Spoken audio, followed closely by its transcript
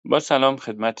با سلام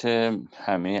خدمت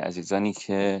همه عزیزانی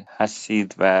که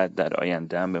هستید و در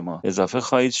آینده هم به ما اضافه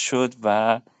خواهید شد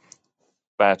و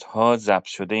بعدها ضبط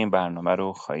شده این برنامه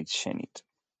رو خواهید شنید.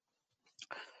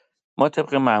 ما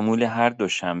طبق معمول هر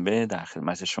دوشنبه در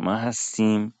خدمت شما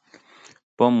هستیم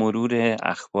با مرور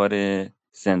اخبار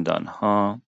زندان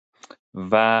ها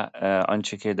و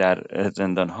آنچه که در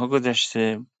زندان ها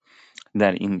گذشته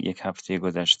در این یک هفته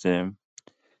گذشته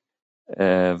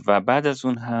و بعد از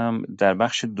اون هم در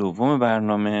بخش دوم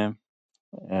برنامه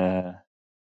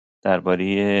درباره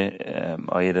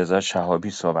آقای رضا شهابی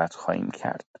صحبت خواهیم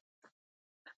کرد.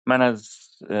 من از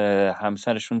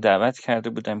همسرشون دعوت کرده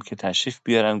بودم که تشریف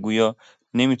بیارن، گویا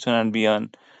نمیتونن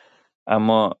بیان،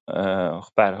 اما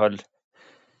به هر حال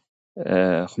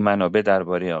منابع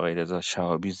درباره آقای رضا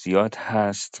شهابی زیاد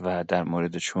هست و در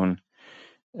موردشون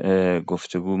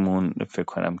گفتگومون فکر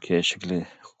کنم که شکل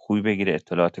خوبی بگیره،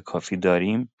 اطلاعات کافی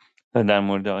داریم و در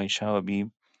مورد آقای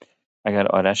شهابی اگر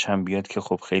آرش هم بیاد که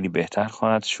خب خیلی بهتر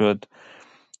خواهد شد.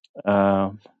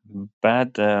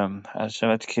 بعد عرض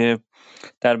شود که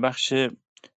در بخش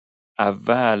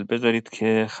اول بذارید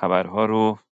که خبرها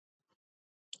رو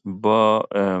با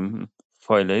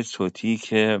فایل‌های صوتی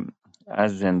که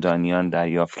از زندانیان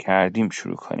دریافت کردیم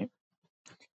شروع کنیم.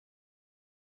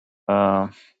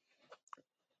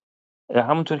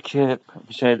 همونطور که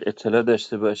شاید اطلاع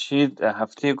داشته باشید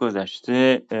هفته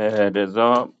گذشته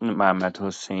رضا محمد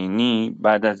حسینی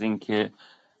بعد از اینکه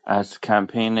از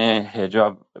کمپین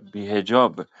حجاب بی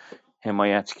حجاب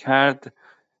حمایت کرد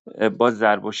با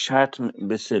ضرب و شتم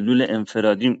به سلول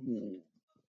انفرادی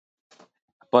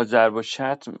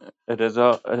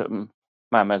رضا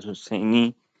محمد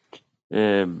حسینی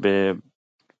به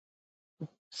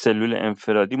سلول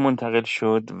انفرادی منتقل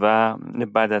شد و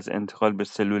بعد از انتقال به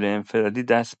سلول انفرادی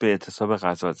دست به اعتصاب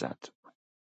غذا زد.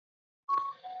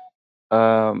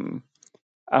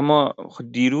 اما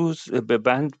دیروز به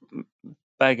بند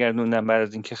برگردوندن بعد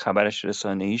از اینکه خبرش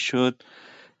رسانه‌ای شد.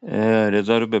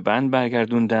 رضا رو به بند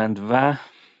برگردوندند و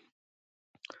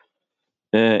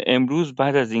امروز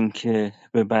بعد از اینکه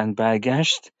به بند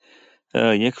برگشت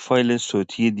یک فایل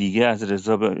صوتی دیگه از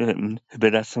رضا به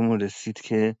دستمون رسید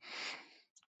که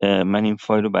من این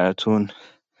فایل رو براتون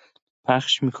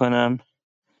پخش میکنم.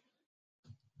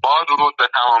 با درود به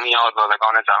تمامی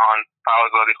آزادگان جهان و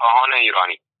آزادیخواهان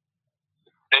ایرانی.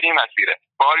 در این مسیره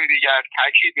باری دیگر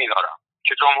تاکید می‌دارم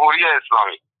که جمهوری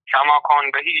اسلامی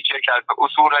کماکان به هیچ یک از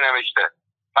اصول نوشته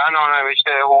و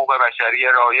نانوشته حقوق بشری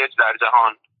رایج در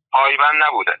جهان پایبند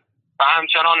نبوده و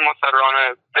همچنان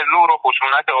مصرانه به زور و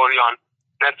خشونت عریان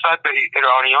نسبت به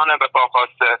ایرانیان به پا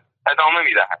خواسته ادامه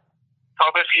می‌دهد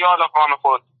تا به خیال خام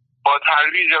خود با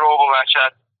ترویج رعب و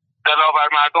وحشت دلاور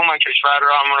مردم کشور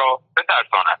را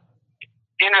بترساند.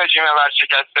 این رژیم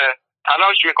ورشکسته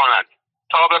تلاش می‌کند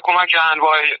تا به کمک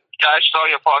انواع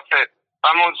گشت‌های فاسد و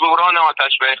مزدوران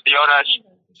آتش به اختیارش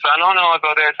زنان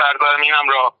آزاده سرزمینم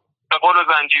را به قل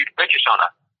و زنجیر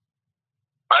بکشاند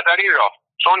و در این راه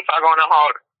چون فگانه‌ها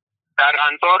در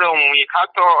انظار عمومی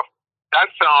حتی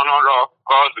دست آنان را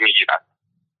گاز می‌گیرد.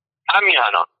 همین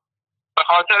الان به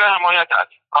خاطر حمایت از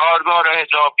کارزار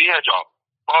حجاب بی حجاب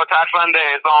با ترفند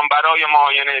اعزام برای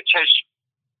معاینه چشم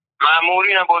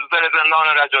مأمورین بزدل زندان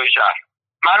رجایی شهر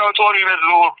مرا طوری به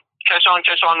زور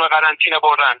کشان به قرنطینه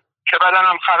بردن که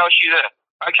بدنم خراشیده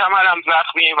و کمرم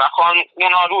زخمی و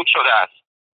خون‌آلود شده است.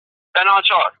 به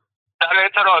ناچار در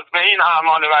اعتراض به این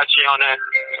اعمال وحشیانه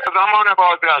زمان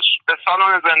بازگشت به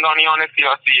سالن زندانیان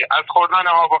سیاسی از خوردن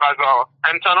آب و غذا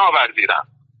امتناع ورزیدم.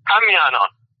 همین الان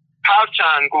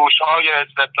هرچند گوش‌های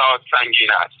استبداد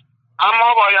سنگین است،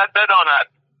 اما باید بداند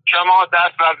که ما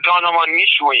دست از جانمان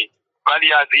میشوییم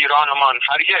ولی از ایرانمان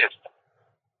هرگز.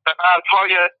 به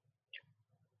قلب‌های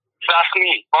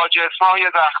زخمی با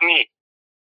جسم‌های زخمی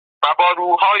و با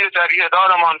روح‌های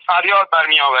جریحه‌دارمان فریاد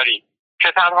برمی‌آوریم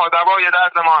که تنها دوای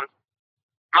دردمان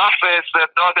محو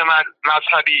استبداد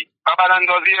مذهبی و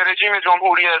براندازی رژیم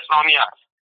جمهوری اسلامی است.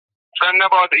 زنده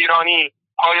باد ایرانی،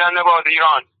 پاینده باد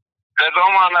ایران. رضا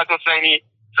محمد حسینی،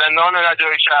 زندان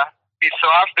رجایی شهر،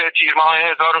 27 تیر ماه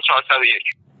 1401.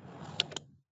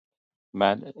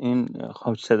 بله، این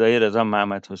خب صدای رضا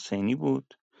محمد حسینی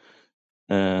بود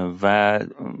و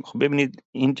خب ببینید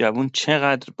این جوان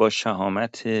چقدر با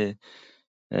شهامت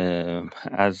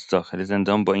از داخل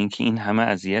زندان، با اینکه این همه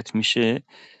اذیت میشه،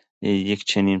 یک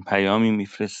چنین پیامی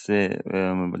میفرسته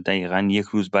دقیقاً یک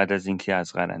روز بعد از اینکه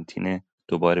از قرنطینه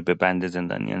دوباره به بند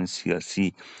زندانیان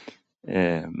سیاسی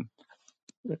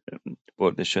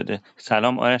برده شده.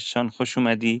 سلام آرش جان، خوش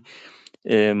اومدی.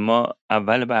 ما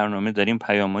اول برنامه داریم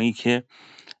پیامایی که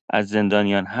از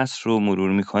زندانیان هست رو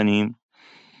مرور میکنیم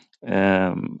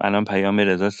الان پیام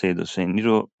رضا سید حسینی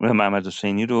رو محمد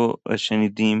حسینی رو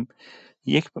شنیدیم.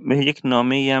 یک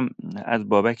نامه هم از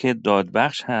بابک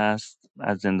دادبخش هست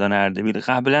از زندان اردبیل.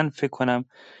 قبلا فکر کنم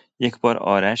یک بار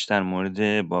آرش در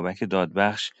مورد بابک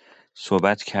دادبخش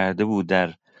صحبت کرده بود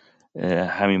در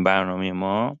همین برنامه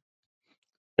ما.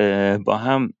 با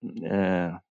هم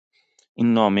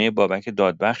این نامه بابک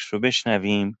دادبخش رو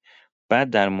بشنویم، بعد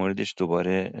در موردش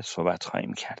دوباره صحبت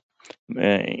خواهیم کرد.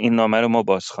 این نامه رو ما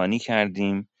بازخوانی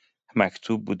کردیم،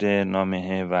 مکتوب بوده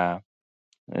نامه و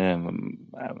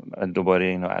دوباره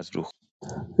اینو از رو.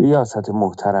 ریاست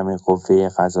محترم قوه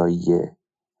قضاییه،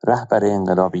 رهبر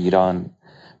انقلاب ایران،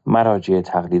 مراجع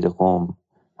تقلید قوم،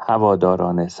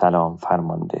 هواداران سلام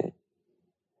فرمانده.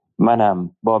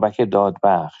 منم بابک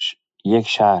دادبخش، یک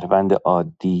شهروند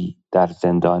عادی در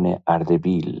زندان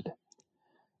اردبیل.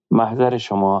 محضر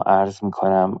شما عرض می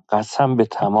کنم قسم به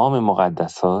تمام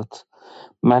مقدسات،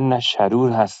 من نه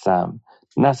شرور هستم،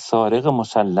 نه سارق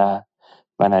مسلح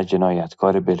و نه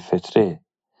جنایتکار بالفطره.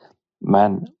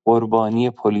 من قربانی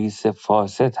پلیس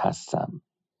فاسد هستم.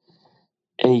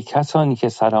 ای کسانی که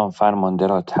سلام فرمانده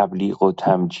را تبلیغ و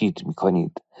تمجید می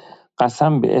کنید،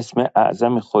 قسم به اسم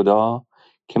اعظم خدا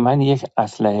که من یک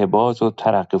اسلحه باز و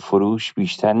ترقه فروش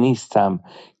بیشتر نیستم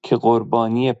که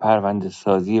قربانی پرونده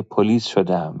سازی پلیس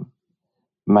شدم.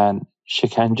 من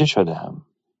شکنجه شدم.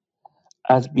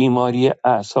 از بیماری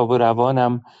اعصاب و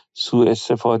روانم سوء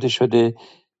استفاده شده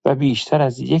و بیشتر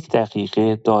از 1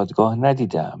 دقیقه دادگاه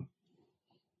ندیدم.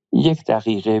 1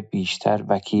 دقیقه بیشتر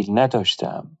وکیل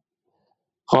نداشتم.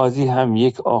 قاضی هم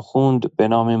یک آخوند به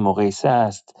نام مقیسه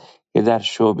است که در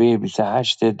شعبه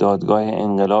 28 دادگاه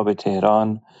انقلاب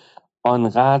تهران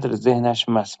آنقدر ذهنش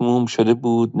مسموم شده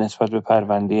بود نسبت به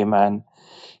پرونده من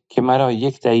که مرا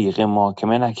 1 دقیقه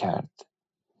محاکمه نکرد.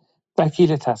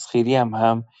 وکیل تسخیری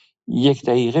هم 1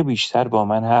 دقیقه بیشتر با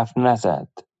من حرف نزد.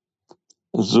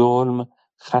 ظلم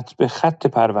خط به خط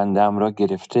پرونده‌ام را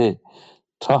گرفته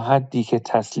تا حدی که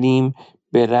تسلیم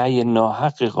به رأی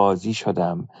ناحق قاضی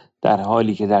شدم، در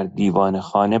حالی که در دیوان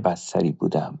خانه بستری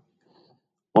بودم.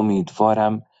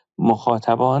 امیدوارم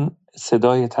مخاطبان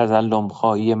صدای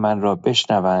تظلم‌خواهی من را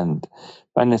بشنوند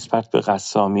و نسبت به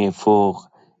قسامی فوق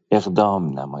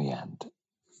اقدام نمایند.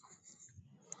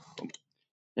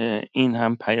 این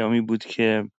هم پیامی بود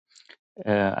که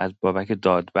از بابک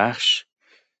دادبخش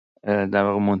در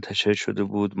واقع منتشر شده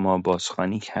بود، ما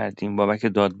بازخوانی کردیم. بابک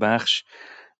دادبخش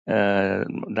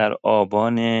در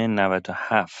آبان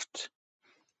 97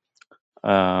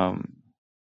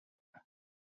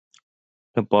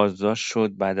 بازداشت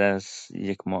شد بعد از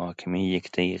یک محاکمه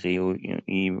 1 دقیقه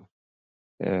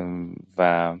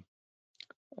و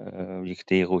 1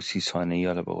 دقیقه و 30 ثانیه،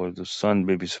 حالا به قول دوستان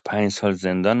به 25 سال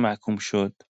زندان محکوم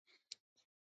شد.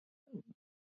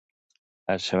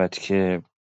 عرض شود که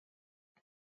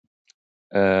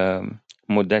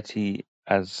مدتی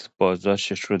از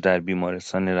بازداشتش رو در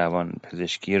بیمارستان روان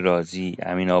پزشکی رازی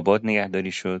امین آباد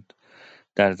نگهداری شد.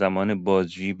 در زمان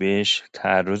بازجویی بهش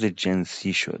تعرض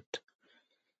جنسی شد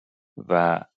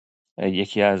و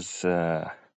یکی از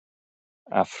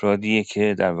افرادیه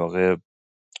که در واقع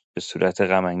به صورت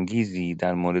غم‌انگیزی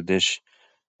در موردش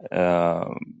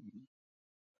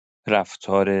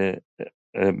رفتار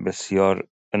بسیار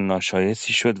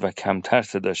ناشایستی شد و کمتر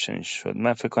صدا شنیده شد.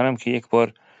 من فکر کنم که یک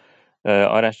بار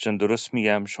آرش جان درست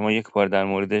میگم، شما یک بار در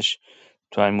موردش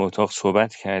تو این اتاق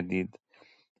صحبت کردید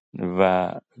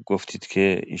و گفتید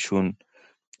که ایشون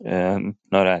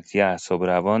ناراحتی اعصاب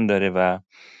روان داره و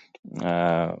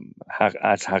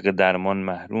از حق درمان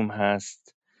محروم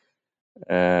هست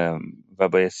و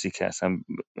بایستی که اصلا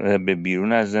به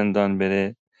بیرون از زندان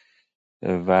بره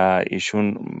و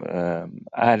ایشون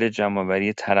اهل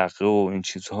جمع‌آوری ترقه و این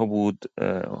چیزها بود،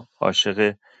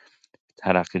 عاشق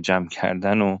ترقه جمع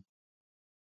کردن و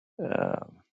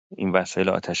این وسایل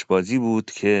آتشبازی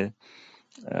بود که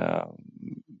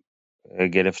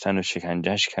گرفتن و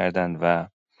شکنجهش کردن و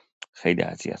خیلی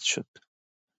اذیت شد.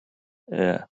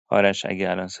 آرش اگه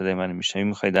الان صدای منو میشنوی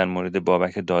میخوای در مورد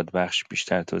بابک دادبخش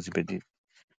بیشتر توضیح بدید؟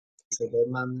 صدای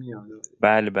من میاد؟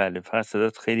 بله فقط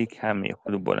صدات خیلی کمه،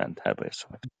 خود بلندتر باید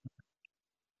صحبت.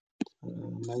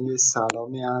 من یه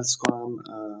سلامی عرض کنم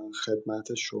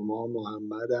خدمت شما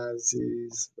محمد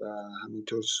عزیز و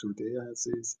همینطور سوده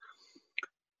عزیز.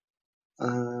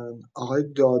 آقای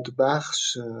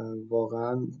دادبخش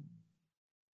واقعا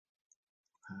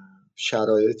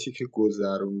شرایطی که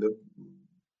گذرونده،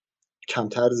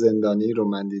 کمتر زندانی رو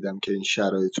من دیدم که این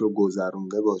شرایط رو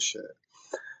گذرونده باشه.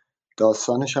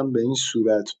 داستانش هم به این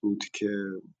صورت بود که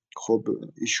خب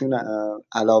ایشون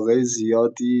علاقه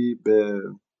زیادی به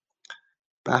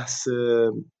بحث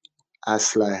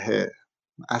اسلحه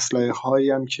اسلحه هایی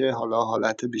هم که حالا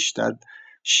حالت بیشتر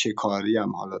شکاری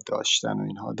هم حالا داشتن و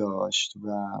اینها داشت و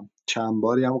چند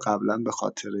باری هم قبلا به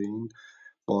خاطر این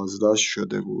بازداشت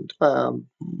شده بود و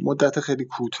مدت خیلی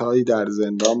کوتاهی در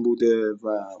زندان بوده و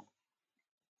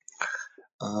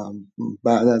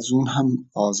بعد از اون هم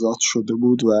آزاد شده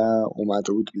بود و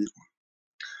اومده بود بیرون.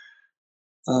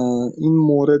 این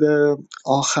مورد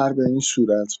آخر به این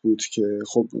صورت بود که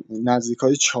خب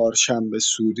نزدیکای چهارشنبه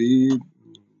سوری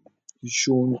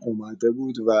ایشون اومده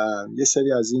بود و یه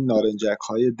سری از این نارنجک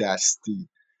های دستی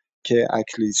که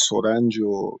اکلیل سرنج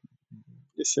و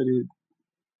یه سری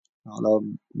حالا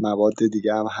مواد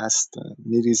دیگه هم هست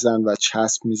میریزن و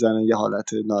چسب میزنن، یه حالت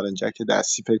نارنجک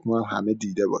دستی، فکر میکنم همه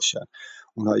دیده باشن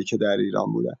اونهایی که در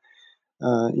ایران بودن.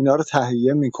 اینا رو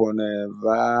تهیه میکنه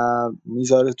و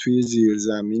میذاره توی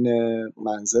زیرزمین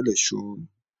منزلشون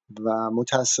و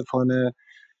متاسفانه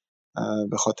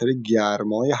به خاطر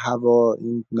گرمای هوا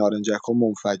این نارنجک ها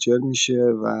منفجر میشه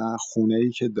و خونه ای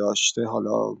که داشته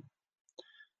حالا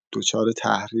دچار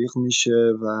تحریق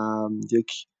میشه و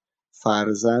یک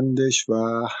فرزندش و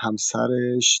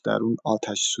همسرش در اون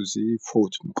آتش سوزی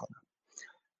فوت میکنن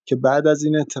که بعد از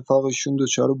این اتفاقشون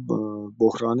دچار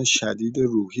بحران شدید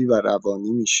روحی و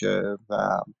روانی میشه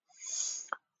و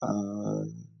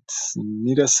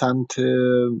میره سمت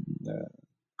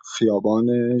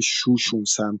خیابان شوش. اون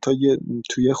سمتا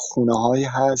توی خونه هایی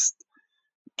هست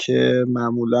که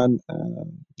معمولا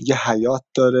یه حیاط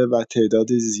داره و تعداد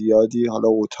زیادی حالا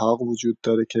اتاق وجود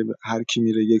داره که هر کی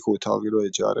میره یک اتاقی رو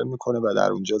اجاره میکنه و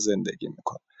در اونجا زندگی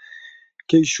میکنه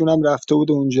که ایشون هم رفته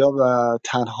بود اونجا و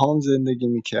تنها هم زندگی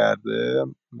میکرده.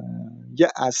 یه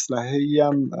اسلحه‌ای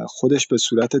هم خودش به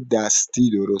صورت دستی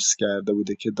درست کرده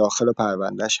بوده که داخل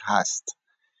پروندهش هست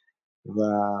و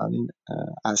این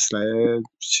اسلحه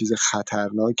چیز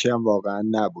خطرناکی هم واقعا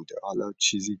نبوده. حالا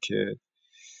چیزی که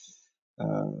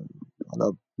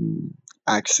حالا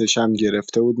عکسش هم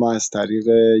گرفته بود، ما از طریق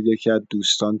یکی از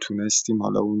دوستان تونستیم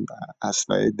حالا اون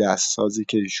اسلحه دستسازی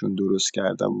که ایشون درست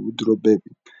کرده بود رو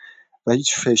ببینیم و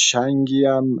هیچ فشنگی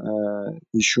هم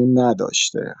ایشون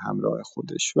نداشته همراه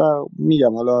خودش و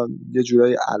میگم حالا یه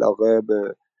جورایی علاقه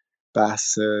به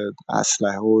بحث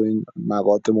اسلحه و این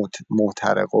مواد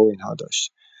محترقه و اینها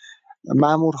داشت.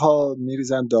 مامورها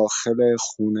میریزن داخل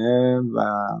خونه و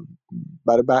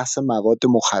برای بحث مواد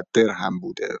مخدر هم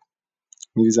بوده،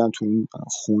 میریزن تو اون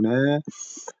خونه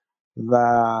و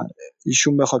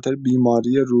ایشون به خاطر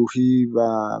بیماری روحی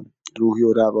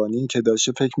و روانی که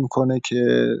داشته فکر میکنه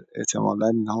که احتمالاً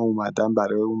اینها اومدن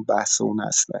برای اون بحث اون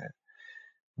اسلحه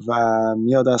و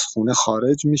میاد از خونه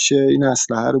خارج میشه. این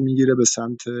اسلحه رو میگیره به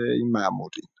سمت این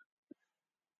مامورین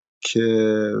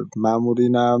که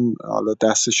مامورینم حالا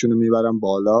دستشون رو میبرن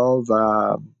بالا و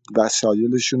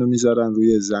وسایلشون رو میذارن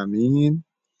روی زمین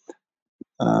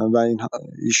و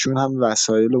ایشون هم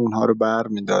وسایل اونها رو بر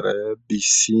میداره،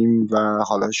 بیسیم و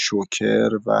حالا شوکر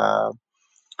و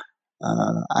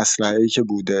اسلحه‌ای که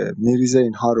بوده، میریزه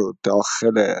اینها رو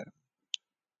داخل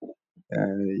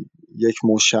یک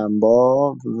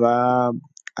مشنبا و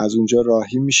از اونجا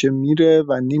راهی میشه میره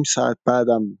و نیم ساعت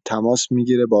بعدم تماس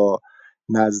میگیره با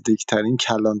نزدیکترین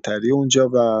کلانتری اونجا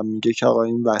و میگه که آقا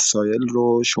این وسایل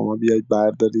رو شما بیایید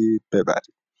بردارید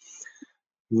ببرید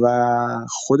و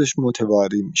خودش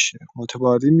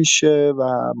متواری میشه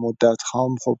و مدت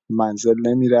هم خب منزل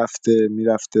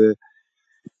میرفته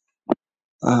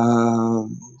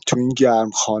تو این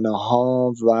گرمخانه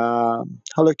ها و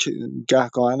حالا که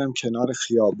گهگاهن هم کنار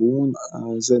خیابون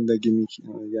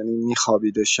یعنی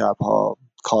میخوابیده، شبها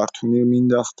کارتونی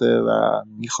مینداخته و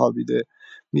میخوابیده.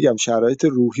 میگم شرایط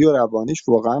روحی و روانیش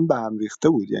واقعا به هم ریخته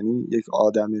بود، یعنی یک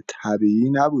آدم طبیعی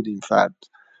نبود این فرد.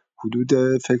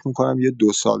 حدود فکر میکنم یه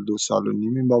 2 سال و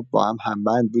نیمی ما با هم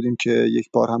همبند بودیم که یک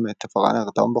بار هم اتفاقا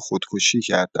اقدام به خودکشی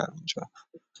کرد در اونجا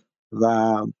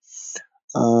و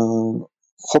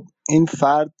خب این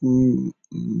فرد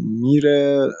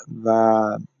میره و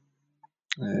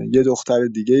یه دختر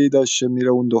دیگه ای داشته، میره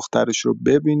اون دخترش رو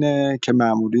ببینه که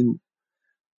مامورین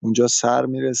اونجا سر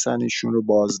میرسن، ایشون رو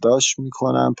بازداشت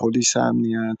میکنن پلیس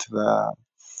امنیت و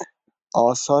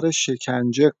آثار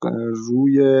شکنجه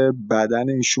روی بدن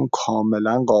ایشون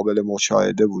کاملا قابل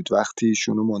مشاهده بود. وقتی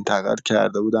ایشون رو منتقل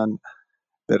کرده بودن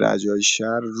به رجای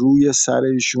شهر، روی سر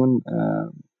ایشون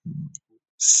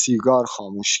سیگار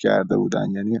خاموش کرده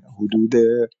بودن، یعنی حدود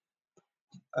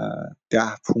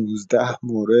 10-15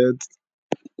 مورد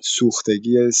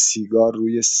سوختگی سیگار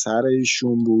روی سر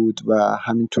ایشون بود و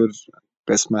همینطور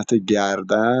قسمت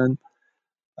گردن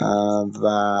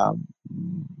و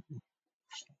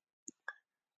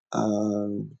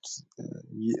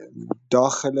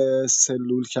داخل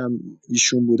سلول کم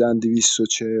ایشون بودن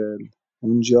 240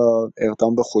 اونجا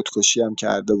اقدام به خودکشی هم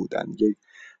کرده بودن، یک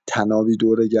تنابی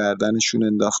دور گردنشون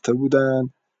انداخته بودن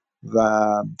و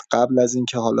قبل از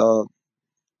اینکه حالا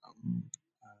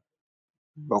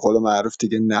به قول معروف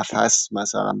دیگه نفس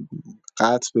مثلا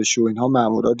قطع بشه و اینها،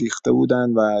 مامورا ریخته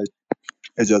بودن و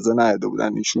اجازه نداده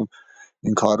بودن ایشون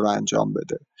این کار رو انجام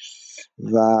بده.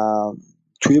 و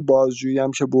توی بازجویی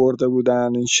هم که برده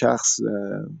بودن این شخص،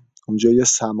 اونجا یه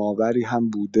سماوری هم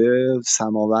بوده،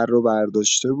 سماور رو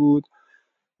برداشته بود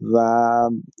و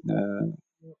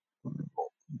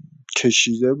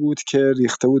کشیده بود که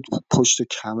ریخته بود پشت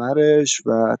کمرش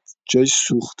و جای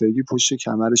سوختگی پشت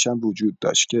کمرش هم وجود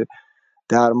داشت که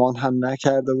درمان هم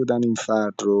نکرده بودن این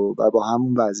فرد رو و با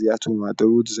همون وضعیت اومده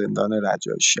بود زندان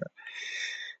رجایی شهر.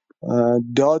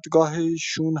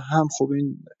 دادگاهشون هم خب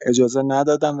این اجازه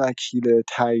ندادن وکیل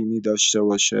تعیینی داشته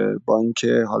باشه، با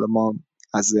اینکه حالا ما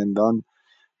از زندان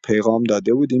پیغام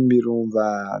داده بودیم بیرون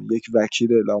و یک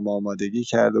وکیل اعلام آمادگی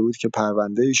کرده بود که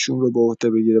پرونده ایشون رو به عهده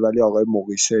بگیره، ولی آقای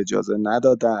مقیسه اجازه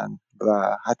ندادن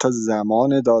و حتی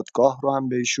زمان دادگاه رو هم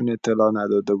به ایشون اطلاع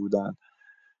نداده بودن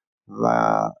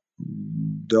و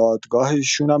دادگاه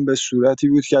ایشون هم به صورتی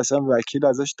بود که اصلا وکیل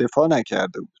ازش دفاع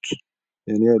نکرده بود،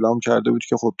 یعنی اعلام کرده بود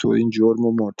که خب تو این جرم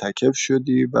رو مرتکب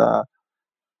شدی و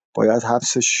باید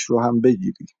حبسش رو هم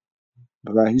بگیری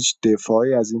و هیچ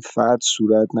دفاعی از این فرد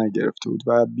صورت نگرفته بود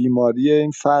و بیماری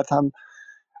این فرد هم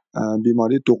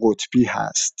بیماری دو قطبی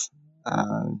هست،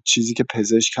 چیزی که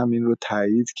پزشک هم این رو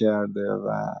تایید کرده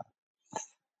و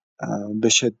به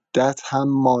شدت هم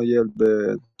مایل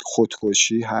به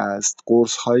خودکشی هست.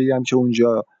 قرص هایی هم که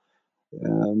اونجا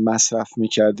مصرف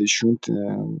میکردشون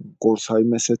قرص هایی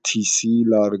مثل تیسی،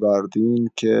 لارگاردین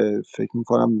که فکر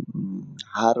میکنم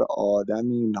هر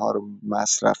آدمی اینها رو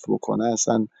مصرف بکنه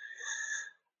اصلا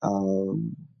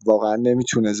واقعا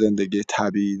نمیتونه زندگی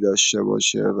طبیعی داشته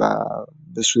باشه و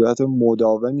به صورت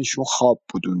مداوم ایشون خواب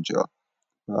بود اونجا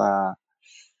و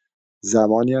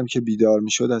زمانی هم که بیدار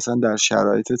میشد اصلا در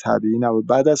شرایط طبیعی نبود.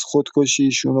 بعد از خودکشی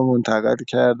ایشون رو منتقل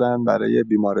کردن برای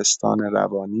بیمارستان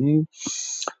روانی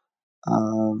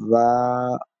و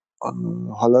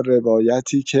حالا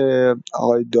روایتی که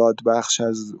آقای دادبخش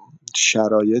از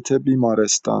شرایط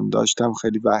بیمارستان داشتم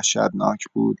خیلی وحشتناک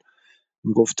بود.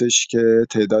 میگفتش که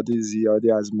تعدادی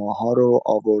زیادی از ماها رو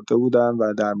آورده بودن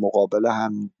و در مقابل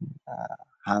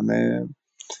همه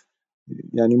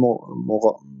یعنی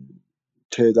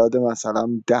تعداد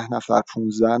مثلا 10 نفر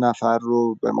 15 نفر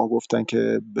رو به ما گفتن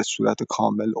که به صورت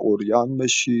کامل عریان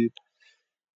بشید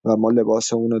و ما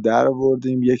لباسمون رو در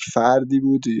آوردیم. یک فردی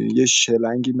بود یه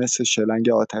شلنگی مثل شلنگ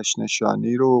آتش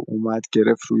نشانی رو اومد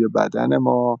گرفت روی بدن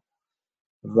ما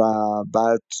و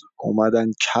بعد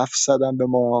اومدن کف زدن به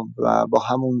ما و با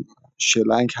همون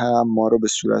شلنگ هم ما رو به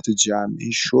صورت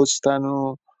جمعی شستن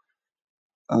و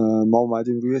ما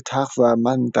اومدیم روی تخت و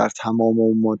من در تمام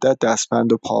اون مدت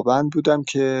دستبند و پابند بودم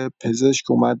که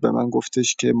پزشک اومد به من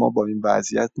گفتش که ما با این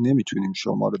وضعیت نمیتونیم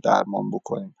شما رو درمان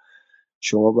بکنیم،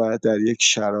 شما باید در یک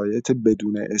شرایط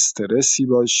بدون استرسی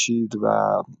باشید و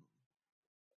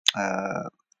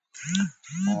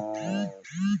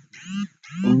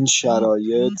این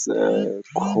شرایط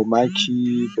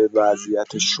کمکی به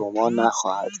وضعیت شما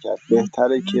نخواهد کرد،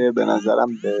 بهتره که به نظرم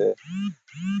به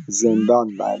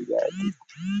زندان برگردید.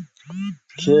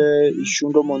 که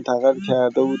ایشون رو منتقل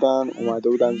کرده بودن، اومده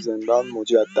بودن زندان،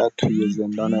 مجدد توی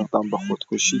زندان اقدام به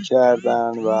خودکشی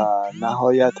کردن و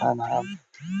نهایتا هم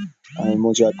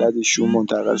مجدد ایشون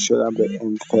منتقل شدن به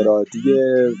انفرادی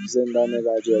زندان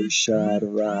رجایی شهر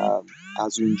و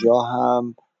از اونجا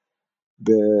هم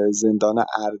به زندان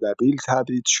اردبیل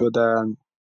تبعید شدن.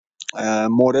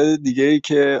 مورد دیگه ای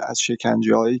که از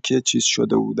شکنجه هایی که چیز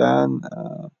شده بودن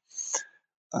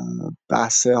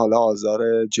بحث حالا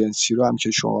آزار جنسی رو هم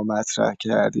که شما مطرح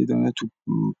کردید، تو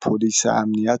پلیس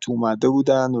امنیت اومده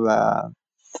بودن و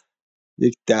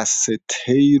یک دسته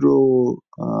تی رو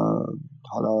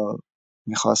حالا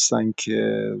میخواستن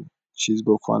که چیز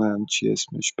بکنن، چی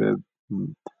اسمش، به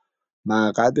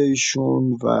مقعد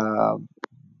ایشون و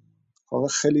حالا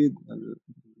خیلی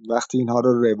وقتی اینها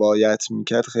رو روایت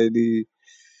میکرد خیلی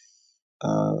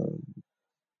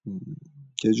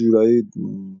که جورایی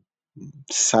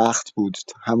سخت بود،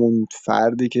 همون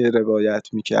فردی که روایت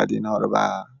میکرد اینها رو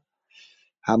و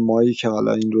هم مایی که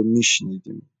حالا این رو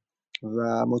میشنیدیم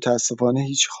و متاسفانه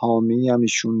هیچ حامی هم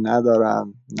ایشون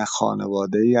ندارن، نه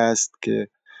خانواده ای هست که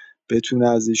بتونه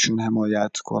از ایشون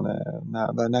حمایت کنه نه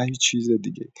و نه هیچ چیز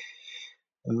دیگه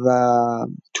و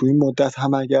توی این مدت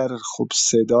هم اگر خب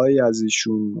صدایی از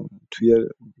ایشون توی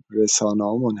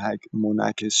رسانه‌ها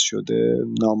منعکس شده،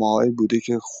 نامه‌هایی بوده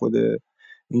که خود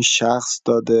این شخص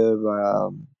داده و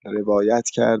روایت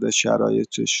کرده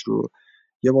شرایطش رو،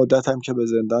 یه مدت هم که به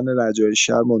زندان رجایی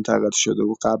شهر منتقل شده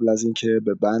بود، قبل از اینکه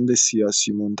به بند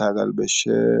سیاسی منتقل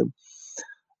بشه،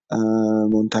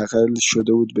 منتقل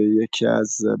شده بود به یکی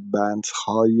از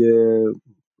بندهای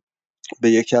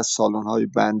به یکی از سالن‌های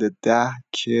بند 10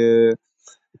 که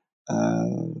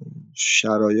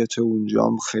شرایط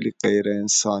اونجام خیلی غیر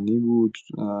انسانی بود.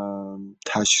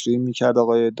 تشریح میکرد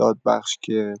آقای دادبخش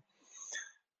که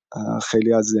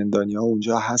خیلی از زندانی‌ها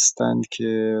اونجا هستند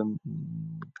که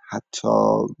حتی،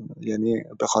 یعنی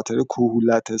به خاطر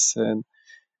کهولت سن،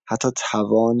 حتی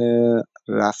توان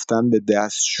رفتن به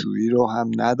دستشویی رو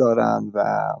هم ندارن و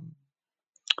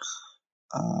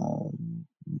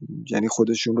یعنی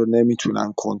خودشون رو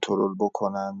نمیتونن کنترل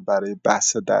بکنن برای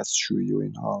بحث دستشویی و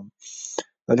اینها،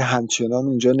 ولی همچنان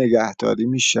اونجا نگهداری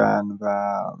میشن.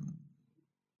 و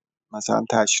مثلا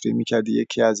تشریح میکرد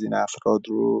یکی از این افراد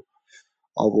رو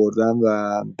آوردن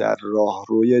و در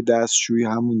راهروی دستشویی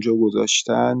همونجا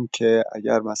گذاشتن که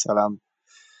اگر مثلا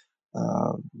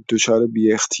دچار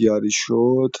بی اختیاری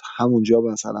شد همونجا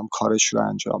مثلا کارش رو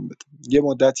انجام بده. یه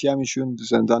مدتی هم ایشون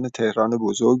زندان تهران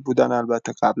بزرگ بودن،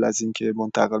 البته قبل از اینکه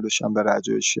منتقل بشن به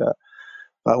رجایی شهر،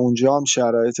 و اونجا هم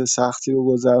شرایط سختی رو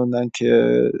گذروندن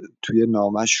که توی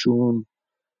نامشون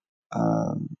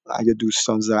اگه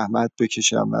دوستان زحمت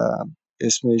بکشن و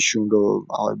اسم ایشون رو،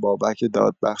 آقای بابک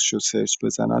دادبخش رو سرچ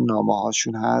بزنن، نامه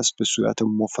هاشون هست، به صورت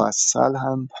مفصل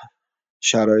هم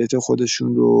شرایط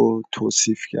خودشون رو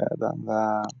توصیف کردن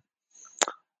و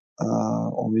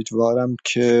امیدوارم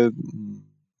که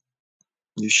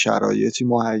یه شرایطی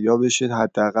مهیا بشه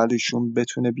حداقل ایشون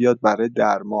بتونه بیاد برای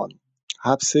درمان.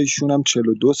 حبس ایشون هم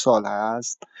 42 سال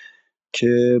هست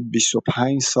که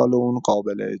 25 سال اون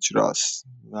قابل اجراست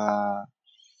و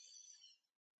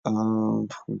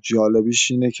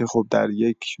جالبیش اینه که خب در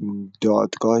یک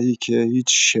دادگاهی که هیچ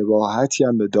شباهتی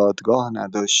هم به دادگاه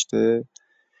نداشته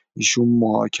ایشون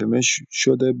محاکمه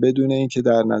شده بدون اینکه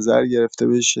در نظر گرفته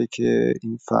بشه که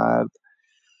این فرد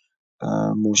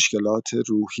مشکلات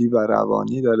روحی و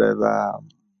روانی داره و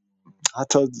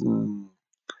حتی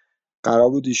قرار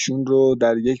بود ایشون رو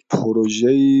در یک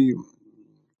پروژه‌ای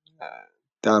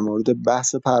در مورد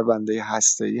بحث پرونده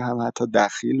هسته‌ای هم حتی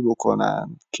دخیل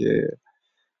بکنن که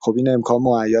خب این امکان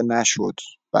مهیا نشد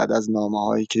بعد از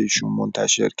نامه‌هایی که ایشون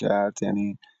منتشر کرد.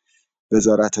 یعنی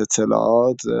وزارت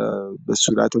اطلاعات به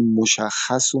صورت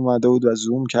مشخص اومده بود و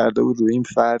زوم کرده بود روی این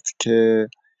فرد که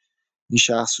این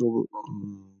شخص رو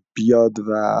بیاد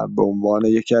و به عنوان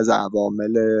یکی از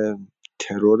عوامل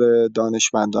ترور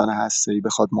دانشمندان هسته‌ای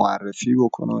بخواد معرفی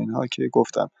بکنه و اینها، که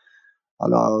گفتم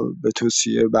حالا به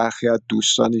توصیه برخی از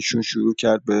دوستان ایشون شروع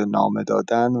کرد به نامه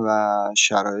دادن و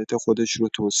شرایط خودش رو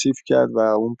توصیف کرد و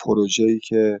اون پروژه‌ای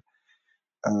که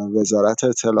وزارت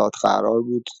اطلاعات قرار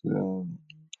بود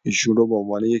ایشون رو به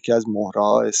عنوان یکی از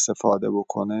مهره‌ها استفاده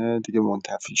بکنه دیگه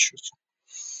منتفی شد.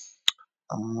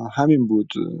 همین بود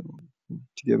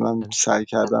دیگه. من سعی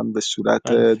کردم به صورت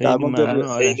بله، در خیلی مورد ممنون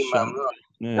آرش جان.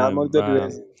 در مورد و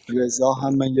رضا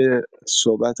هم من یه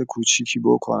صحبت کوچیکی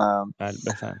بکنم. بله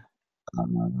بفهم.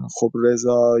 خب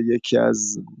رضا یکی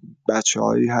از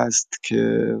بچه‌هایی هست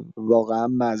که واقعا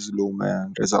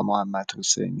مظلومه. رضا محمد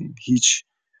حسینی هیچ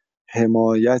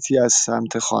حمایتی از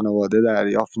سمت خانواده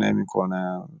دریافت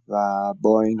نمیکنه و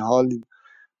با این حال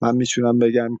من میتونم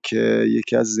بگم که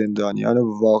یکی از زندانیان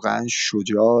واقعا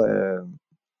شجاع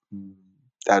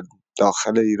در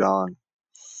داخل ایران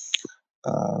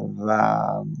و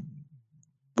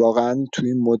واقعا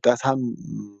توی این مدت هم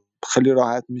خیلی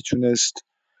راحت میتونست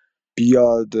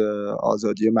بیاد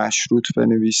آزادی مشروط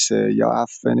بنویسه یا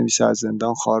عفو بنویسه، از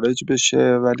زندان خارج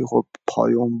بشه، ولی خب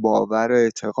پای اون باور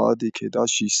اعتقادی که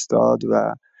داشت ایستاد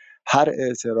و هر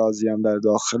اعتراضی هم در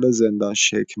داخل زندان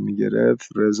شکل میگرفت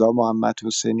رضا محمد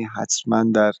حسینی حتما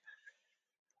در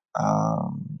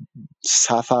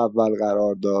صف اول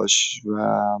قرار داشت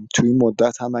و توی این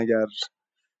مدت هم اگر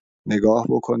نگاه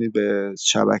بکنید به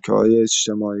شبکه‌های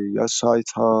اجتماعی یا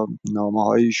سایت‌ها،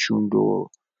 نامه‌های ایشون رو،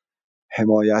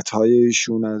 حمایت‌های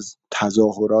ایشون از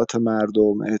تظاهرات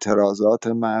مردم، اعتراضات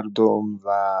مردم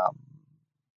و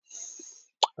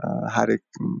هر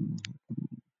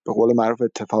به قول معروف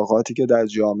اتفاقاتی که در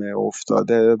جامعه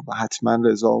افتاده حتما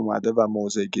رضا اومده و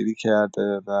موضع‌گیری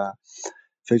کرده و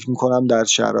فکر میکنم در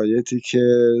شرایطی که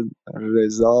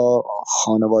رضا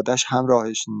خانواده‌اش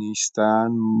همراهش نیستن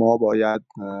ما باید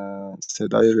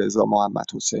صدای رضا محمد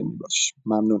حسینی باشیم.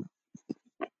 ممنونم.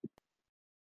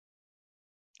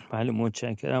 بله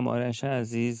متشکرم آرش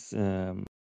عزیز.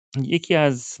 یکی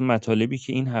از مطالبی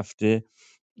که این هفته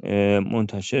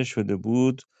منتشر شده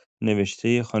بود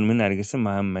نوشته خانم نرگس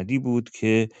محمدی بود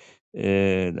که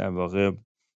در واقع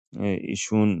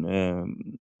ایشون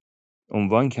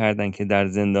عنوان کردن که در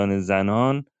زندان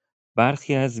زنان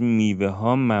برخی از میوه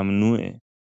ها ممنوعه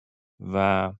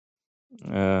و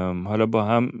حالا با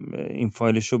هم این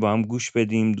فایلش رو با هم گوش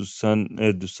بدیم.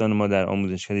 دوستان ما در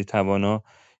آموزشکده توانا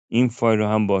این فایل رو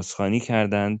هم بازخوانی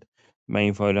کردند. من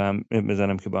این فایل رو هم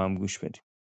بذارم که با هم گوش بدیم.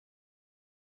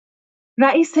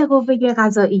 رئیس قوه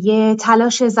قضائیه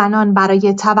تلاش زنان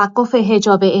برای توقف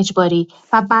حجاب اجباری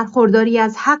و برخورداری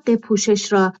از حق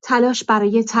پوشش را تلاش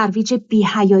برای ترویج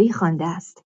بی‌حیایی خوانده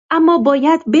است. اما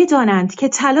باید بدانند که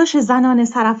تلاش زنان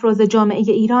سرافراز جامعه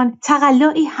ایران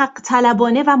تقلایی حق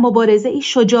طلبانه و مبارزه‌ای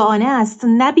شجاعانه است،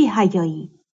 نه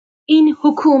بی‌حیایی. این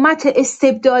حکومت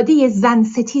استبدادی زن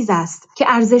ستیز است که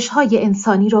ارزش‌های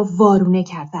انسانی را وارونه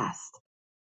کرده است.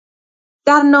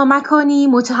 در نامکانی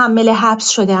متحمل حبس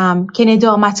شده‌ام که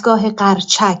ندامتگاه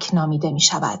قرچک نامیده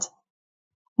می‌شود.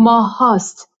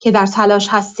 ماه‌هاست که در تلاش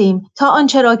هستیم تا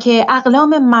آنچه را که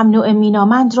اقلام ممنوع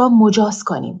مینامند را مجاز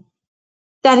کنیم.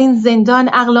 در این زندان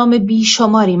اقلام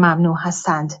بیشماری ممنوع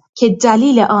هستند که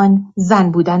دلیل آن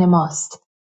زن بودن ماست.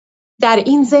 در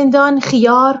این زندان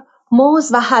خیار،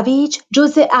 موز و هویج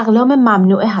جزء اقلام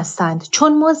ممنوعه هستند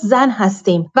چون ما زن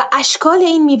هستیم و اشکال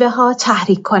این میوه ها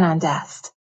تحریک کننده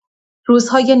است.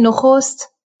 روزهای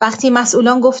نخست وقتی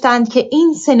مسئولان گفتند که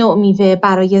این سه نوع میوه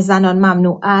برای زنان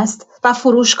ممنوع است و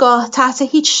فروشگاه تحت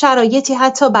هیچ شرایطی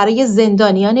حتی برای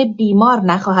زندانیان بیمار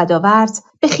نخواهد آورد،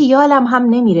 به خیالم هم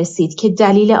نمی رسید که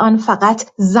دلیل آن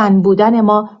فقط زن بودن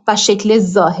ما و شکل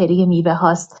ظاهری میوه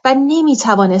هاست و نمی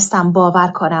توانستم باور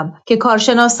کنم که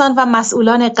کارشناسان و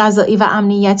مسئولان قضایی و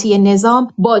امنیتی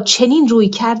نظام با چنین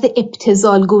رویکرد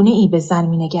ابتذالگونه‌ای به زن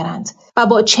می نگرند و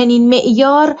با چنین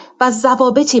معیار و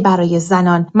ضوابطی برای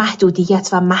زنان محدودیت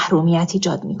و محرومیت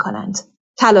ایجاد می کنند.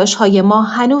 تلاش‌های ما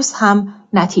هنوز هم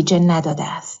نتیجه نداده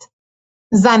است.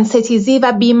 زن ستیزی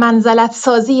و بی‌منزلت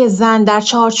سازی زن در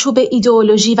چارچوب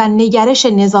ایدئولوژی و نگرش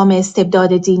نظام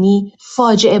استبداد دینی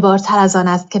فاجعه بارتر از آن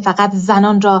است که فقط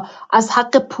زنان را از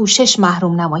حق پوشش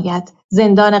محروم نماید.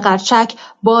 زندان قرچک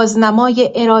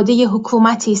بازنمای اراده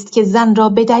حکومتی است که زن را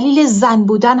به دلیل زن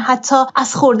بودن حتی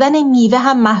از خوردن میوه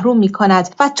هم محروم می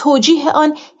کند و توجیه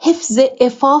آن حفظ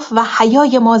عفاف و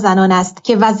حیای ما زنان است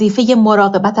که وظیفه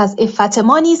مراقبت از عفت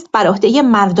ما نیز بر عهده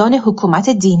مردان حکومت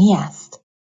دینی است.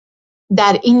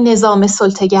 در این نظام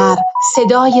سلطه‌گر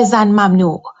صدای زن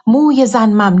ممنوع، موی زن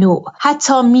ممنوع،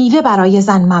 حتی میوه برای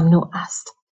زن ممنوع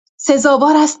است.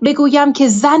 سزاوار است بگویم که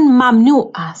زن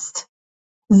ممنوع است.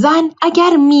 زن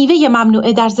اگر میوه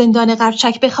ممنوعه در زندان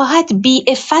قرچک بخواهد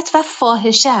بی‌عفت و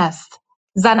فاحشه است.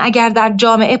 زن اگر در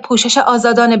جامعه پوشش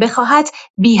آزادانه بخواهد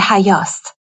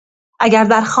بی‌حیاست. اگر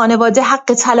در خانواده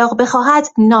حق طلاق بخواهد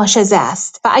ناشزه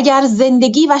است و اگر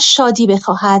زندگی و شادی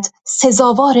بخواهد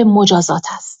سزاوار مجازات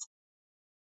است.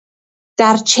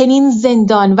 در چنین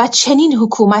زندان و چنین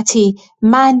حکومتی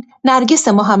من نرگس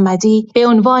محمدی به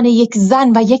عنوان یک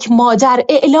زن و یک مادر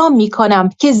اعلام می کنم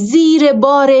که زیر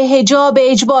بار حجاب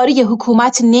اجباری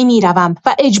حکومت نمی روم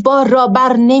و اجبار را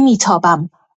بر نمی تابم.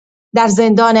 در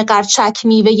زندان قرچک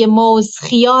میوه موز،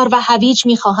 خیار و هویج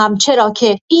می خواهم چرا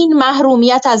که این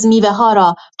محرومیت از میوه ها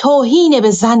را توهین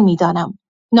به زن می دانم.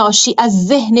 ناشی از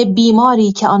ذهن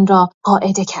بیماری که آن را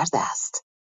قاعده کرده است.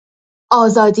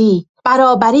 آزادی،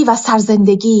 برابری و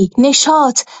سرزندگی،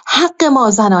 نشاط، حق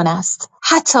ما زنان است،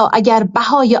 حتی اگر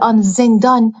بهای آن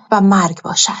زندان و مرگ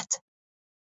باشد.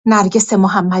 نرگس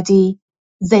محمدی،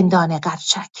 زندان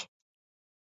قرچک.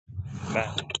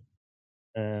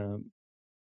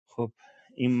 خب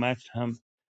این متن هم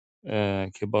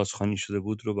که بازخوانی شده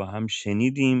بود رو با هم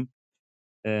شنیدیم.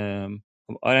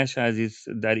 خب آرش عزیز،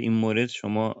 در این مورد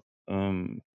شما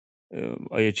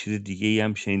آیا چیز دیگه ای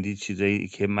هم شنیدید، چیزایی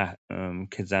که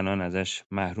که زنان ازش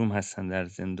محروم هستن در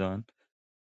زندان؟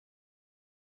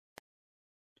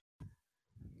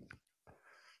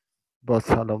 با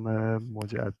سلام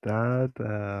مجدد.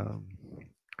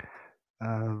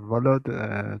 والا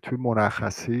توی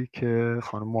مرخصی که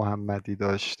خانم محمدی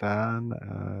داشتن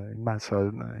این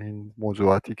مسائل، این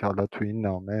موضوعاتی که حالا توی این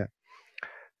نامه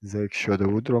ذکر شده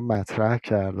بود رو مطرح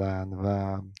کردن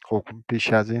و خب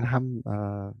پیش از این هم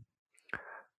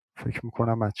فکر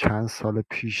میکنم از چند سال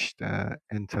پیش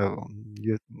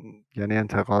یعنی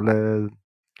انتقال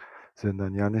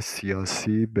زندانیان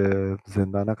سیاسی به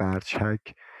زندان قرچک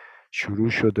شروع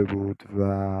شده بود و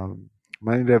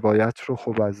من این روایت رو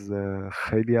خب از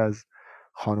خیلی از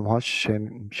خانم ها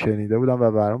شنیده بودم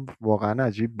و برام واقعا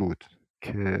عجیب بود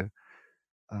که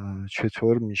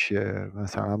چطور میشه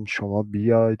مثلا شما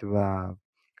بیاید و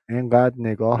اینقدر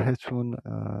نگاهتون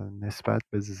نسبت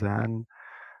به زن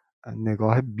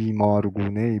نگاه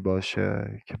بیمارگونه‌ای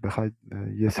باشه که بخواید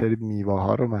یه سری میوه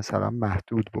ها رو مثلا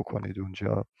محدود بکنید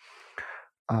اونجا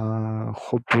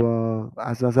خب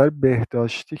از نظر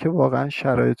بهداشتی که واقعا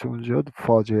شرایط اونجا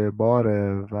فاجعه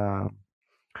باره و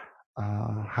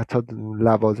حتی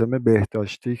لوازم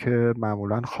بهداشتی که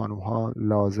معمولا خانوم ها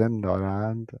لازم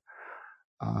دارند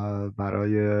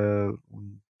برای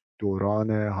اون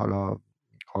دوران حالا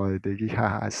قاعدگی که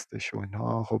هستش و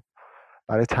اینها، خب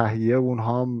برای تهیه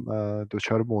اونها هم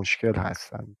دچار مشکل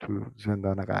هستن تو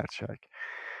زندان قرچک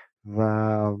و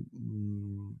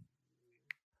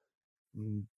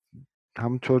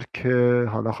همونطور که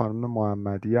حالا خانم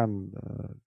محمدی هم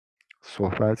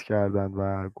صحبت کردن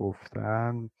و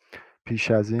گفتن،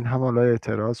 پیش از این هم حالا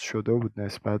اعتراض شده بود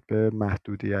نسبت به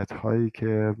محدودیت هایی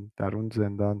که در اون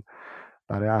زندان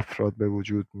برای افراد به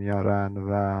وجود میارن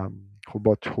و خب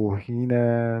با توهین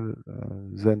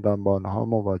زندانبان ها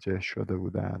مواجه شده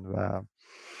بودن و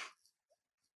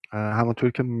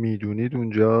همونطور که میدونید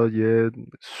اونجا یه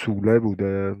سوله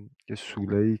بوده، یه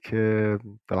سوله‌ای که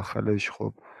داخلش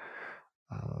خب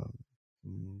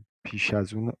پیش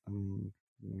از اون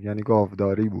یعنی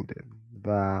گاوداری بوده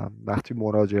و وقتی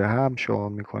مراجعه هم شما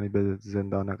میکنی به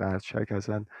زندان قرچک،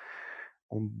 اصلا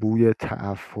اون بوی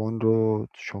تعفن رو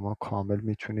شما کامل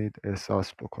میتونید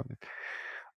احساس بکنید.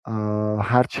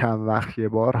 هر چند وقت یه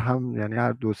بار هم، یعنی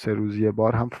هر 2-3 روز یه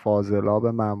بار هم فاضلاب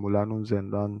معمولا اون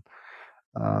زندان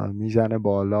میزنه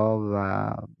بالا و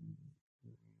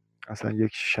اصلا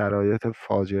یک شرایط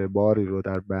فاجعه باری رو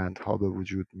در بندها به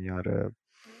وجود میاره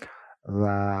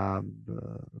و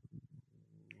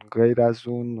غیر از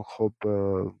اون خب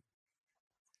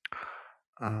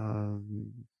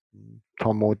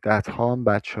تا مدت ها هم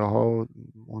بچه ها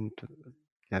اون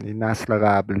یعنی نسل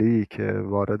قبلی که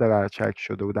وارد قرچک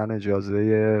شده بودن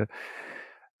اجازه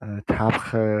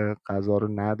طبخ غذا رو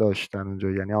نداشتن اونجا،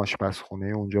 یعنی آشپزخونه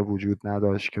اونجا وجود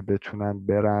نداشت که بتونن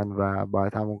برن و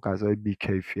باید همون غذای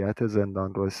بیکیفیت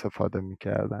زندان رو استفاده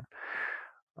میکردن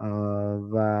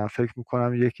و فکر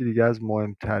میکنم یکی دیگه از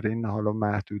مهمترین حالا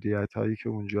محدودیت هایی که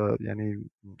اونجا، یعنی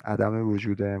عدم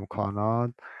وجود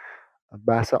امکانات،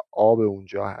 بحث آب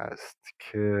اونجا هست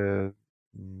که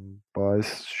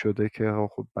باعث شده که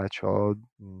خب بچه ها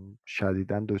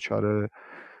شدیداً دچار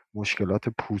مشکلات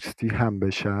پوستی هم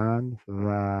بشن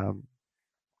و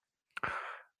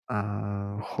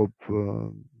خب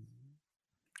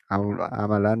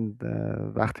عملا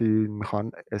وقتی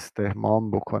میخوان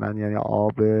استحمام بکنن، یعنی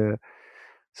آب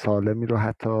سالمی رو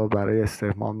حتی برای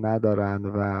استحمام ندارن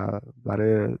و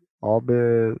برای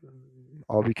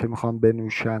آبی که میخوان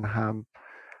بنوشن هم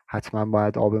حتما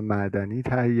باید آب معدنی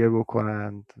تهیه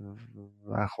بکنند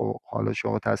و خب حالا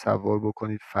شما تصور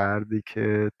بکنید فردی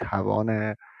که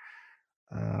توان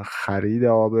خرید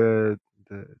آب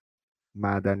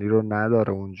معدنی رو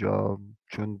نداره اونجا،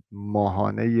 چون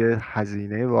ماهانه یه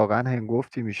هزینه واقعا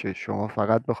هنگفتی میشه شما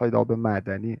فقط بخواید آب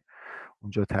معدنی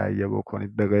اونجا تهیه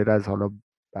بکنید، به غیر از حالا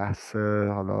بحث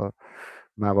حالا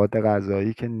مواد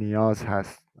غذایی که نیاز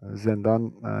هست.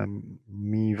 زندان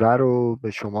میوه رو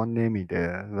به شما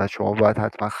نمیده و شما باید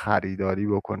حتما خریداری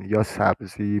بکنید، یا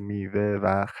سبزی، میوه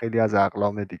و خیلی از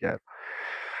اقلام دیگر.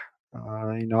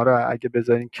 اینا رو اگه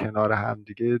بذارین کنار هم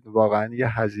دیگه واقعا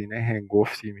یه هزینه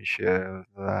هنگفتی میشه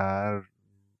و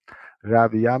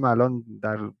رویه هم الان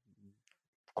در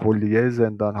کلیه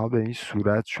زندان ها به این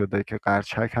صورت شده که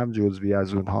قرچک هم جزوی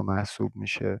از اونها محسوب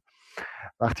میشه.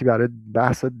 وقتی برای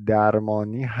بحث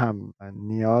درمانی هم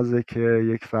نیازه که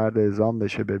یک فرد اعزام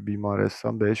بشه به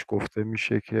بیمارستان، بهش گفته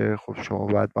میشه که خب شما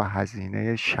باید با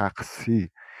هزینه شخصی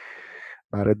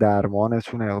برای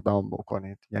درمانتون اقدام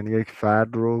بکنید. یعنی یک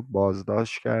فرد رو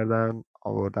بازداشت کردن،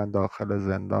 آوردن داخل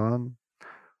زندان،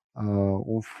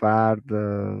 اون فرد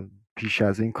پیش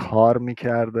از این کار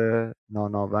میکرده،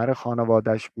 نانآور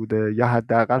خانوادش بوده یا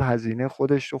حداقل هزینه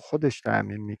خودش رو خودش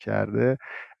تأمین میکرده،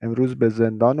 امروز به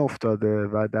زندان افتاده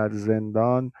و در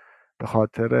زندان به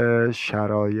خاطر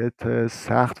شرایط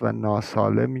سخت و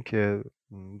ناسالمی که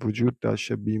وجود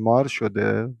داشته بیمار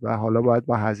شده و حالا باید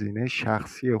با هزینه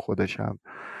شخصی خودش هم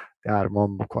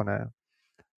درمان بکنه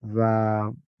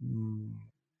و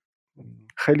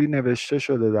خیلی نوشته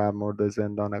شده در مورد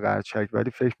زندان قرچک،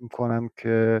 ولی فکر میکنم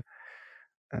که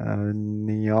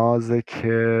نیازه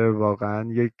که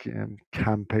واقعا یک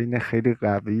کمپین خیلی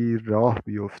قوی راه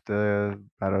بیفته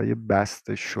برای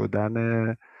بسته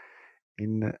شدن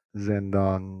این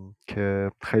زندان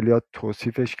که خیلی ها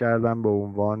توصیفش کردن به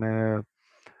عنوان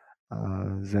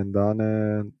زندان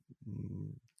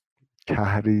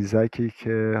کهریزکی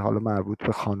که حالا مربوط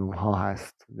به خانوم ها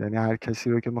هست، یعنی هر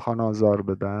کسی رو که میخوان آزار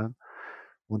بدن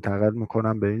منتقل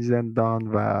میکنن به این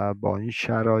زندان و با این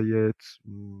شرایط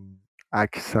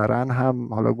اکثرا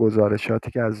هم حالا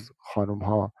گزارشاتی که از خانوم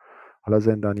ها، حالا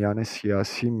زندانیان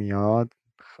سیاسی میاد،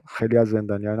 خیلی از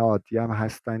زندانیان عادی هم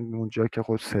هستن اونجا که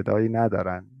خود صدایی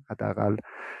ندارن، حداقل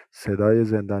صدای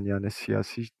زندانیان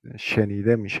سیاسی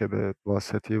شنیده میشه به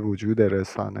واسطه وجود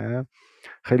رسانه.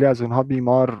 خیلی از اونها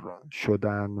بیمار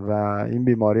شدن و این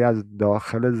بیماری از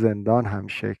داخل زندان هم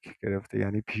شکل گرفته.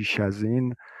 یعنی پیش از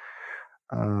این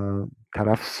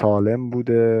طرف سالم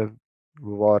بوده،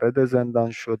 وارد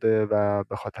زندان شده و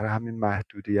به خاطر همین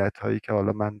محدودیت هایی که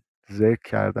حالا من ذکر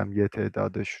کردم یه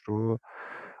تعدادش رو،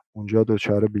 اونجا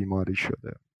دچار بیماری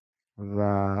شده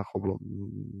و خب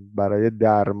برای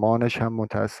درمانش هم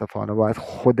متاسفانه باید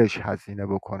خودش هزینه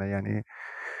بکنه. یعنی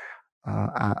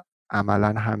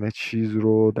عملا همه چیز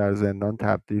رو در زندان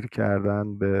تبدیل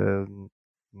کردن به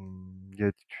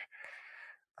یک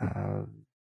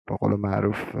به قول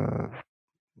معروف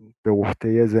به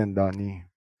عهده زندانی،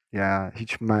 یا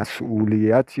هیچ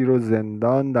مسئولیتی رو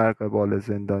زندان در قبال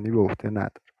زندانی به عهده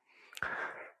نداره.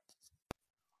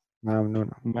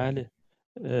 ممنونم. بله.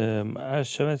 عرض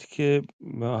شود که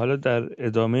حالا در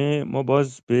ادامه ما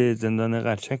باز به زندان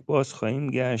قرچک باز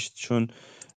خواهیم گشت، چون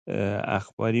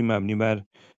اخباری مبنی بر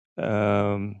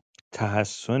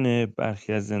تحسن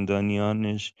برخی از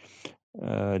زندانیانش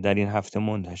در این هفته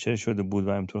منتشر شده بود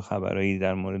و همینطور خبرایی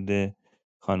در مورد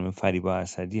خانم فریبا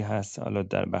اسدی هست. حالا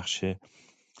در بخش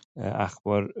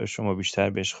اخبار شما بیشتر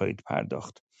بهش خواهید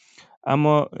پرداخت.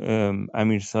 اما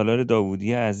امیر سالار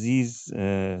داوودی عزیز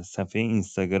صفحه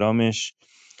اینستاگرامش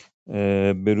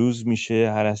به روز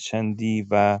میشه هر از چندی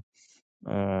و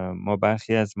ما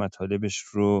برخی از مطالبش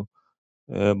رو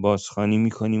بازخوانی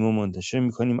میکنیم و منتشر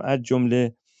میکنیم. از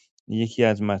جمله یکی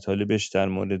از مطالبش در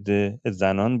مورد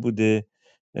زنان بوده.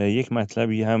 یک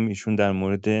مطلبی هم ایشون در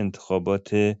مورد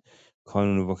انتخابات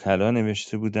کانون وکلا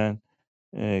نوشته بودن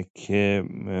که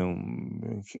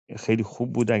خیلی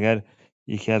خوب بود اگر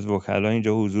یکی از وکلا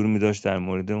اینجا حضور می‌داشت در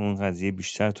مورد اون قضیه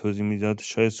بیشتر توضیح میداد.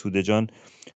 شاید سوده جان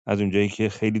از اونجایی که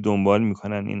خیلی دنبال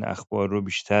میکنن این اخبار رو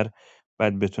بیشتر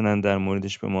بعد بتونن در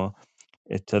موردش به ما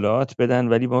اطلاعات بدن،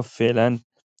 ولی ما فعلا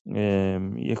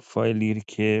یک فایلی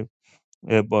که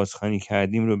بازخوانی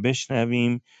کردیم رو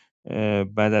بشنویم،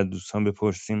 بعد از دوستان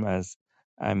بپرسیم از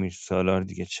امیر سالار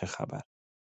دیگه چه خبر.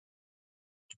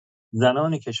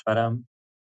 زنان کشورم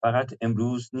فقط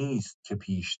امروز نیست که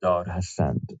پیشدار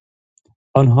هستند.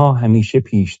 آنها همیشه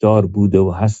پیشدار بوده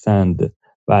و هستند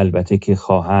و البته که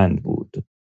خواهند بود.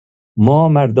 ما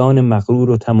مردان مغرور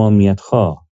و تمامیت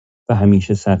خواه و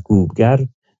همیشه سرکوبگر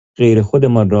غیر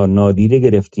خودمان را نادیده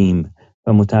گرفتیم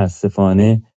و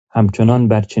متاسفانه همچنان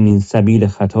بر چنین سبیل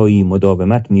خطایی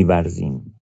مداومت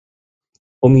می‌ورزیم.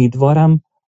 امیدوارم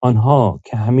آنها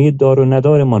که همه دار و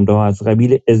ندارمان را از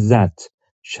قبیل عزت،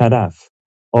 شرف،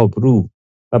 آبرو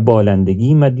و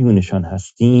بالندگی مدیونشان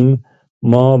هستیم،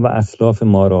 ما و اسلاف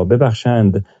ما را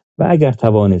ببخشند و اگر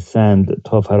توانستند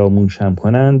تا فراموشم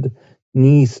کنند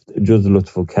نیست جز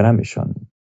لطف و کرمشان.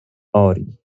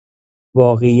 آری،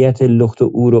 واقعیت لخت و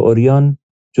عور و عریان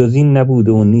جز این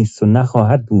نبوده و نیست و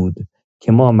نخواهد بود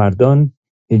که ما مردان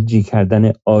هجی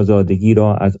کردن آزادگی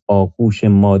را از آغوش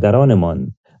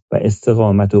مادرانمان و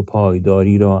استقامت و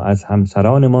پایداری را از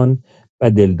همسرانمان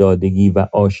و دلدادگی و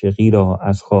عاشقی را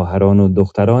از خواهران و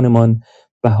دخترانمان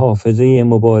و حافظه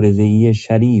مبارزه‌ای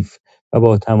شریف و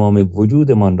با تمام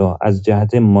وجودمان را از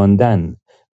جهت ماندن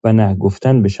و نه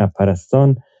گفتن به شب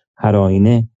پرستان هر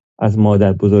آینه از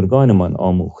مادر بزرگانمان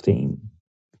آموخته ایم.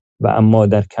 و اما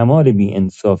در کمال بی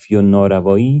انصافی و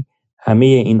ناروایی همه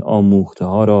این آموخته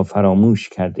ها را فراموش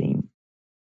کرده ایم.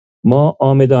 ما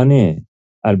آمدانه،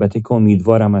 البته که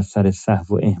امیدوارم از سر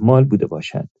سهو و اهمال بوده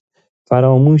باشد،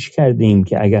 فراموش کرده ایم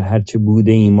که اگر هرچه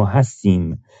بوده ایم و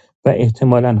هستیم و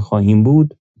احتمالاً خواهیم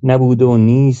بود نبوده و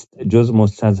نیست جز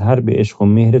مستظهر به عشق و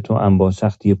مهر تو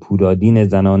انباسختی پولادین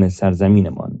زنان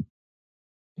سرزمینمان.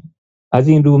 از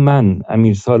این رو من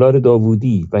امیر سالار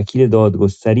داوودی وکیل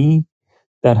دادگستری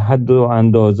در حد و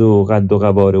اندازه و قد و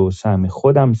قواره و سهم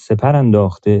خودم سپر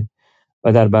انداخته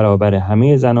و در برابر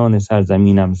همه زنان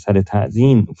سرزمینم سر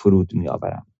تعظیم فرود می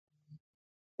آورم.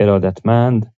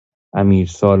 ارادتمند امیر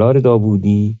سالار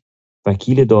داوودی،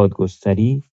 وکیل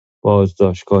دادگستری،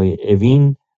 بازداشتگاه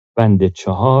اوین، بند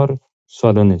 4،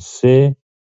 سالن 3،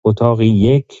 اتاق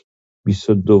 1،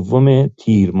 22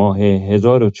 تیر ماه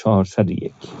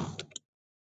 1401.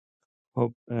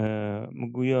 خب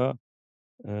گویا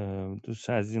دوست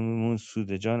عزیزمون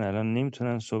سوده جان الان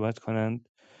نمیتونن صحبت کنند.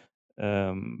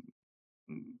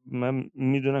 من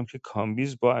میدونم که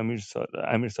کامبیز با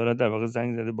امیر سالار در واقع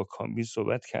زنگ زده با کامبیز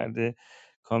صحبت کرده.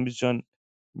 کامبیز جان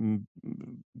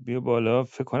بیا بالا.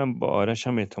 فکر کنم با آرش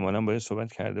هم احتمالاً باید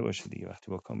صحبت کرده باشه دیگه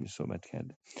وقتی با کامبیز صحبت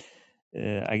کرده.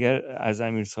 اگر از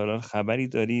امیر سالار خبری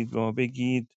دارید به ما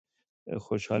بگید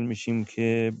خوشحال میشیم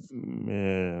که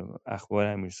اخبار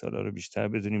امیرسالار رو بیشتر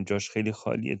بدونیم. جاش خیلی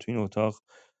خالیه تو این اتاق.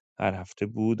 هر هفته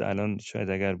بود، الان شاید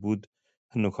اگر بود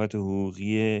نکات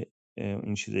حقوقی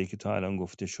این چیزایی که تا الان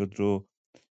گفته شد رو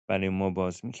برای ما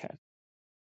باز میکرد.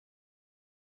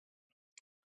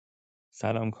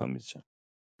 سلام کامیز جان.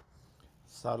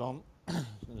 سلام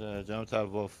جناب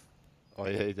طواف،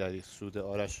 آقای حیدری، سود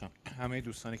آرش، همه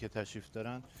دوستانی که تشریف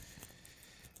دارن.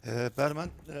 بر من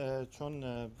چون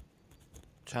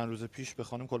چند روز پیش به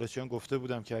خانم کلاشیان گفته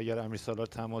بودم که اگر امیرسالار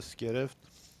تماس گرفت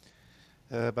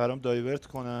برام دایورت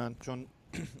کنن، چون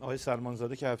آقای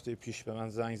سلمانزاده که هفته پیش به من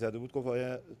زنگ زده بود گفت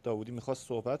آقای داوودی میخواست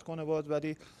صحبت کنه باهات،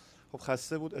 ولی خب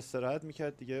خسته بود استراحت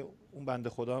میکرد دیگه. اون بنده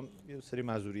خدا هم یه سری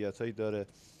معذوریتایی داره،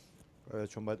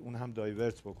 چون باید اون هم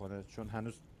دایورت بکنه،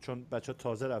 چون بچه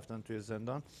تازه رفتن توی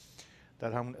زندان،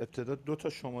 در همون ابتدا 2 تا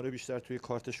شماره بیشتر توی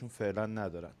کارتشون فعلا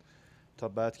ندارن، تا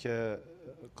بعد که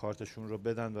کارتشون رو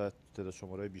بدن و تعداد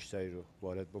شماره بیشتری رو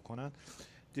وارد بکنن.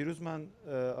 دیروز من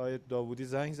آقای داوودی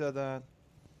زنگ زدن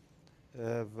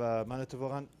و من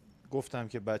اتفاقا گفتم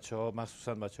که بچه‌ها،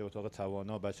 مخصوصا بچه‌های اتاق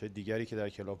توانا، بچه‌های دیگری که در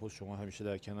کلاپوس شما همیشه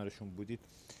در کنارشون بودید،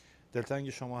 دلتنگ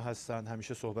شما هستن،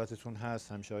 همیشه صحبتتون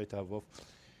هست، همیشه آقای طواف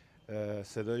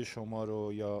صدای شما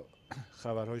رو یا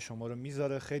خبرهای شما رو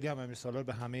میذاره. خیلی هم امیرسالار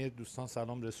به همه دوستان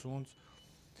سلام رسوند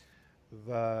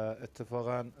و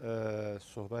اتفاقا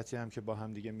صحبتی هم که با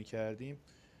هم دیگه میکردیم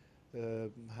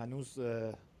هنوز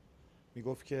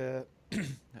میگفت که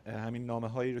همین نامه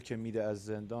هایی رو که میده از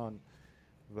زندان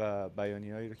و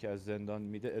بیانیه هایی رو که از زندان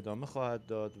میده ادامه خواهد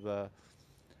داد و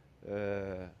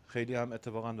خیلی هم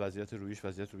اتفاقا وضعیت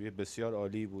روی بسیار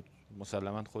عالی بود.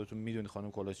 مسلما خودتون میدونید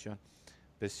خانم کلاشیان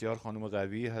بسیار خانم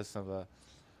قوی هستن و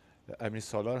امیر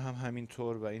سالار هم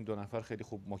همینطور و این 2 نفر خیلی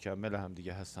خوب مکمل هم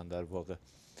دیگه هستن در واقع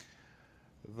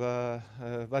و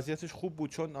وضعیتش خوب بود.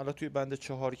 چون حالا توی بند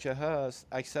 4 که هست،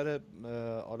 اکثر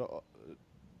حالا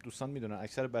دوستان میدونن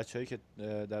اکثر بچه‌هایی که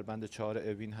در بند 4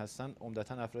 اوین هستن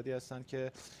عمدتاً افرادی هستن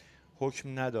که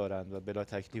حکم ندارن و بلا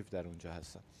تکلیف در اونجا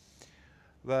هستن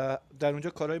و در اونجا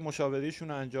کارهای مشاوریشون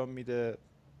رو انجام میده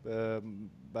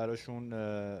براشون.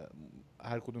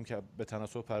 هر کدوم که به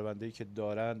تناسب پرونده‌ای که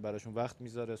دارن براشون وقت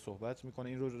میذاره، صحبت میکنه.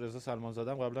 این رو رضا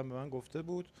سلمانزاده هم قبلا به من گفته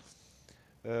بود،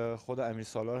 خود امیر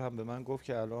سالار هم به من گفت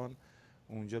که الان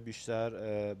اونجا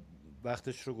بیشتر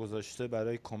وقتش رو گذاشته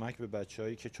برای کمک به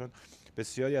بچه‌هایی که، چون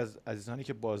بسیاری از عزیزانی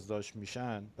که بازداشت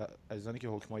میشن و عزیزانی که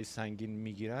حکمای سنگین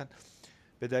میگیرن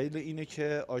به دلیل اینه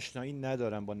که آشنایی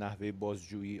ندارن با نحوه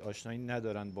بازجویی، آشنایی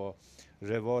ندارن با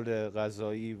روال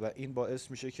قضایی و این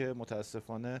باعث میشه که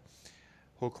متاسفانه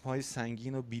حکم‌های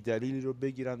سنگین و بی‌دلیلی رو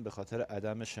بگیرن به خاطر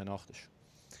عدم شناختشون.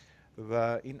 و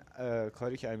این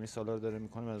کاری که امیر سالار داره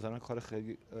میکنه به نظر من کار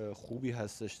خیلی خوبی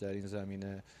هستش در این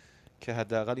زمینه، که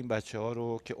حداقل این بچه‌ها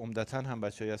رو که عمدتاً هم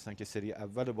بچه‌ای هستن که سری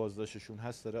اول بازداشتشون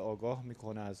هست داره آگاه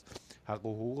میکنه از حق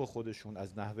و حقوق خودشون،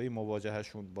 از نحوه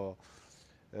مواجهشون با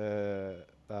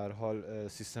به هر حال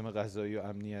سیستم قضایی و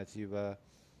امنیتی و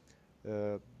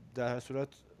در هر صورت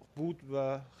بود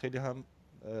و خیلی هم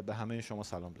به همه شما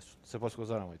سلام رسون.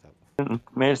 سپاسگزارم آقای طواف.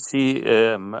 مرسی.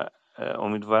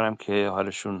 امیدوارم که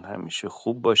حالشون همیشه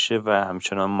خوب باشه و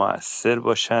همچنان مؤثر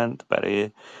باشند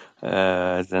برای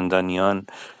زندانیان.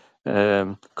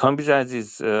 کامبیز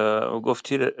عزیز،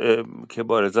 گفتی که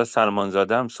با رضا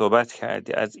سلمانزاده هم صحبت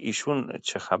کردی، از ایشون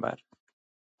چه خبر؟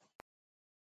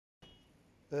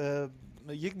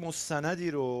 یک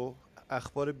مستندی رو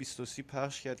اخبار 23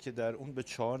 پخش کرد که در اون به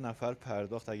 4 نفر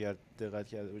پرداخت، اگر دقت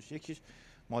کرده باشی. یکیش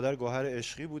مادر گوهر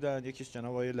عشقی بودن، یکیش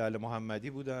جناب آقای لعل محمدی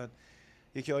بودن،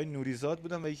 یکی آقای نوریزاد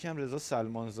بودن و یکی هم رضا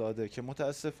سلمانزاده، که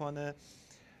متاسفانه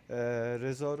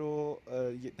رضا رو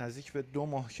نزدیک به 2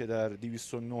 ماه که در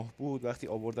 209 بود وقتی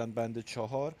آوردن بند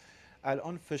 4،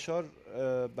 الان فشار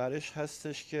برش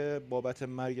هستش که بابت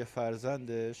مرگ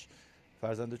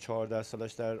فرزند 14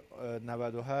 سالش در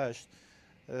 98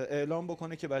 اعلام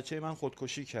بکنه که بچه من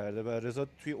خودکشی کرده و رضا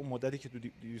توی اون مدتی که تو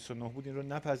 209 بود این رو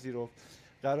نپذیرفت.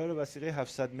 قرار وثیقه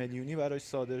 700 میلیونی براش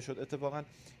صادر شد. اتفاقا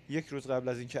 1 روز قبل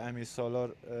از اینکه امیر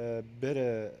سالار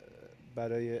بره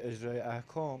برای اجرای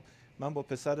احکام، من با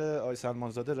پسر آقای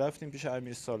سلمانزاده رفتیم پیش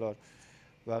امیر سالار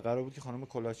و قرار بود که خانم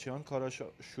کلاشیان کاراش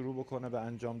شروع بکنه به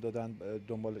انجام دادن،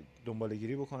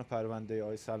 دنباله‌گیری بکنه پرونده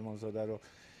آقای سلمانزاده رو.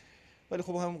 ولی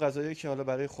خب همون قضایی که حالا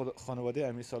برای خانواده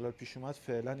امیر سالار پیش اومد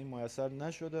فعلا این میسر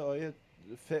نشده.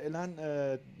 فعلا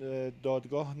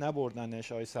دادگاه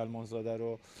نبردنش آقای سلمانزاده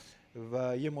رو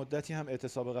و یه مدتی هم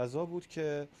اعتصاب قضا بود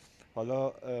که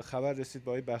حالا خبر رسید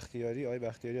به آقای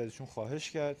بختیاری ازشون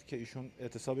خواهش کرد که ایشون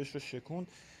اعتصابش رو شکوند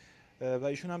و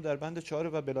ایشون هم در بند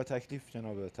 4 و بلا تکلیف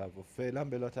جناب طواف، فعلا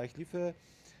بلا تکلیفه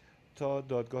تا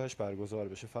دادگاهش برگزار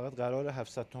بشه. فقط قرار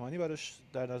 700 تومانی براش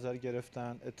در نظر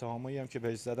گرفتن. اتهامایی هم که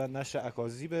بهش زدن نشر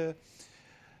اکاذیبه.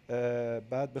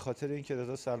 بعد به خاطر اینکه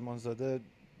رضا سلمانزاده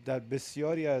در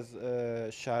بسیاری از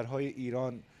شهرهای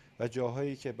ایران و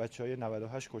جاهایی که بچهای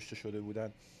 98 کشته شده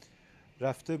بودن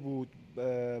رفته بود،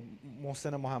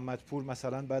 محسن محمدپور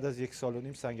مثلا بعد از 1.5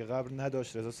 سال سنگ قبر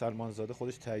نداشت. رضا سلمانزاده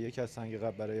خودش تهیه کرد سنگ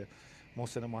قبر برای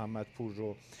محسن محمدپور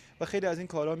رو و خیلی از این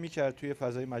کارا میکرد، توی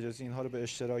فضای مجازی اینها رو به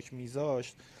اشتراک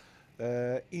میذاشت.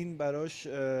 این براش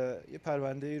یه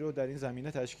پرونده ای رو در این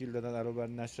زمینه تشکیل دادن علاوه بر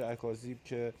نشر اکاذیب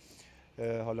که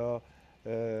حالا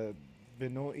به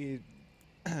نوعی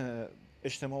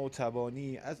اجتماع و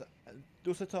تبانی از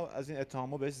 2-3 تا از این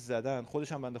اتهامات بهش زدن.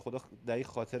 خودش هم بنده خدا دقیق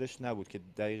خاطرش نبود که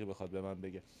دقیقی بخواد به من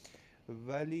بگه،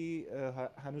 ولی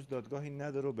هنوز دادگاهی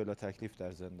نداره و بلا تکلیف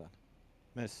در زندان.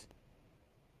 مرسی.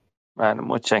 بله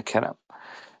متشکرم.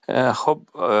 خب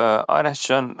آرش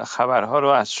جان خبرها رو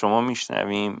از شما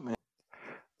میشنویم.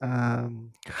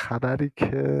 خبری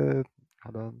که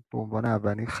حالا به عنوان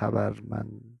اولین خبر من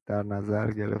در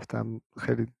نظر گرفتم،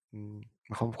 خیلی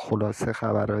میخوام خلاصه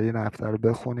خبرهای این هفته رو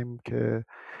بخونیم که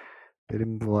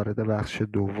بریم وارد بخش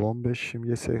دوم بشیم.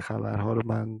 یه سری خبرها رو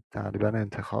من تقریبا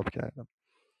انتخاب کردم.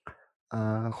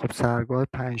 خب سرگاه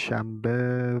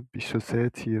پنجشنبه 23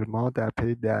 تیر ماه در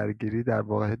پی درگیری در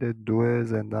واحد 2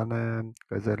 زندان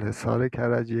قزلحصار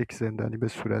کرج یک زندانی به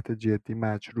صورت جدی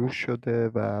مجروح شده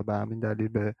و به همین دلیل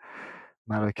به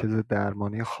مراکز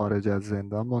درمانی خارج از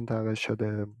زندان منتقل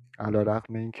شده.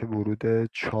 علیرغم اینکه ورود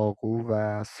چاقو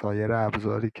و سایر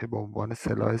ابزاری که به عنوان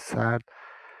سلاح سرد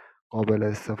قابل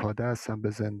استفاده هستن به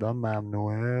زندان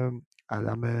ممنوعه،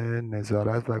 عدم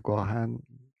نظارت و گاهن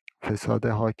فساد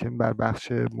حاکم بر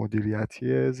بخش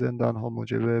مدیریتی زندان‌ها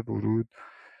موجب ورود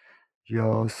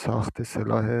یا ساخت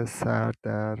سلاح سرد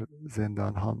در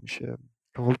زندان‌ها میشه.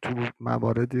 خب تو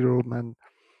مواردی رو من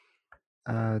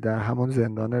در همون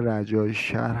زندان رجایی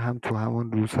شهر هم تو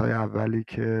همون روزهای اولی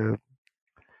که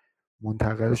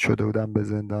منتقل شده بودم به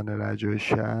زندان رجایی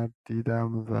شهر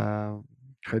دیدم و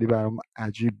خیلی برام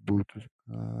عجیب بود.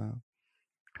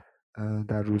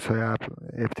 در روزهای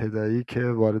ابتدایی که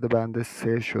وارد بند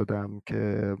 3 شدم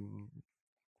که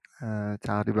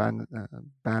تقریبا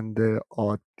بند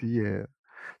عادیه،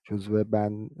 جزو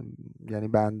بند، یعنی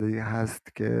بندی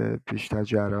هست که بیشتر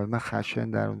جرایم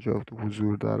خشن در اونجا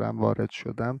حضور دارم، وارد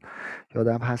شدم.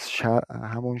 یادم هست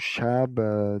همون شب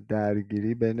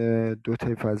درگیری بین 2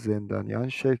 طیف از زندانیان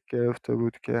شکل گرفته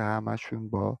بود که همشون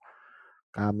با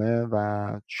قمه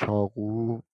و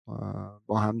چاقو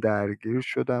با هم درگیر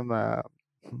شدن و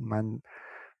من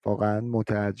واقعا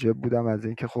متعجب بودم از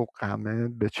اینکه خب قمه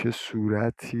به چه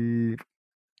صورتی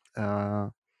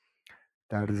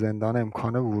در زندان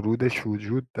امکان ورودش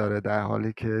وجود داره، در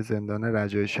حالی که زندان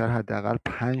رجایی شهر حداقل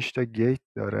 5 تا گیت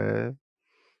داره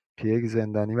که یک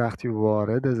زندانی وقتی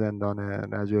وارد زندان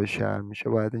رجایی شهر میشه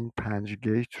باید این 5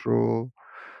 گیت رو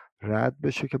رد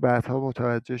بشه، که بعدها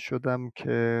متوجه شدم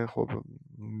که خب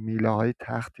میله های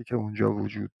تختی که اونجا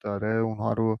وجود داره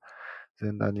اونها رو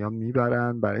زندانیان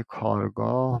میبرن برای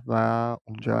کارگاه و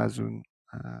اونجا از اون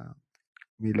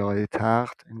میله های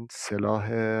تخت این سلاح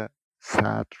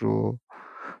سرد رو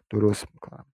درست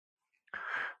میکنن.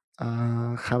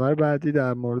 خبر بعدی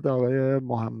در مورد آقای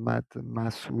محمد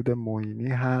مسعود معینی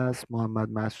هست. محمد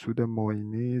مسعود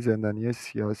معینی زندانی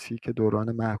سیاسی که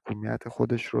دوران محکومیت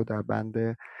خودش رو در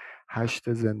بند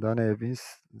 8 زندان اوین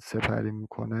سپری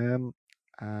میکنه،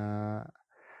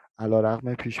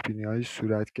 علیرغم پیشبینی‌های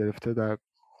صورت گرفته در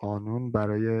قانون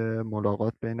برای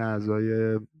ملاقات بین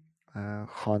اعضای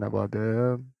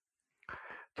خانواده،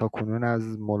 تا کنون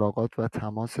از ملاقات و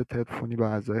تماس تلفنی با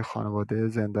اعضای خانواده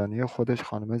زندانی خودش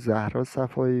خانم زهرا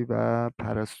صفایی و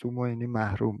پرستو معینی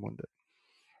محروم مونده.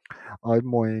 آقای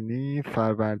معینی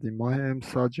فروردین ماه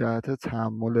امسال جهت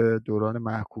تحمل دوران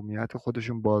محکومیت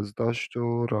خودشون بازداشت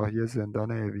و راهی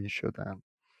زندان اوین شدن.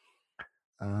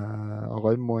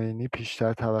 آقای معینی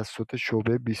پیشتر توسط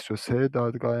شعبه 23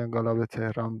 دادگاه انقلاب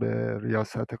تهران به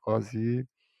ریاست قاضی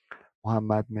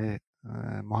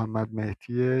محمد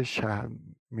مهدی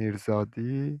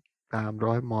میرزادی به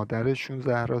همراه مادرشون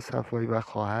زهرا صفایی و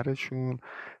خواهرشون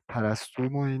پرستو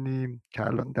معینی که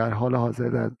الان در حال حاضر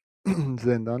در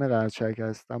زندان قرچک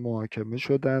هستن محاکمه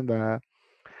شدن و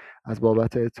از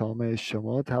بابت اتهام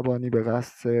اجتماع تبانی به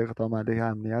قصد اقدام علیه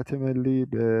امنیت ملی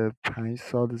به 5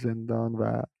 سال زندان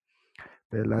و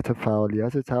به علت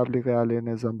فعالیت تبلیغ علیه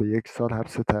نظام به 1 سال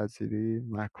حبس تعزیری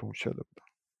محکوم شده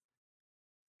بودند.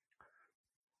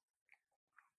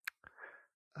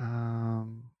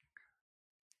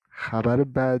 خبر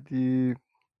بعدی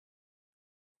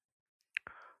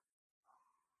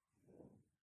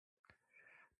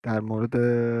در مورد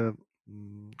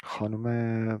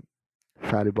خانم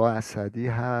فریبا اسدی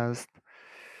هست.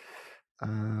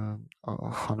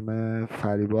 خانم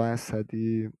فریبا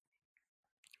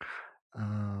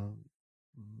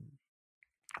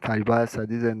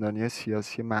اسدی زندانی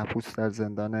سیاسی محبوس در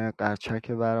زندان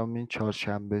قرچک ورامین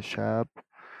چهارشنبه شب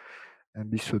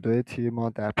 22 تیر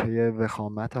ماه در پی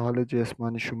وخامت حال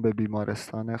جسمانیشون به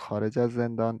بیمارستان خارج از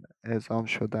زندان اعزام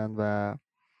شدن و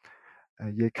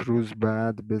 1 روز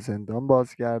بعد به زندان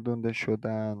بازگردونده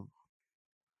شدن.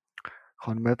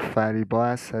 خانم فریبا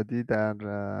اسدی در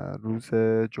روز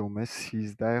جمعه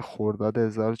 13 خرداد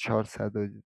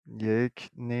 1401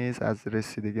 نیز از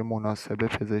رسیدگی مناسب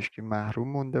پزشکی محروم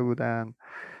مونده بودند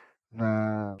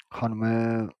و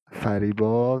خانم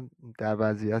فریبا در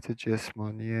وضعیت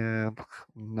جسمانی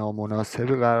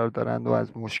نامناسبی قرار دارند و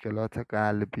از مشکلات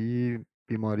قلبی،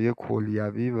 بیماری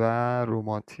کلیوی و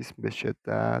روماتیسم به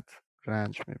شدت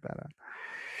رنج میبرند.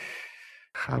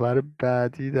 خبر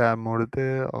بعدی در مورد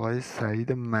آقای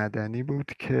سعید مدنی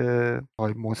بود که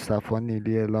آقای مصطفی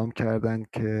نیلی اعلام کردند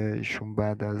که ایشون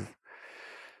بعد از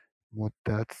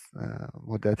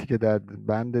مدتی که در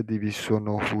بند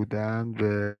 209 بودن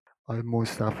به آقای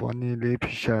مصطفی نیلی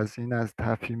پیش از این از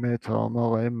تفهیم اتهام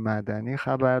آقای مدنی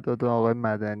خبر داد و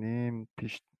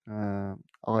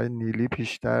آقای نیلی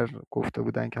پیشتر گفته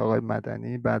بودن که آقای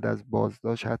مدنی بعد از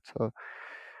بازداشت حتی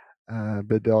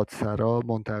به دادسرا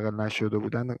منتقل نشده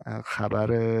بودن.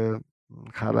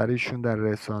 خبریشون در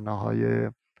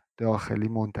رسانه‌های داخلی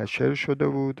منتشر شده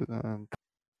بود.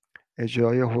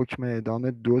 اجرای حکم اعدام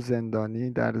 2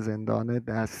 زندانی در زندان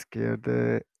دستگرد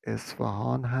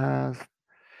اصفهان هست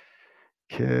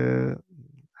که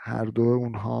هر دو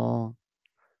اونها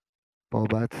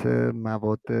بابت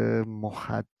مواد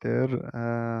مخدر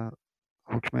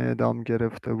حکم اعدام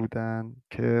گرفته بودند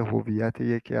که هویت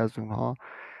یکی از اونها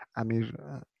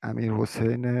امیر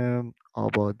حسین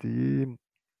آبادی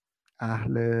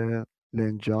اهل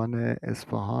لنجان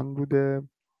اصفهان بوده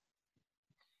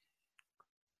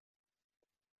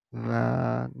و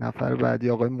نفر بعدی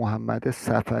آقای محمد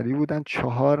سفری بودن.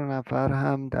 4 نفر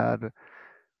هم در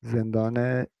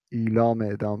زندان ایلام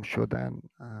اعدام شدن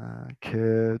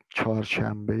که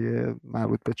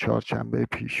مربوط به چهارشنبه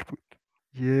پیش بود.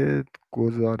 یه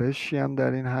گزارشی هم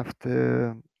در این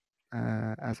هفته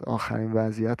از آخرین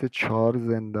وضعیت 4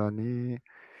 زندانی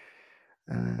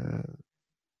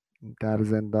در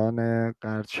زندان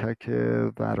قرچک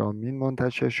ورامین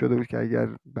منتشر شده بود که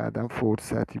اگر بعدا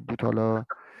فرصتی بود حالا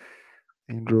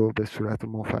این رو به صورت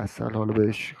مفصل حالا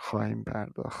بهش خواهیم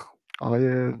پرداخت.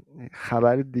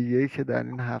 خبر دیگه‌ای که در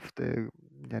این هفته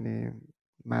یعنی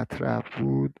مطرح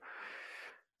بود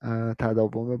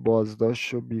تداوم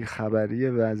بازداشت و بیخبری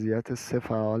وضعیت 3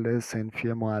 فعال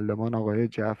صنفی معلمان آقای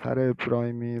جعفر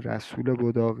ابراهیمی، رسول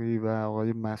بداقی و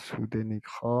آقای مسعود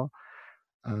نیکخواه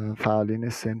فعالین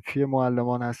صنفی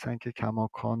معلمان هستند که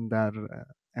کماکان در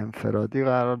انفرادی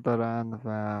قرار دارند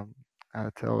و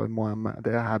البته آقای محمد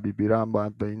حبیبی را هم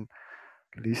باید به این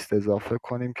لیست اضافه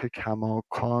کنیم که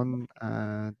کماکان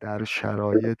در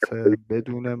شرایط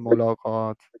بدون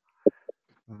ملاقات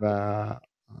و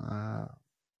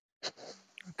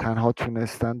تنها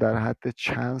تونستن در حد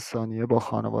چند ثانیه با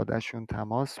خانوادهشون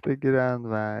تماس بگیرن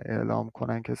و اعلام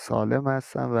کنن که سالم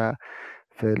هستن و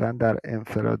فعلا در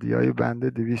انفرادی‌های بند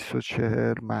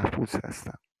 240 محبوس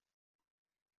هستن.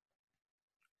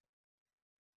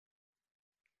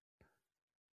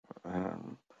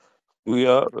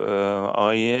 گویا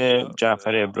آقای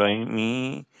جعفر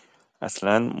ابراهیمی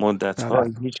اصلا مدت‌ها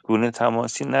بله هیچ گونه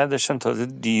تماسی نداشتن، تازه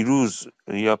دیروز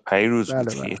یا پیروز بود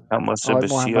بله که بله یک تماس آقای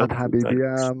بسیار محمد کوتاهی حبیبی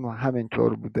داشت. هم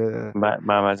همینطور بوده.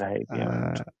 محمد حبیبی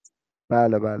هم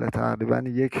اه، بله تقریبا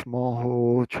 1 ماه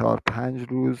و 4-5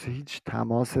 روز هیچ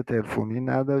تماس تلفنی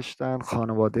نداشتن.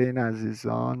 خانواده این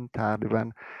عزیزان تقریبا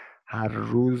هر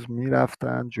روز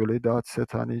میرفتن جلوی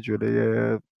دادستانی،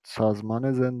 جلوی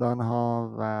سازمان زندان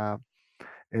ها و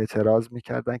اعتراض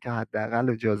میکردن که حداقل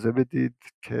اجازه بدید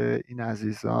که این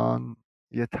عزیزان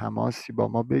یه تماسی با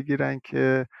ما بگیرن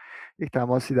که یک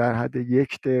تماسی در حد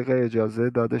 1 دقیقه اجازه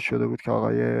داده شده بود که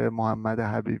آقای محمد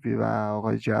حبیبی و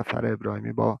آقای جعفر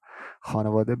ابراهیمی با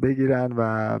خانواده بگیرن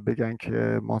و بگن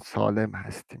که ما سالم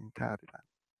هستیم تقریبا.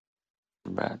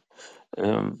 بعد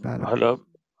بله حالا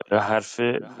حرف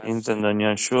این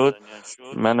زندانیان شد،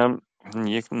 منم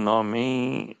یک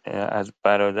نامه از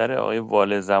برادر آقای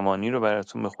وال زمانی رو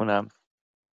براتون بخونم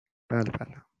بله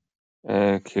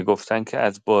که گفتن که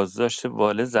از بازداشت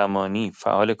وال زمانی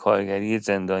فعال کارگری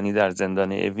زندانی در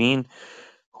زندان اوین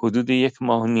حدود 1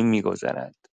 ماه و نیم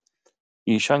می‌گذرد.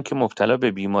 ایشان که مبتلا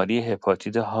به بیماری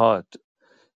هپاتیت حاد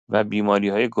و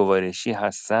بیماری‌های گوارشی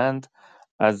هستند،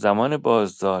 از زمان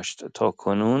بازداشت تا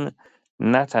کنون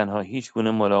نه تنها هیچ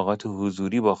گونه ملاقات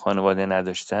حضوری با خانواده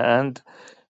نداشته‌اند،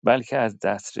 بلکه از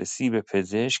دسترسی به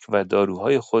پزشک و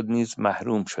داروهای خود نیز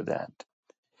محروم شدند.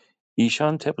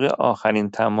 ایشان طبق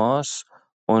آخرین تماس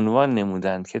عنوان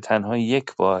نمودند که تنها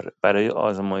یک بار برای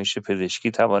آزمایش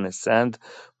پزشکی توانستند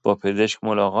با پزشک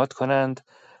ملاقات کنند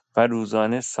و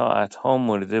روزانه ساعت‌ها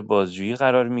مورد بازجویی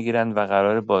قرار می‌گیرند و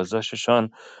قرار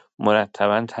بازداشتشان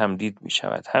مرتباً تمدید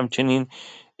می‌شود. همچنین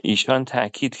ایشان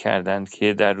تأکید کردند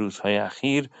که در روزهای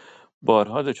اخیر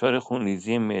بارها دچار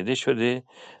خونریزی معده شده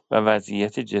و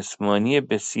وضعیت جسمانی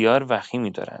بسیار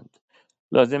وخیمی دارند.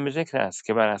 لازم به ذکر است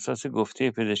که بر اساس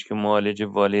گفته پزشک معالج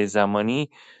واله زمانی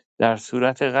در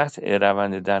صورت قطع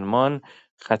روند درمان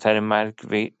خطر مرگ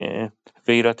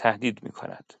وی را تهدید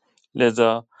می‌کند.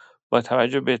 لذا با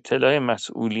توجه به اطلاع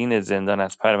مسئولین زندان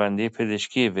از پرونده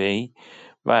پزشکی وی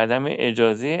و عدم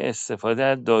اجازه استفاده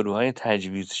از داروهای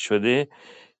تجویز شده،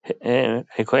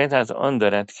 حکایت از آن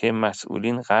دارد که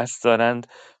مسئولین قصد دارند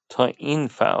تا این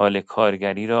فعال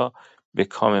کارگری را به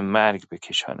کام مرگ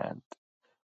بکشانند.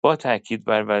 با تاکید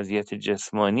بر وضعیت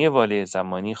جسمانی واله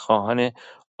زمانی، خواهان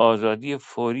آزادی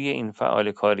فوری این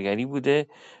فعال کارگری بوده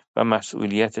و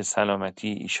مسئولیت سلامتی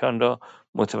ایشان را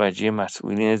متوجه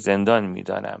مسئولین زندان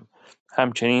می‌دانم.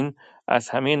 همچنین از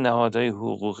همه نهادهای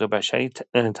حقوق بشری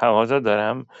تقاضا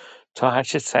دارم تا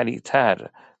هرچه سریعتر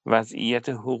وضعیت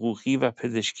حقوقی و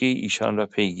پزشکی ایشان را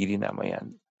پیگیری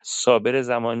نمایند. صابر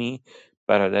زمانی،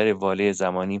 برادر واله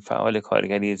زمانی، فعال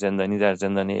کارگری زندانی در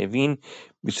زندان اوین،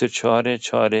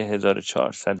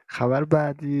 24/4/1400. خبر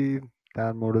بعدی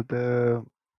در مورد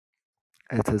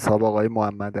اعتصاب آقای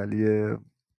محمدعلی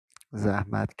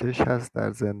زحمتکش هست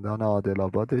در زندان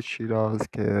عادل‌آباد شیراز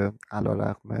که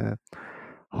علیرغم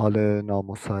حال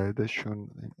نامساعدشون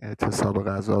اعتصاب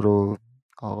غذا رو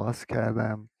آغاز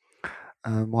کردم.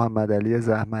 محمدعلی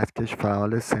زحمتکش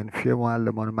فعال صنفی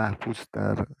معلمان محبوس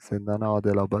در زندان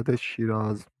عادل‌آباد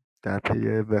شیراز در پی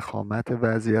وخامت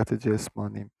وضعیت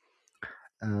جسمانی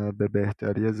به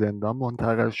بهداری زندان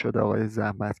منتقل شده. آقای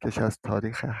زحمتکش از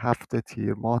تاریخ 7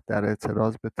 تیر ماه در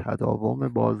اعتراض به تداوم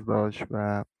بازداشت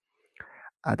و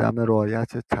عدم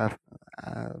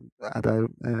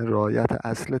رعایت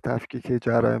اصل تفکیک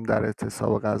جرایم در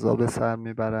اعتصاب غذا به سر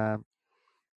میبرم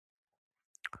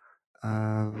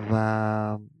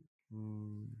و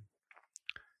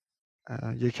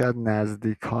یکی از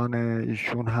نزدیکان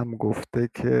ایشون هم گفته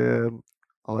که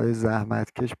آقای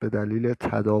زحمتکش به دلیل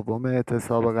تداوم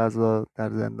اعتصاب غذا در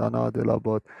زندان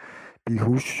عادل‌آباد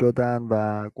بیهوش شدن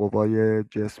و قوای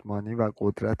جسمانی و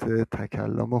قدرت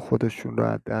تکلم خودشون رو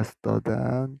از دست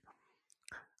دادن.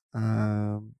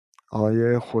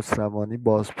 آقای خسروانی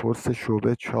بازپرس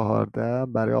شعبه 14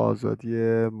 برای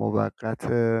آزادی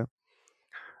موقت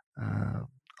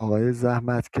آقای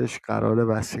زحمتکش قرار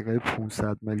وثیقه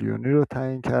 500 میلیونی رو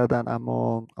تعیین کردن،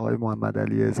 اما آقای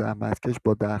محمدعلی زحمتکش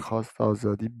با درخواست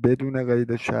آزادی بدون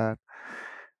قید شرط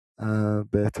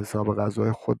به اعتصاب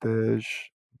غذای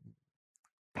خودش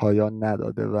پایان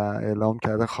نداده و اعلام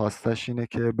کرده خواستش اینه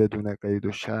که بدون قید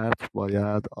و شرط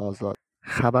باید آزاد.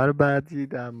 خبر بعدی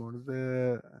در مورد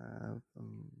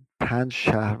 5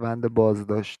 شهروند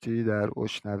بازداشتی در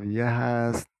اشنویه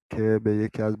هست که به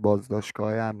یکی از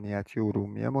بازداشتگاه امنیتی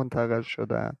ارومیه منتقل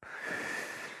شدن.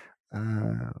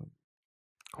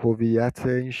 هویت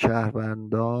این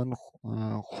شهروندان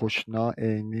خوشنا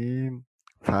عینی،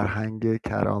 فرهنگ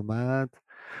کرامت،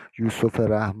 یوسف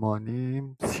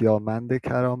رحمانی، سیامند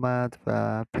کرامت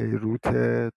و پیروت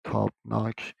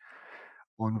تابناک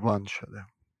عنوان شده.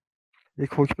 یک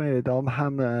حکم اعدام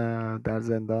هم در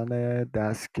زندان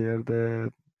دستگرد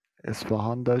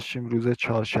اصفهان داشتیم روز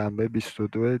چهارشنبه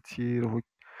 22 تیر.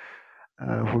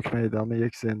 حکم اعدام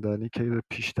یک زندانی که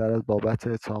پیشتر از بابت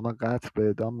اتهام قتل به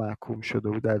اعدام محکوم شده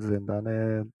بود در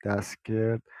زندان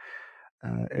دستگرد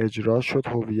اجرا شد.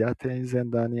 هویت این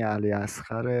زندانی علی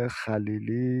اصغر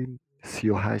خلیلی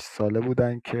 38 ساله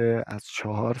بودن که از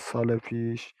 4 سال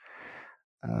پیش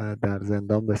در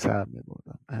زندان به سر می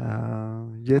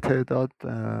بردن. یه تعداد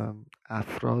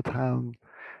افراد هم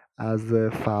از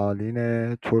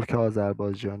فعالین ترک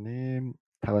آذربایجانی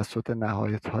توسط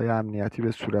نهادهای امنیتی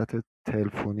به صورت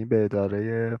تلفنی به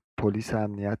اداره پلیس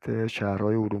امنیت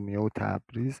شهرهای ارومیه و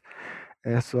تبریز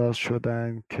احضار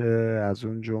شدند که از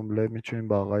اون جمله میتونیم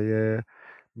با آقای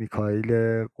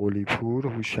میکائیل قلی‌پور،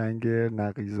 هوشنگ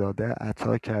نقی‌زاده،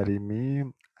 عطا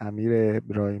کریمی، امیر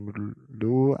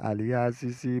ابراهیملو، علی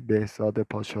عزیزی، بهزاد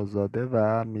پاشازاده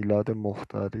و میلاد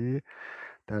مختاری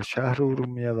در شهر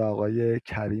ارومیه و آقای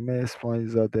کریم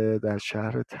اسماعیل‌زاده در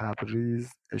شهر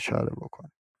تبریز اشاره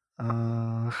بکنیم.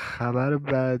 خبر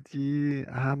بعدی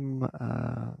هم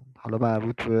حالا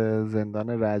مربوط به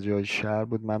زندان رجای شهر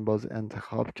بود. من باز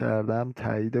انتخاب کردم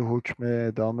تایید حکم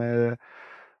اعدام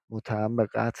متهم به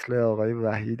قتل آقای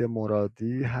وحید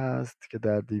مرادی هست که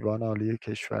در دیوان عالی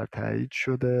کشور تایید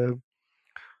شده.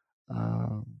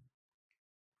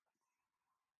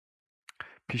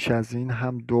 پیش از این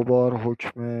هم 2 بار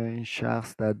حکم این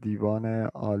شخص در دیوان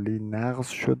عالی نقض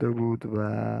شده بود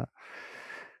و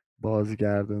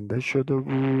بازگردانده شده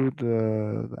بود.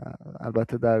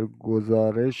 البته در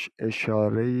گزارش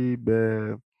اشاره‌ای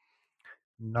به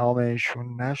نام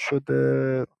ایشون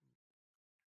نشده،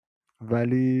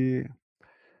 ولی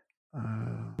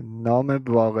نام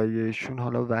واقعی ایشون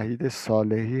حالا وحید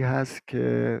صالحی هست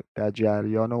که در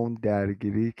جریان اون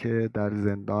درگیری که در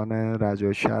زندان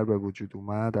رجای شهر به وجود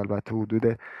اومد، البته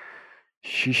حدود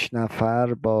 6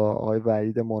 نفر با آقای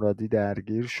وحید مرادی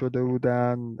درگیر شده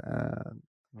بودن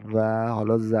و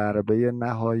حالا ضربه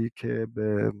نهایی که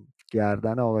به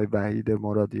گردن آقای وحید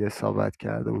مرادی اصابت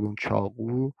کرده بود، اون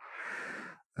چاقو،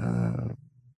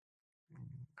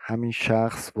 همین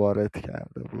شخص وارد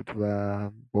کرده بود و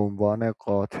به عنوان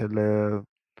قاتل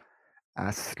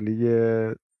اصلی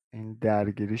این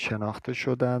درگیری شناخته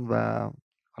شدن و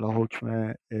حالا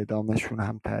حکم اعدامشون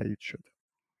هم تایید شده.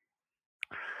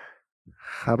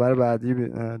 خبر بعدی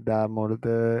در مورد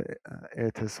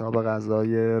اعتصاب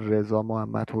غذای رضا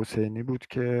محمد حسینی بود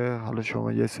که حالا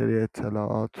شما یه سری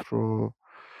اطلاعات رو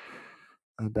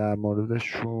در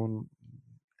موردشون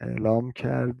اعلام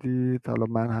کردید. حالا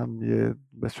من هم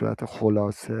به صورت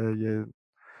خلاصه یه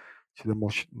چیز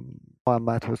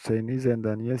محمد حسینی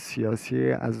زندانی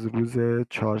سیاسی از روز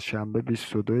چهارشنبه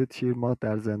 22 تیر ماه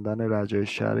در زندان رجای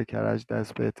شهر کرج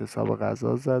دست به اعتصاب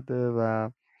غذا زده و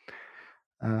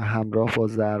همراه با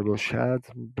ضرب و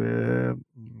شتم به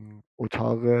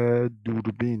اتاق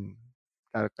دوربین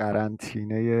در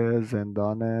قرنطینه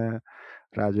زندان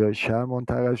رجای شهر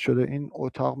منتقل شده. این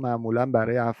اتاق معمولا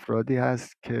برای افرادی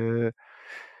هست که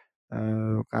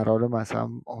قرار مثلا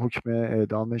حکم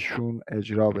اعدامشون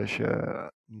اجرا بشه.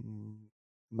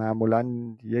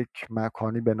 معمولا یک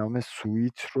مکانی به نام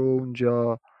سویت رو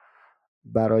اونجا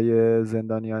برای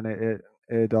زندانیان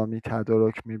اعدامی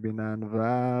تدارک میبینن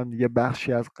و یه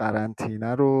بخشی از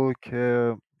قرنطینه رو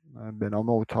که به نام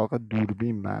اتاق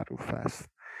دوربین معروف است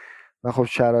و خب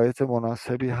شرایط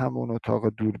مناسبی هم اون اتاق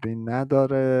دوربین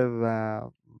نداره و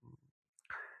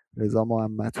رضا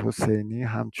محمد حسینی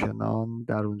همچنان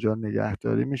در اونجا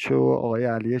نگهداری میشه و آقای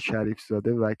علی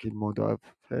شریفزاده وکیل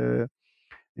مدافع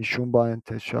ایشون با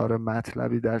انتشار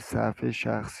مطلبی در صفحه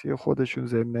شخصی خودشون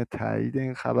ضمن تایید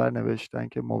این خبر نوشتن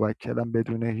که موکلم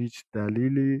بدون هیچ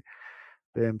دلیلی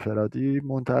به انفرادی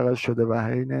منتقل شده و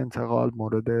حین انتقال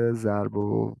مورد ضرب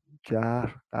و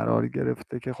جرح قرار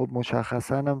گرفته که خب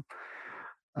مشخصا هم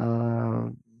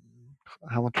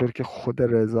همونطور که خود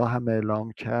رضا هم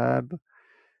اعلام کرد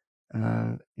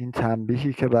این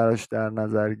تنبیهی که براش در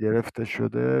نظر گرفته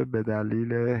شده به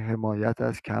دلیل حمایت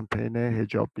از کمپین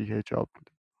حجاب بی حجاب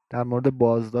بوده. در مورد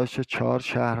بازداشت 4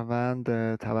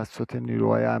 شهروند توسط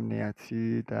نیروهای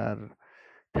امنیتی در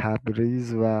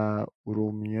تبریز و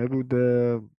ارومیه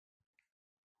بوده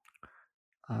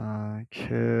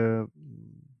که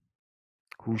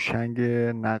هوشنگ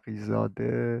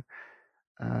نقیزاده،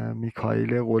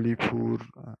 میکائیل قلی‌پور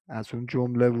از اون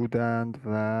جمله بودند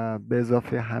و به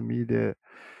اضافه حمید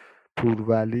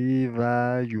پورولی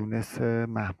و یونس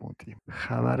محمودی.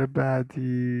 خبر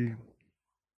بعدی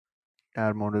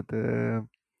در مورد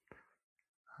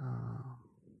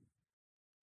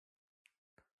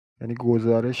یعنی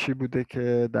گزارشی بوده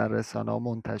که در رسانه‌ها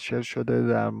منتشر شده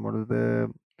در مورد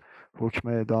حکم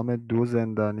اعدام 2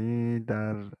 زندانی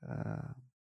در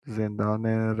زندان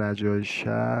رجای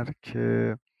شهر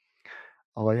که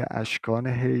آقای اشکان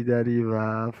حیدری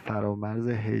و فرامرز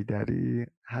حیدری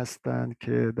هستند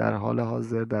که در حال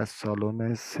حاضر در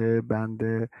سالن 3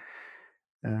 بند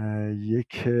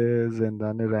 1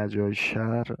 زندان رجای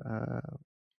شهر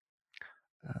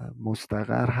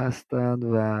مستقر هستند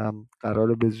و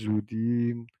قرار به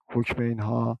زودی حکم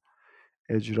اینها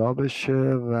اجرا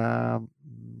بشه و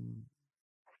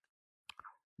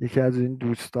یکی از این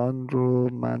دوستان رو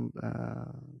من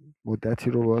مدتی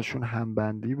رو باشون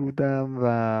همبندی بودم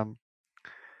و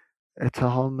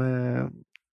اتهام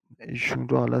ایشون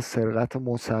رو حالا سرقت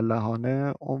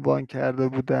مسلحانه عنوان کرده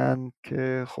بودن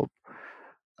که خب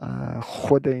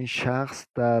خود این شخص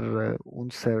در اون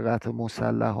سرقت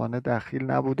مسلحانه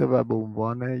دخیل نبوده و به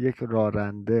عنوان یک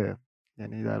راننده،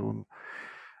 یعنی در اون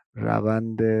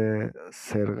روند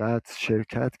سرقت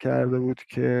شرکت کرده بود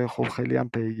که خب خیلی هم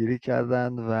پیگیری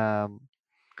کردن و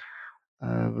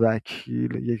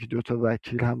یکی دو تا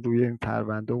وکیل هم روی این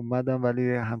پرونده اومدن،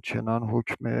 ولی همچنان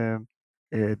حکم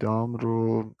اعدام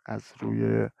رو از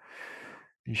روی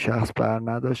این شخص بر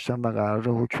نداشتن و قرار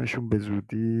حکمشون به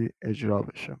زودی اجرا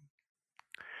بشه.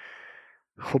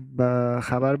 خب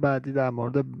خبر بعدی در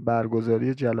مورد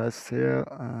برگزاری جلسه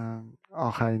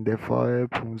آخرین دفاع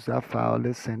 15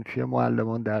 فعال صنفی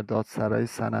معلمان در دادسرای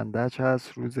سنندج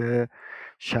هست. روز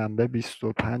شنبه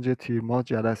 25 تیر ماه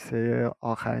جلسه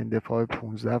آخرین دفاع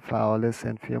 15 فعال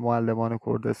صنفی معلمان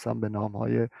کردستان به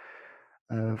نام‌های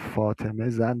فاطمه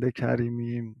زند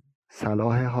کریمی،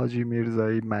 صلاح حاجی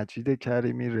میرزایی، مجید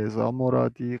کریمی، رضا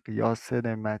مرادی، قیاس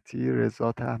نعمتی،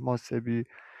 رضا طهماسبی،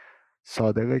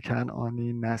 صادق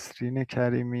کنعانی، نسرین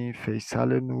کریمی،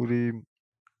 فیصل نوری،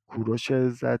 کوروش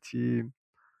عزتی،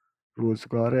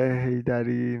 روزگار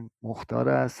حیدری، مختار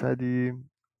اسدی،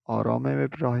 آرام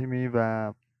ابراهیمی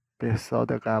و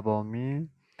بهزاد قوامی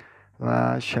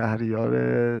و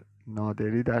شهریار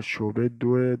نادری در شعبه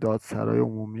 2 دادسرای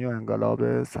عمومی و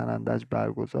انقلاب سنندج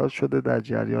برگزار شده. در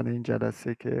جریان این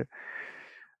جلسه که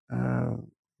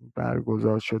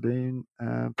برگزار شده، این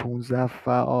 15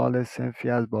 فعال صنفی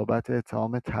از بابت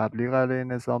اتهام تبلیغ علیه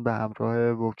نظام به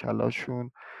همراه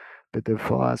وکلاشون به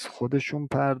دفاع از خودشون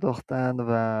پرداختن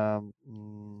و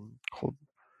خب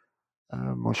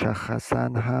مشخصا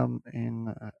هم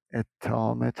این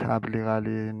اتهام تبلیغ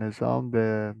علیه نظام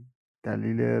به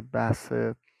دلیل بحث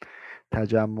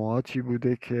تجمعاتی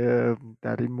بوده که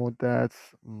در این مدت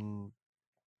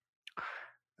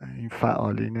این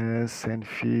فعالین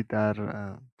صنفی در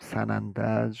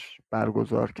سنندج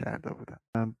برگزار کرده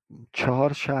بودند.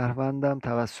 4 شهروندم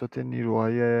توسط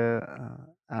نیروهای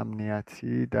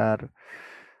امنیتی در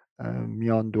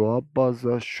میاندوآب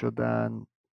بازداشت شدند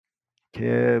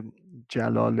که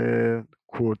جلال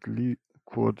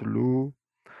کردلو،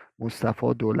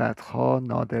 مصطفی دولتخواه،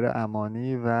 نادر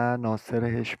امانی و ناصر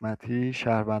حشمتی،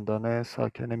 شهروندان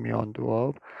ساکن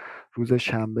میاندوآب، روز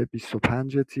شنبه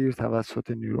 25 تیر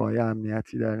توسط نیروهای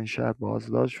امنیتی در این شهر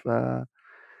بازداشت و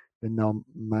به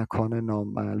مکان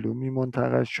نامعلومی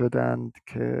منتقل شدند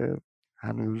که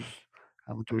هنوز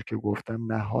همونطور که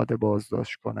گفتم نهاد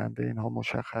بازداشت کننده اینها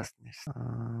مشخص نیست.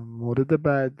 مورد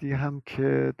بعدی هم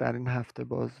که در این هفته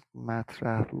باز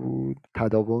مطرح بود،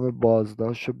 تداوم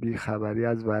بازداشت و بیخبری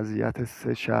از وضعیت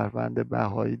 3 شهروند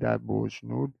بهایی در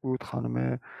بوجنورد بود.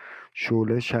 خانم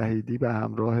شعله شهیدی به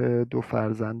همراه 2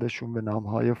 فرزندشون به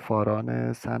نامهای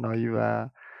فاران سنایی و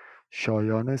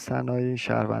شایان سنایی،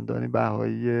 شهروندانی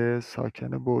بهایی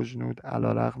ساکن بوجنورد،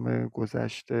 علیرغم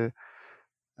گذشت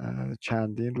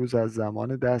چندین روز از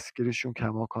زمان دستگیریشون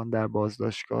کماکان در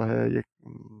بازداشتگاه یک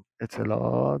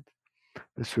اطلاعات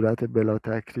به صورت بلا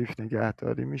تکلیف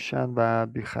نگهداری میشن و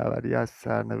بیخبری از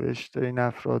سرنوشت این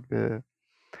افراد به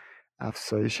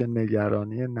افزایش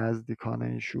نگرانی نزدیکان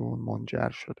ایشون منجر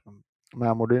شده.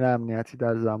 مامورین امنیتی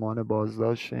در زمان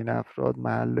بازداشت این افراد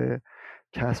محل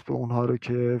کسب اونها رو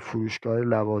که فروشگاه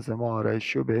لوازم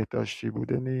آرایشی و بهداشتی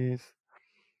بوده نیز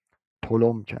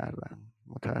پلم کردن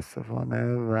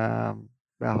متاسفانه و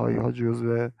بهایی ها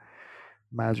جزو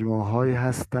مجموعه هایی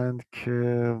هستند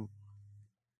که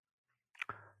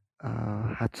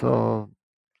حتی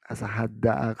از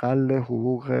حداقل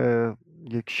حقوق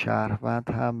یک شهروند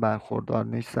هم برخوردار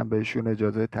نیستن، بهشون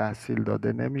اجازه تحصیل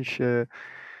داده نمیشه،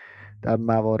 در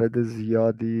موارد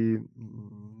زیادی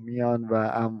میان و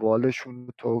اموالشون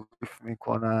رو توقیف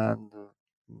میکنند،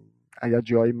 اگر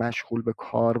جایی مشغول به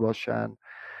کار باشن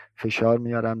فشار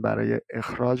میارن برای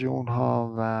اخراج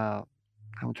اونها و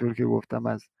همونطور که گفتم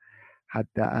از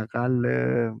حداقل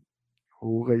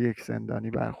حقوق یک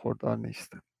زندانی برخوردار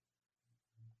نیستن.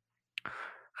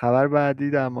 خبر بعدی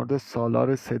در مورد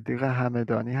سالار صدیق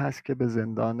همدانی هست که به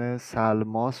زندان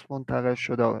سلماس منتقل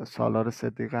شده. سالار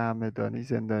صدیق همدانی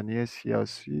زندانی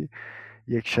سیاسی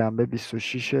یک شنبه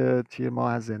 26 تیر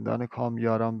ماه از زندان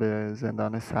کامیاران به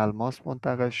زندان سلماس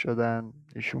منتقل شدند.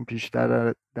 ایشون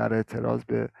پیشتر در اعتراض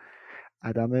به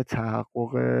عدم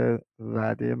تحقق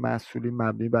وعده مسئولین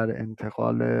مبنی بر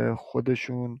انتقال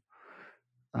خودشون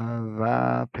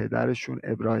و پدرشون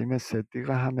ابراهیم صدیق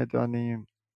همدانی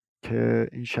که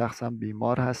این شخص هم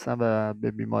بیمار هستن و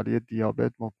به بیماری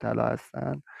دیابت مبتلا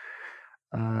هستن،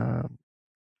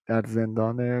 در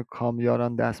زندان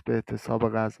کامیاران دست به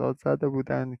اعتصاب غذا زده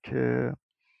بودن که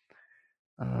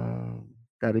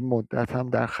در این مدت هم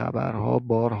در خبرها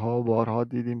بارها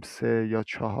دیدیم 3 یا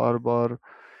 4 بار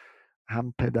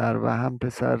هم پدر و هم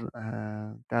پسر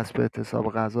دست به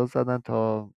اعتصاب غذا زدن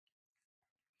تا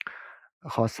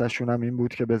خواستشون هم این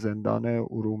بود که به زندان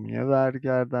ارومیه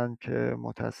برگردن که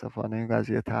متاسفانه این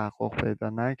قضیه تحقق پیدا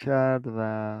نکرد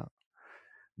و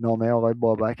نامه آقای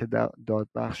بابک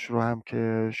دادبخش رو هم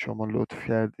که شما لطف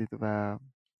کردید و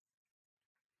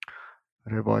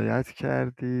روایت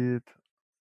کردید.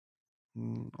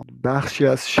 بخشی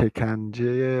از شکنجه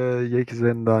یک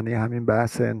زندانی همین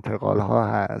بحث انتقال ها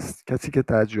هست. کسی که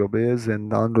تجربه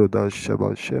زندان رو داشته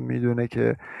باشه میدونه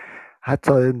که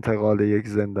حتی انتقال یک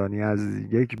زندانی از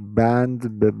یک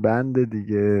بند به بند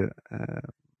دیگه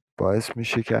باعث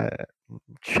میشه که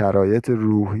شرایط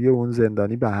روحی اون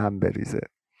زندانی به هم بریزه،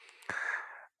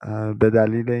 به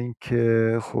دلیل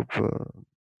اینکه خب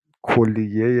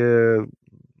کلیه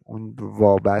اون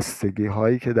وابستگی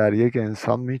هایی که در یک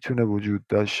انسان میتونه وجود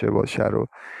داشته باشه رو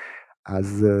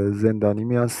از زندانی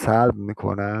میان سلب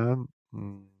میکنن.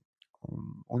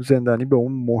 اون زندانی به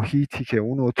اون محیطی که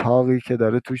اون اتاقی که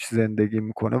داره توش زندگی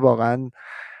میکنه واقعا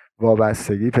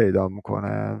وابستگی پیدا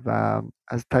میکنه. و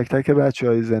از تک تک بچه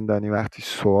های زندانی وقتی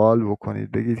سوال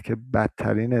بکنید بگید که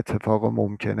بدترین اتفاق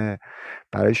ممکنه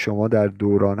برای شما در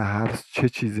دوران حبس چه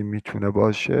چیزی میتونه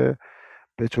باشه،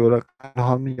 به طور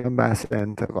ها میگن بحث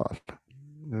انتقال.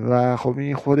 و خب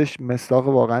این خودش مصداق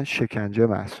واقعا شکنجه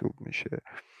محسوب میشه.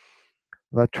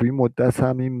 و توی مدت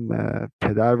هم این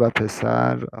پدر و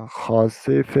پسر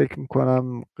خاصه فکر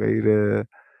میکنم غیر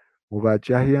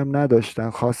موجهی هم نداشتن،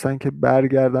 خواستن که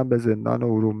برگردن به زندان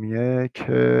ارومیه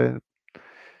که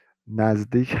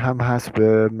نزدیک هم هست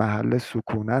به محل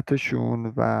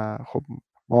سکونتشون و خب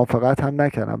موافقت هم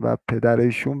نکردن و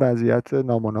پدرشون وضعیت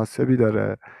نامناسبی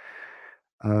داره،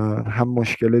 هم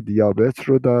مشکل دیابت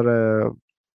رو داره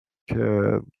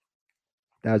که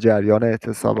در جریان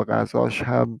اعتصاب غذاش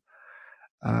هم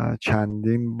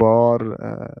چندین بار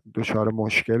دچار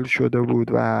مشکل شده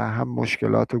بود و هم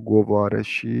مشکلات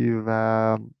گوارشی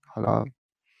و حالا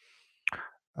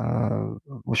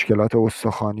مشکلات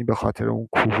استخوانی به خاطر اون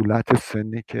کهولت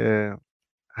سنی که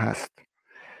هست.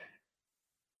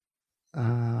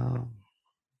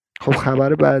 خب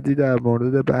خبر بعدی در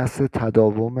مورد بحث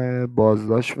تداوم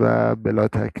بازداشت و بلا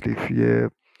تکلیفی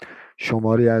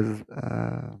شماری از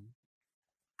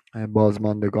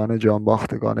بازماندگان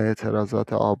جانباختگان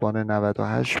اعتراضات آبان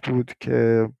 98 بود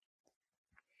که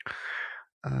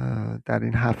در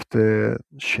این هفته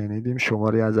شنیدیم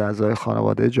شماری از اعضای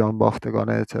خانواده جانباختگان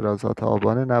اعتراضات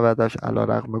آبان 98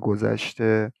 علیرغم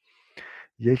گذشته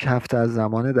یک هفته از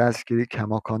زمان دستگیری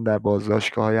کماکان در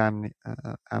بازداشتگاه‌های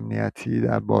امنیتی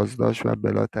در بازداشت و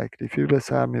بلا تکلیفی به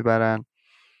سر میبرند.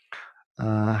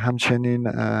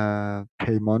 همچنین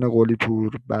پیمان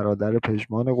قلی‌پور برادر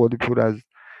پژمان قلی‌پور از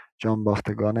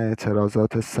جانباختگان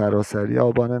اعتراضات سراسری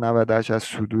آبان 98 از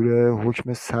صدور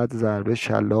حکم 100 ضربه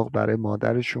شلاق برای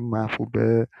مادرشون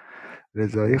محبوبه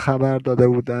رضایی خبر داده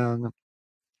بودن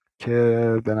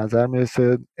که به نظر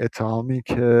میرسه اتهامی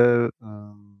که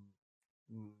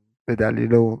به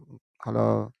دلیل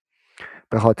حالا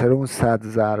به خاطر اون 100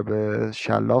 ضربه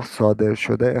شلاق صادر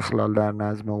شده اخلال در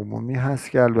نظم عمومی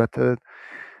هست که البته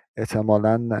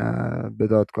احتمالاً به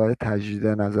دادگاه تجدید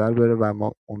نظر بره و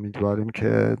ما امیدواریم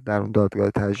که در اون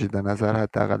دادگاه تجدید نظر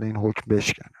حداقل این حکم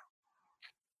بشکنه.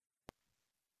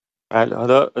 بله،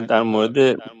 حالا در مورد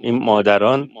این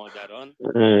مادران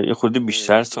یه خورده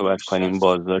بیشتر صحبت کنیم.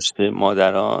 بازداشت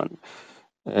مادران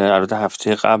البته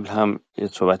هفته قبل هم یه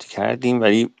صحبتی کردیم،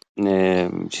 ولی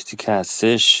چیزی که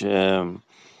هستش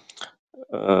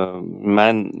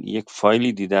من یک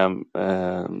فایلی دیدم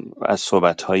از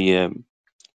صحبت‌های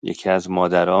یکی از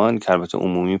مادران که البته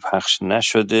عمومی پخش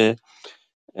نشده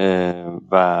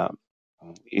و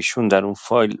ایشون در اون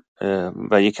فایل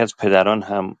و یکی از پدران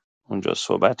هم اونجا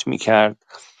صحبت میکرد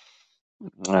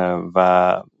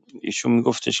و ایشون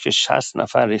میگفتش که 60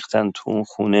 نفر ریختن تو اون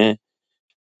خونه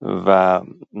و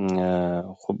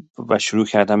خب و شروع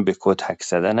کردن به کتک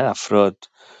زدن افراد.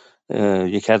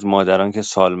 یکی از مادران که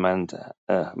سالمند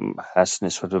هست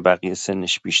نسبت به بقیه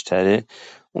سنش بیشتره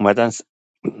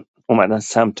اومدن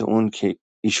سمت اون که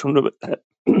ایشون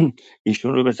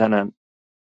رو بزنن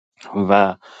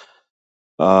و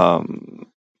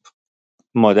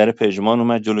مادر پژمان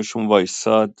اومد جلوشون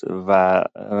وایساد و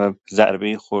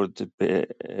ضربه خورد به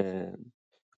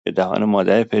دهان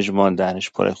مادر پژمان،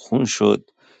 دهنش پر خون شد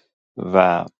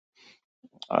و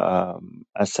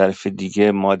از طرف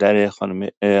دیگه مادر خانم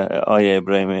آیه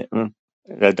ابراهیم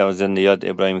زنده یاد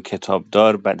ابراهیم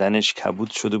کتابدار بدنش کبود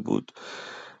شده بود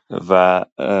و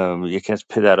یکی از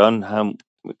پدران هم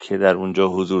که در اونجا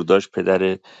حضور داشت،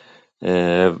 پدر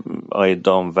آقای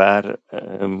دامور،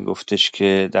 گفتش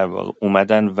که در واقع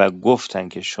اومدن و گفتن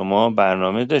که شما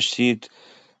برنامه داشتید،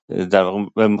 در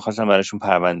واقع میخواستن براشون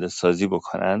پرونده سازی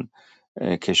بکنن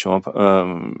که شما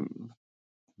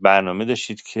برنامه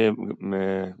داشتید که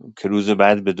روز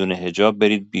بعد بدون حجاب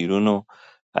برید بیرون و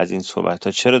از این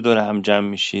صحبت‌ها. چرا دور هم جمع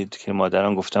میشید؟ که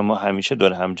مادران گفتن ما همیشه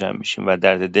دور هم جمع میشیم و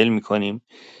درد دل میکنیم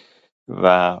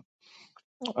و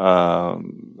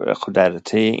خب در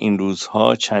طی این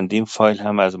روزها چندین فایل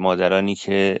هم از مادرانی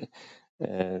که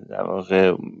در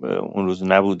واقع اون روز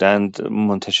نبودند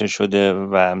منتشر شده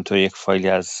و همینطور یک فایلی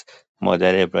از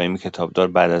مادر ابراهیمی کتابدار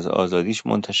بعد از آزادیش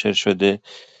منتشر شده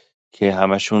که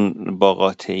همشون با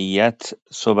قاطعیت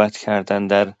صحبت کردن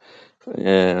در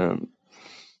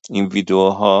این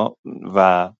ویدیوها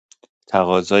و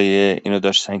تقاضای اینو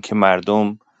داشتن که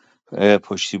مردم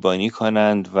پشتیبانی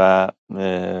کنند و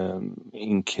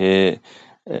اینکه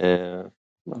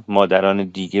مادران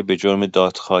دیگه به جرم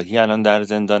دادخواهی الان در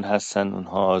زندان هستن،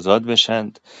 اونها آزاد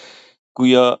بشند.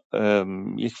 گویا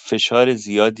یک فشار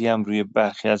زیادی هم روی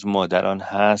برخی از مادران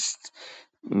هست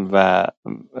و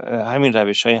همین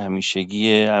روش‌های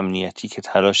همیشگی امنیتی که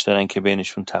تلاش دارن که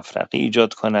بینشون تفرقه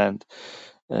ایجاد کنند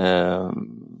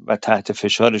و تحت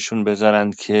فشارشون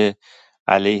بذارند که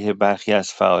علیه برخی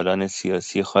از فعالان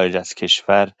سیاسی خارج از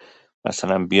کشور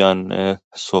مثلا بیان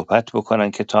صحبت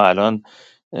بکنن که تا الان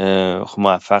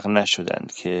موفق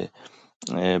نشدند که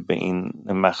به این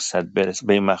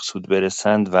مقصود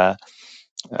برسند و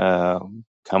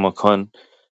کماکان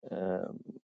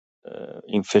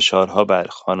این فشارها بر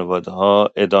خانواده ها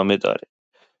ادامه داره.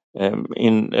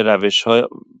 این روش ها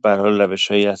به هر حال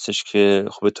روش هایی هستش که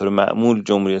خب به طور معمول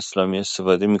جمهوری اسلامی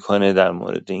استفاده میکنه در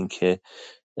مورد اینکه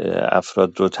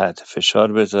افراد رو تحت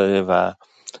فشار بذاره و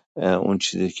اون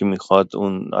چیزی که میخواد،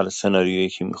 اون سناریویی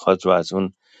که میخواد رو از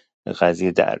اون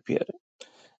قضیه در بیاره.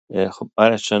 خب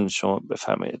آرش جان شما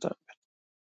بفرمایید.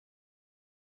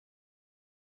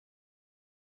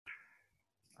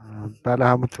 بله،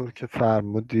 همونطور که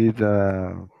فرمودید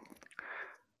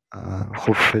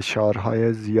خب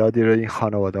فشارهای زیادی رو این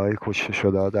خانواده‌های کشته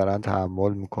شده دارن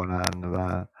تحمل میکنن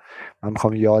و من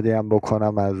میخوام یادی هم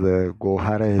بکنم از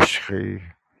گوهر عشقی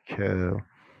که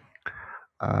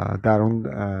در اون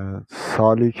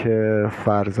سالی که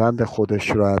فرزند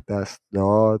خودش رو از دست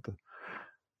داد،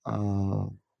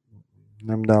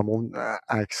 نمیدونم اون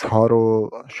عکس ها رو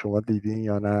شما دیدین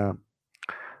یا نه،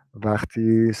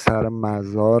 وقتی سر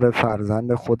مزار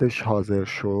فرزند خودش حاضر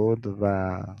شد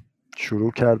و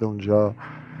شروع کرد اونجا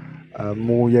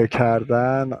مویه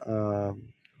کردن،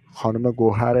 خانم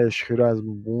گوهر عشقی رو از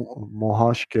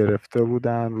موهاش گرفته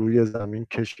بودن، روی زمین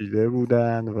کشیده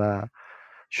بودن و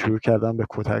شروع کردن به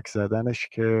کتک زدنش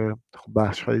که خب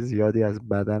بخش‌های زیادی از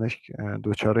بدنش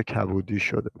دچار کبودی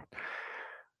شده بود.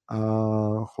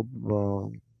 خب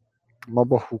ما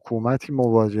با حکومتی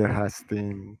مواجه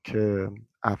هستیم که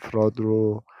افراد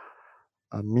رو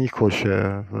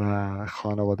میکشه و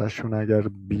خانوادهشون اگر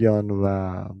بیان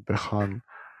و بخوان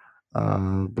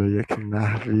به یک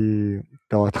نحوی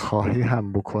دادخواهی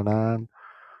هم بکنن،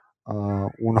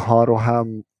 اونها رو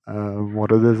هم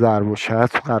مورد ضرب و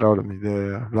شتم قرار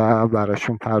میده و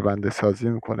براشون پرونده سازی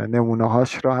میکنه. نمونه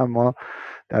هاش رو هم ما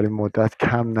در این مدت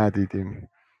کم ندیدیم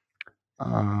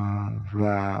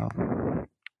و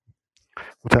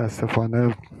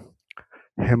متاسفانه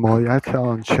حمایت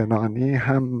آنچنانی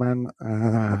هم من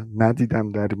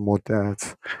ندیدم در این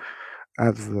مدت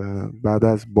از بعد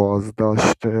از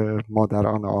بازداشت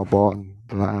مادران آبان.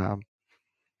 و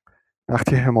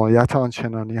وقتی حمایت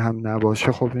آنچنانی هم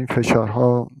نباشه، خب این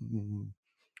فشارها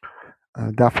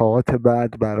دفعات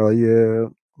بعد برای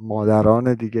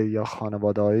مادران دیگه یا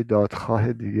خانواده‌های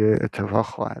دادخواه دیگه اتفاق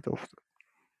خواهد افتاد.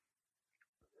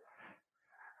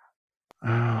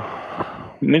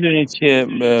 میدونید که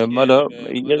حالا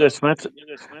یه قسمت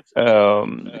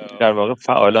در واقع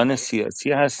فعالان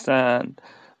سیاسی هستند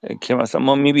که مثلا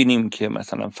ما میبینیم که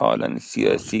مثلا فعالان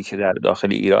سیاسی که در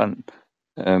داخل ایران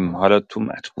حالا تو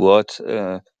مطبوعات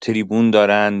تریبون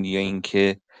دارن یا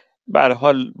اینکه به هر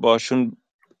حال باشون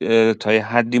تا یه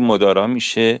حدی مدارا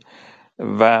میشه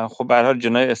و خب به هر حال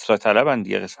جنای اصلاح طلبن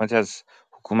دیگه، قسمتی از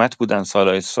حکومت بودن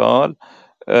سالهای سال،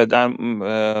 در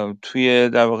توی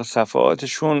در واقع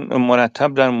صفحاتشون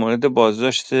مرتب در مورد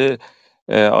بازداشت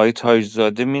آقای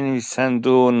تاجزاده می نویسند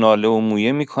و ناله و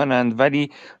مویه می کنند،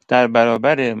 ولی در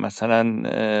برابر مثلا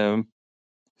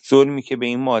ظلمی که به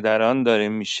این مادران داره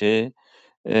میشه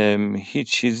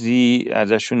هیچ چیزی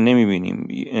ازشون نمی بینیم.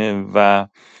 و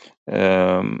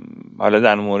حالا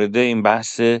در مورد این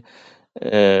بحث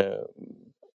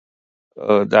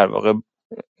در واقع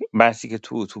بحثی که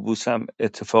تو اتوبوس هم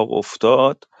اتفاق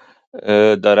افتاد،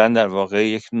 دارن در واقع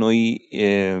یک نوعی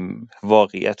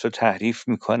واقعیت رو تحریف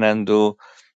میکنند و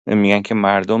میگن که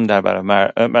مردم در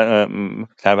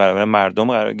برابر مردم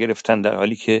قرار گرفتن، در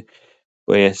حالی که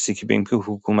بایستی که بگیم که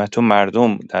حکومت و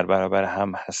مردم در برابر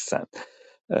هم هستند.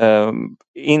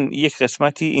 این یک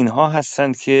قسمتی اینها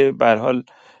هستند که به هر حال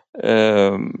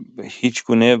هیچ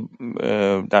گونه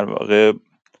در واقع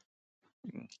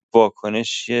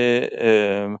واکنشی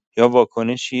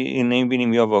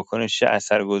نمیبینیم یا واکنش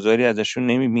اثرگذاری ازشون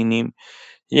نمیبینیم.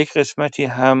 یک قسمتی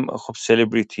هم خب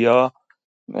سلبریتی‌ها،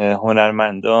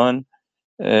 هنرمندان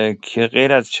که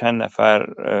غیر از چند نفر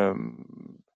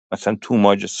مثلا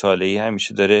توماج صالحی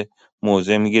همیشه داره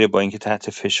موضع میگیره با اینکه تحت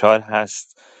فشار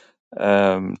هست.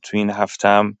 تو این هفته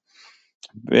هم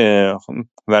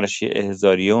براش یه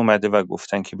احضاریه اومده و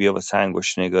گفتن که بیا واسه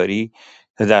انگشت‌نگاری،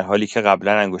 در حالی که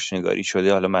قبلا انگشت‌نگاری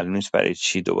شده، حالا معلوم نیست برای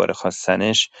چی دوباره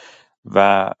خواستنش.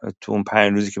 و تو اون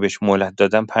 5 روزی که بهش مهلت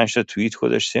دادن 5 تا توییت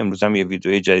گذاشته، امروز هم یه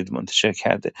ویدیو جدید منتشر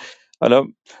کرده. حالا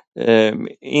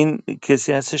این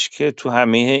کسی هستش که تو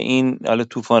همه این حالا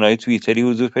طوفان‌های توییتری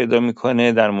حضور پیدا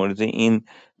میکنه، در مورد این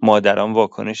مادران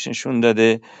واکنش نشون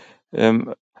داده.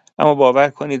 اما باور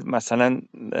کنید مثلا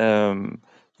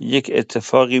یک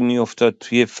اتفاقی میافتاد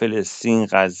توی فلسطین،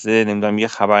 غزه، نمیدونم یه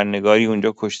خبرنگاری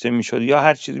اونجا کشته میشد یا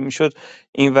هر چیزی میشد،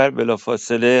 اینور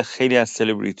بلافاصله خیلی از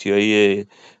سلبریتی‌های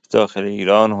داخل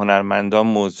ایران، هنرمندان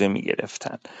موضع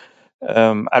میگرفتن.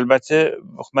 البته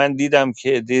من دیدم که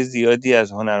عده زیادی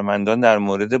از هنرمندان در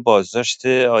مورد بازداشت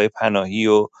آقای پناهی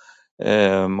و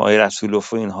آقای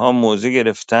رسولوف و اینها موضع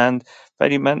گرفتند،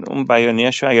 ولی من اون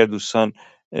بیانیه‌شو اگر دوستان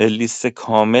لیست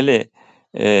کامل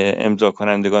امضا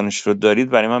کنندگانش رو دارید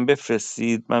برای من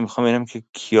بفرستید. من میخوام ببینم که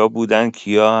کیا بودن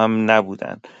کیا هم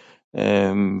نبودن.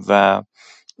 و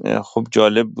خب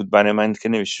جالب بود برای من که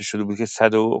نوشته شده بود که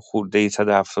 100 و خورده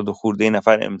 170 و خورده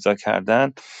نفر امضا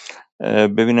کردن.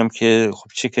 ببینم که خب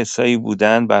چه کسایی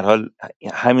بودن. به هر حال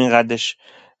همین قدش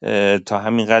تا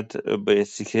همین قد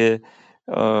بایستی که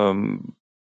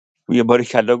یه باری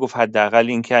کلا گفت حداقل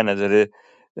این که از نظر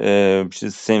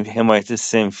حمایت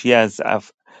صنفی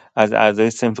از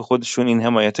اعضای صنف خودشون این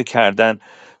حمایت رو کردن.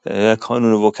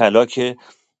 کانون وکلا که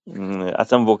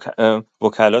اصلا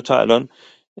وکلا تا الان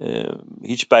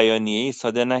هیچ بیانیه‌ای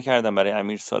صادر نکردن برای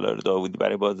امیر سالار داوودی،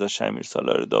 برای بازداشت امیر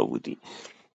سالار داوودی.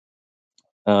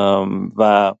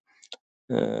 و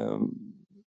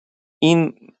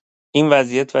این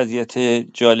وضعیت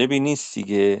جالبی نیست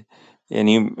دیگه.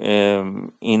 یعنی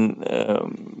این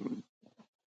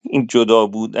جدا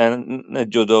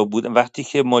بودن وقتی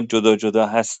که ما جدا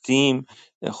هستیم،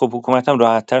 خب حکومت هم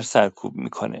راحت‌تر سرکوب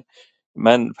میکنه.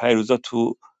 من پیروزا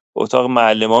تو اتاق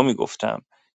معلما میگفتم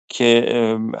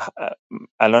که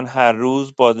الان هر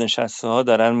روز بازنشسته ها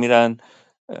دارن میرن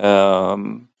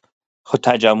خود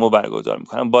تجمع برگزار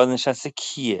میکنن. بازنشسته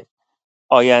کیه؟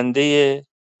 آینده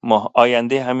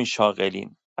همین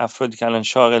شاغلین، افرادی که الان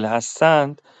شاغل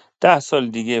هستند 10 سال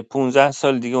دیگه 15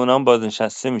 سال دیگه اونا هم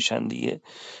بازنشسته میشن دیگه.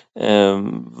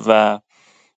 و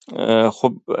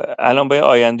خب الان باید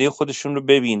آینده خودشون رو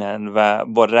ببینن و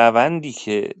با روندی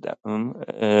که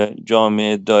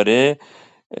جامعه داره،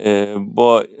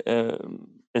 با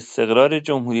استقرار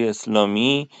جمهوری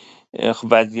اسلامی خب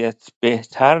وضعیت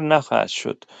بهتر نخواهد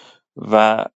شد.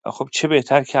 و خب چه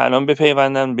بهتر که الان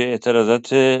بپیوندن به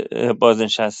اعتراضات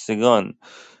بازنشستگان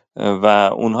و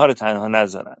اونها رو تنها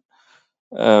نذارن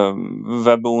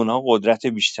و به اونها قدرت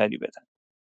بیشتری بدن.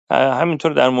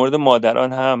 همینطور در مورد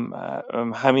مادران هم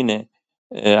همینه.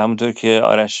 همونطور که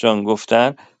آرش جان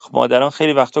گفتن، خب مادران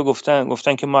خیلی وقتا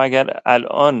گفتن که ما اگر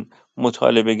الان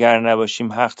مطالبه گر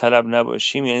نباشیم، حق طلب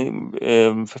نباشیم، یعنی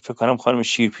فکر کنم خانم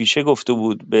شیرپیشه گفته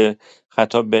بود به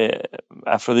خطاب به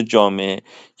افراد جامعه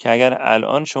که اگر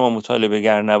الان شما مطالبه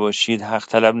گر نباشید، حق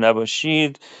طلب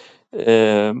نباشید،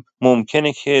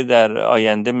 ممکنه که در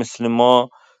آینده مثل ما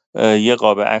یه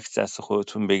قاب عکس دست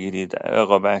خودتون بگیرید،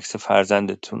 قاب عکس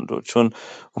فرزندتون رو. چون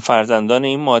فرزندان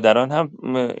این مادران هم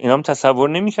اینا هم تصور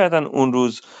نمی‌کردن اون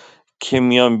روز که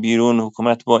میان بیرون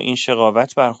حکومت با این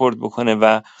شقاوت برخورد بکنه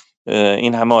و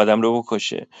این همه آدم رو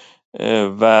بکشه.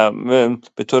 و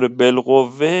به طور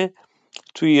بالقوه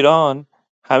تو ایران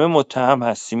همه متهم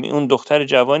هستیم. اون دختر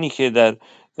جوانی که در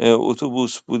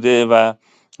اتوبوس بوده و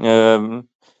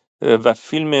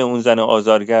فیلم اون زن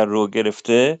آزارگر رو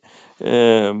گرفته،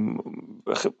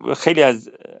 خیلی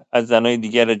از زنای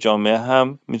دیگر جامعه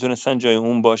هم میتونستن جای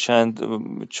اون باشند،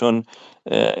 چون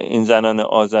این زنان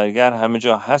آزارگر همه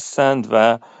جا هستند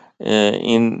و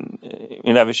این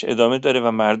روش ادامه داره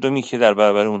و مردمی که در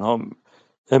برابر اونها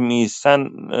میستن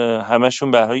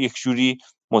همشون به هر حال یک جوری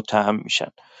متهم میشن.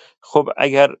 خب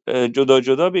اگر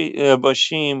جدا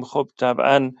باشیم، خب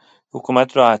طبعا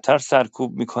حکومت راحت‌تر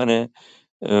سرکوب میکنه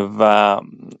و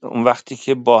اون وقتی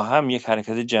که با هم یک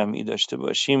حرکت جمعی داشته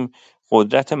باشیم،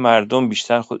 قدرت مردم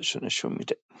بیشتر خودشون نشون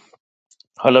میده.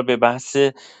 حالا به بحث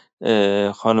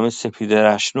خانم سپیده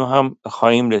رشنو هم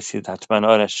خواهیم رسید حتما.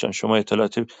 آرش جان شما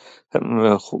اطلاعات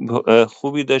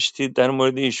خوبی داشتید در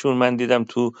مورد ایشون. من دیدم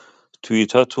تو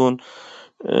توییتاتون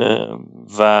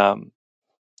و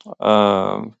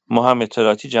ما هم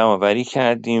اطلاعاتی جمع آوری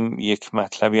کردیم، یک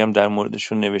مطلبی هم در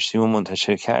موردشون نوشتیم و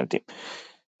منتشر کردیم.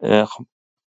 خب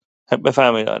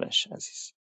بفرمایید آرش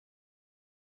عزیز.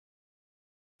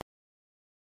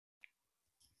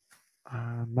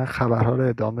 من خبرها رو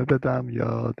ادامه بدم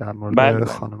یا در بله مورد بله.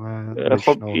 خانم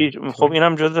خب رشنو؟ خب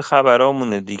اینم جز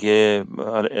خبرامونه دیگه.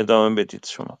 ادامه بدید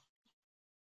شما.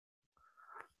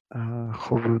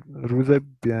 خب روز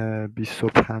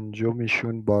 25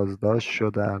 بازداشت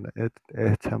شدن،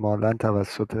 احتمالا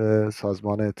توسط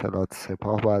سازمان اطلاعات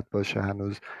سپاه باید باشه.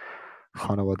 هنوز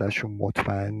خانوادهشون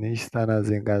مطمئن نیستن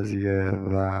از این قضیه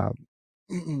و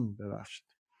ببخشید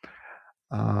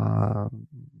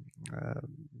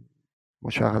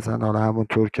مشخصا حالا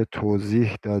همونطور که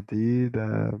توضیح دادید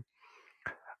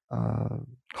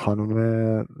خانم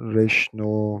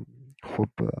رشنو خب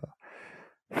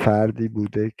فردی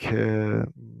بوده که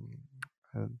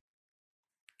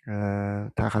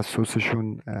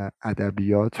تخصصشون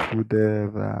ادبیات بوده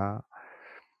و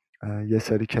یه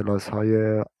سری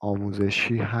کلاس‌های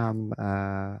آموزشی هم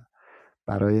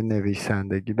برای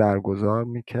نویسندگی برگزار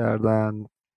می‌کردن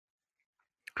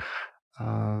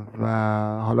و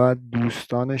حالا از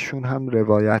دوستانشون هم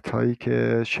روایت‌هایی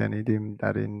که شنیدیم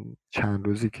در این چند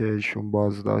روزی که ایشون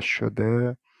بازداشت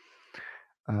شده،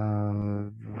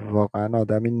 واقعا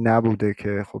آدمی نبوده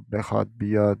که خب بخواد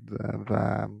بیاد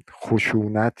و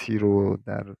خشونتی رو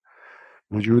در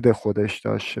وجود خودش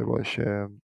داشته باشه.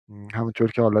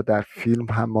 همونطور که حالا در فیلم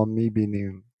هم ما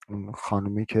میبینیم اون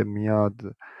خانومی که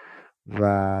میاد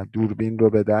و دوربین رو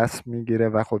به دست میگیره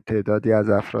و خب تعدادی از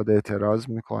افراد اعتراض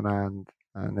میکنند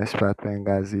نسبت به این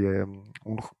قضیه.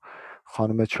 اون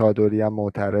خانم چادری هم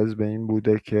معترض به این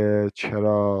بوده که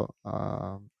چرا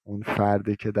اون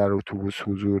فردی که در اتوبوس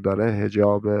حضور داره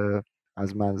حجاب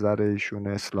از منظر ایشون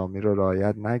اسلامی رو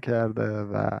رعایت نکرده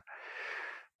و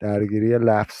درگیری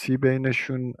لفظی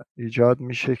بینشون ایجاد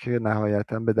میشه که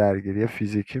نهایتا به درگیری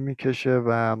فیزیکی میکشه.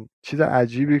 و چیز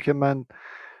عجیبی که من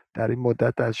در این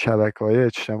مدت از شبکه‌های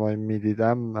اجتماعی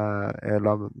میدیدم،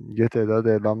 یه تعداد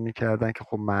اعلام میکردن که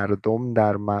خب مردم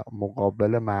در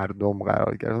مقابل مردم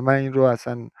قرار گرفت. من این رو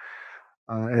اصلا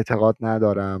اعتقاد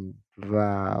ندارم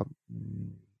و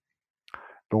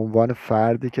به عنوان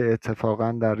فردی که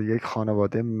اتفاقا در یک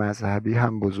خانواده مذهبی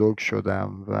هم بزرگ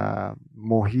شدم و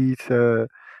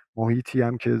محیطی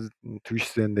هم که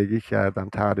توش زندگی کردم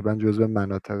تقریبا جزو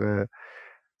مناطق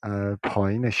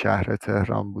پایین شهر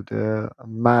تهران بوده،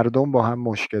 مردم با هم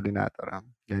مشکلی ندارم.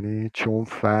 یعنی چون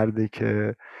فردی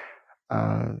که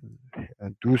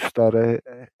دوست داره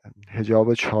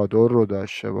حجاب چادر رو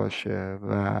داشته باشه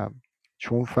و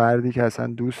چون فردی که اصلا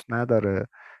دوست نداره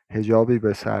حجابی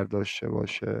به سر داشته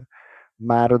باشه،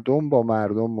 مردم با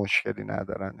مردم مشکلی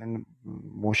ندارن. این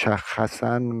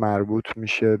مشخصا مربوط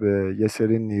میشه به یه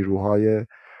سری نیروهای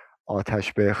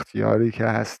آتش به اختیاری که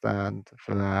هستند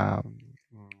و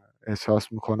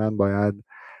احساس میکنن باید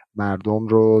مردم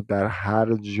رو در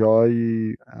هر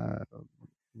جایی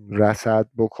رصد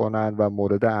بکنن و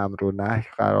مورد امر و نهی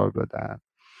قرار بدن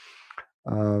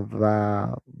و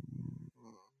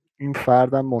این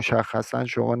فردم مشخصا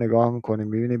شما نگاه میکنید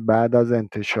میبینید بعد از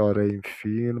انتشار این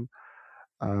فیلم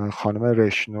خانم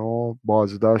رشنو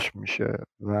بازداشت میشه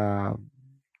و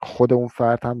خود اون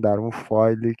فرد هم در اون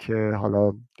فایلی که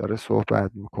حالا داره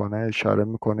صحبت میکنه اشاره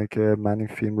میکنه که من این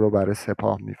فیلم رو برای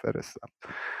سپاه میفرستم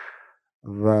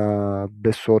و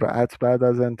به سرعت بعد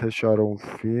از انتشار اون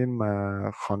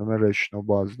فیلم خانم رشنو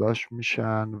بازداشت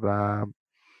میشن و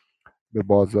به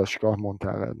بازداشتگاه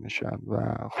منتقل میشن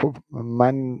و خب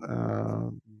من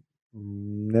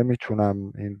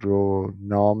نمیتونم این رو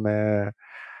نام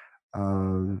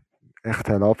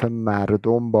اختلاف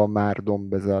مردم با مردم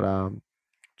بذارم،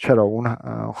 چرا اون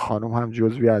خانم هم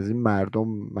جزوی از این مردم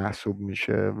محسوب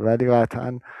میشه، ولی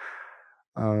قطعا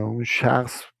اون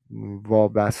شخص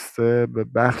وابسته به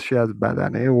بخشی از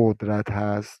بدنه قدرت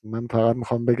هست. من فقط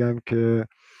میخوام بگم که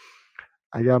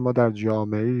اگر ما در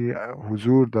جامعه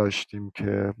حضور داشتیم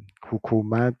که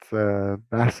حکومت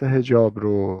بحث حجاب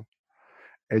رو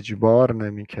اجبار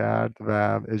نمی کرد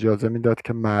و اجازه میداد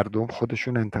که مردم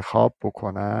خودشون انتخاب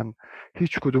بکنن،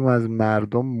 هیچ کدوم از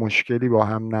مردم مشکلی با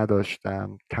هم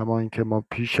نداشتن. کما اینکه ما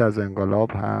پیش از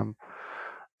انقلاب هم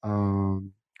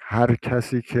هر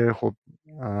کسی که خب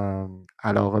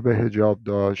علاقه به حجاب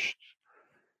داشت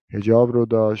حجاب رو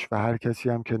داشت و هر کسی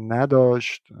هم که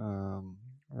نداشت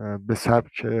به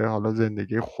سبک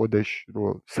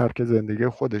زندگی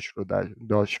خودش رو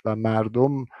داشت و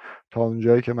مردم تا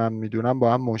اونجایی که من میدونم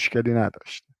با هم مشکلی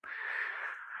نداشت.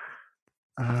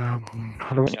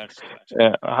 حالا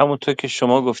همونطور که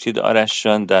شما گفتید آرش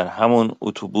جان، در همون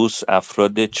اتوبوس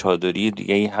افراد چادری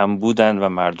دیگه هم بودن و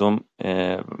مردم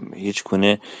هیچ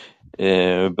گونه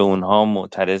به اونها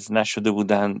معترض نشده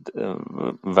بودند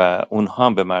و اونها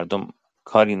هم به مردم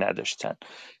کاری نداشتن.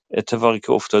 اتفاقی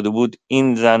که افتاده بود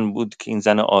این زن بود که این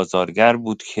زن آزارگر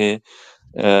بود که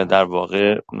در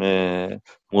واقع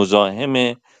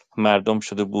مزاحم مردم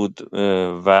شده بود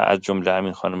و از جمله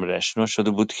همین خانم رشنو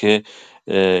شده بود که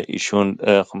ایشون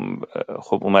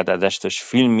خب اومد ازش داشت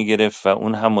فیلم میگرفت و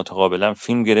اون هم متقابلا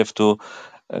فیلم گرفت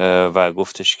و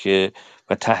گفتش که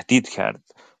و تهدید کرد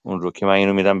اون رو که من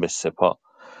اینو میدم به سپاه.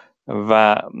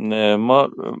 و ما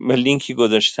لینکی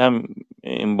گذاشتم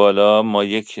این بالا، ما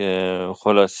یک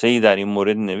خلاصه‌ای در این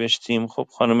مورد نوشتیم. خب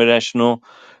خانم رشنو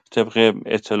طبق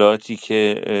اطلاعاتی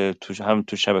که هم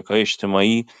تو شبکه‌های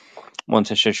اجتماعی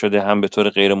منتشر شده، هم به طور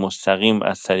غیر مستقیم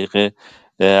از طریق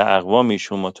اقوام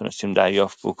ایشون ما تونستیم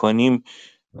دریافت بکنیم،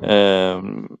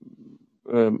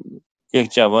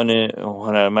 یک جوان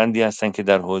هنرمندی هستن که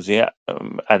در حوزه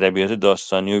ادبیات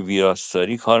داستانی و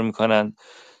ویراستاری کار میکنن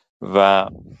و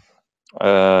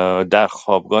در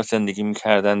خوابگاه زندگی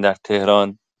میکردن در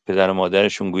تهران. پدر و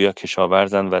مادرشون گویا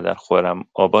کشاورزن و در خرم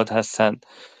آباد هستن.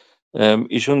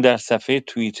 ایشون در صفحه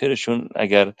توییترشون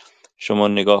اگر شما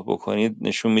نگاه بکنید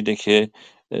نشون میده که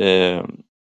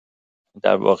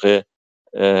در واقع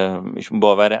ایشون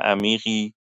باور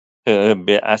عمیقی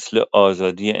به اصل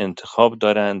آزادی انتخاب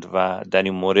دارند و در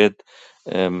این مورد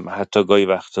حتی گاهی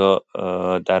وقتا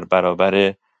در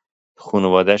برابر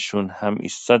خانواده‌شون هم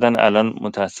ایستادن. الان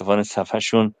متاسفانه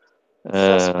صفحه‌شون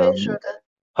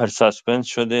ساسپند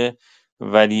شده،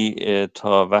 ولی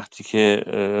تا وقتی که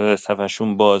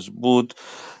صفحه‌شون باز بود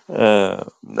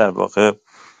در واقع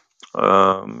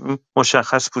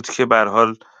مشخص بود که به هر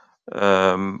حال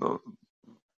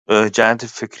جهت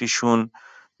فکریشون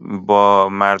با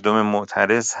مردم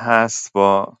معترض هست،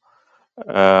 با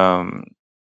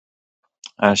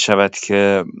عرض شود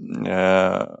که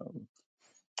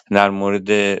در مورد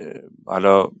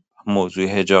حالا موضوع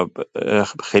حجاب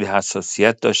خیلی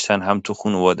حساسیت داشتن، هم تو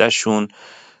خانواده‌شون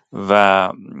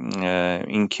و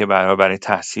اینکه برای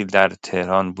تحصیل در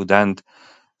تهران بودند.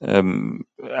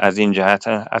 از این جهت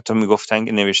حتی میگفتن،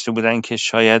 نوشته بودن که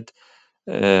شاید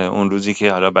اون روزی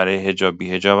که حالا برای حجاب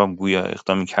بی حجاب هم گویا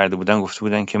اقدامی کرده بودن، گفته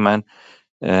بودن که من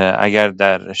اگر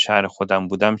در شهر خودم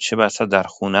بودم چه بسا در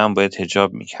خونه هم باید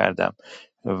حجاب میکردم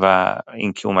و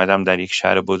اینکه اومدم در یک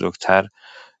شهر بزرگتر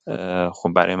خب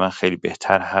برای من خیلی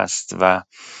بهتر هست. و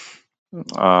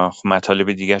خب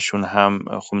مطالب دیگه شون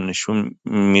هم خب نشون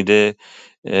میده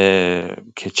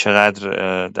که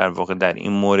چقدر در واقع در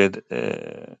این مورد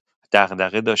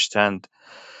دغدغه داشتند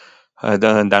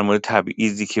در مورد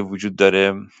تبعیضی که وجود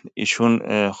داره.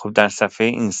 ایشون خب در صفحه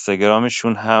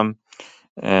اینستاگرامشون هم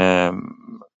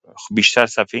بیشتر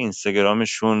صفحه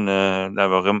اینستاگرامشون در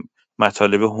واقع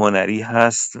مطالب هنری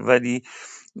هست، ولی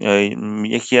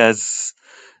یکی از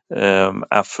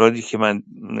افرادی که من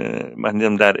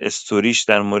دیدم در استوریش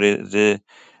در مورد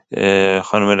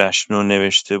خانم رشنو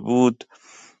نوشته بود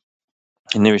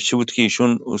که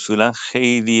ایشون اصولا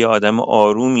خیلی آدم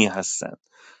آرومی هستن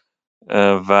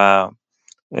و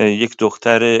یک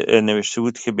دختر نوشته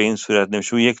بود که به این صورت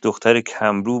نوشته بود: یک دختر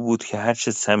کمرو بود که هر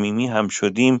چه صمیمی هم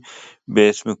شدیم به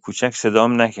اسم کوچک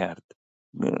صدام نکرد.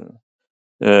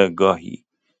 گاهی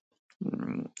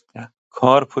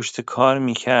کار پشت کار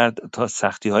میکرد تا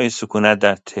سختی‌های سکونت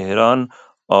در تهران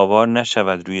آوار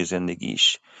نشود روی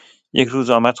زندگیش. یک روز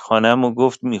آمد خانم و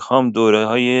گفت میخوام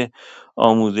دوره‌های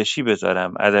آموزشی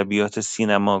بذارم، ادبیات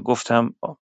سینما. گفتم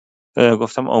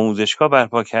آموزشگاه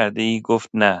برپا کرده ای؟ گفت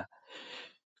نه.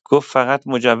 گفتم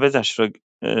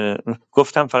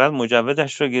فقط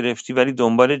مجوزش رو گرفتی ولی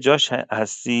دنبال جاش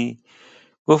هستی؟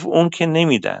 گفت اون که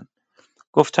نمیدن.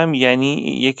 گفتم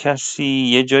یعنی یه کسی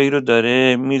یه جایی رو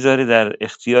داره میذاره در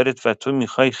اختیارت و تو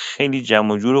میخوای خیلی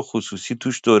جمع و جور و خصوصی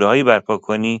توش دوره‌هایی برپا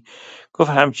کنی؟ گفت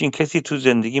همچین کسی تو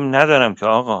زندگیم ندارم که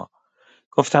آقا.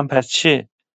 گفتم پس چه؟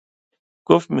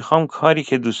 گفت میخوام کاری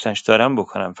که دوستش دارم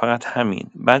بکنم، فقط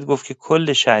همین. بعد گفت که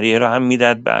کل شهریه رو هم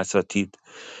میداد به اساتید.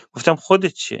 گفتم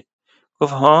خودت چه؟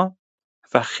 گفت ها.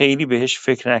 و خیلی بهش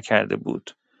فکر نکرده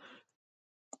بود.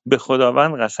 به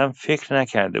خداوند قسم فکر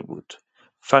نکرده بود.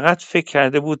 فقط فکر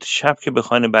کرده بود شب که به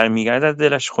خانه برمیگردد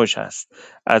دلش خوش است.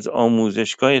 از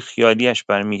آموزشگاه خیالیش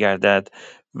برمیگردد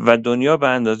و دنیا به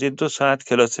اندازه 2 ساعت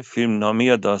کلاس فیلمنامه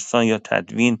یا داستان یا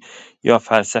تدوین یا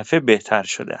فلسفه بهتر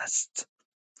شده است.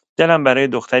 دلم برای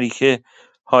دختری که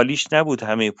حالیش نبود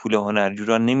همه پول هنرجو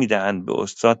را نمیدهند به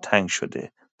استاد تنگ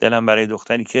شده. دلم برای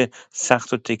دختری که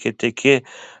سخت و تکه تکه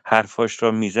حرفاش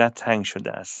را میزد تنگ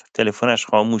شده است. تلفنش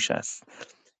خاموش است.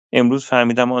 امروز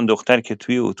فهمیدم آن دختر که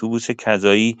توی اتوبوس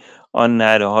کذایی آن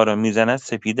نعره‌ها را می‌زند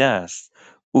سپیده است.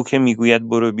 او که میگوید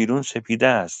برو بیرون سپیده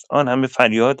است. آن همه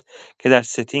فریاد که در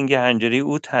ستینگ حنجره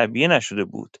او تعبیه نشده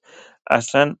بود.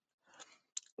 اصلاً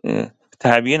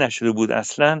تعبیه نشده بود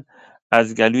اصلاً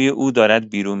از گلوی او دارد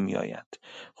بیرون میآید.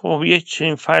 خب یک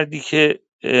چنین فردی که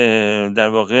در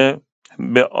واقع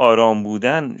به آرام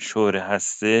بودن شهره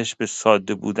هستش، به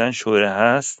ساده بودن شهره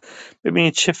هست،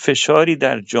 ببینید چه فشاری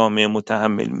در جامعه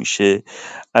متحمل میشه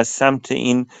از سمت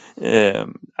این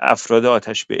افراد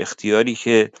آتش به اختیاری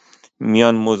که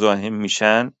میان مزاحم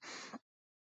میشن،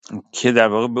 که در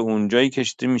واقع به اونجایی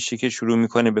کشیده میشه که شروع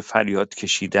میکنه به فریاد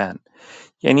کشیدن.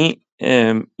 یعنی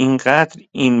اینقدر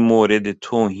این مورد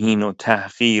توهین و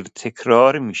تحقیر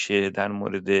تکرار میشه در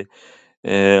مورد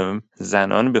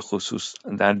زنان به خصوص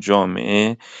در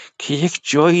جامعه که یک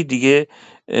جایی دیگه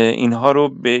اینها رو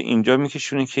به اینجا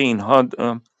میکشونه که اینها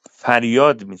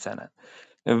فریاد میزنن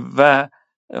و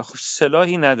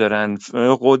سلاحی ندارن،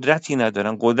 قدرتی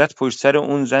ندارن، قدرت پشت سر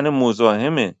اون زن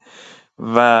مزاحمه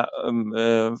و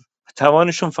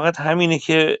توانشون فقط همینه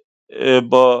که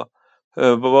با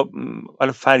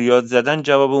حالا فریاد زدن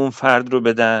جواب اون فرد رو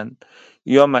بدن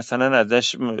یا مثلا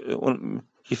ازش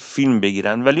یه فیلم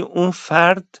بگیرن، ولی اون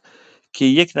فرد که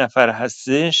یک نفر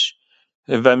هستش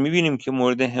و میبینیم که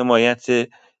مورد حمایت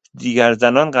دیگر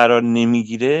زنان قرار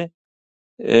نمیگیره،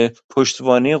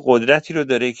 پشتوانه قدرتی رو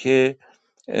داره که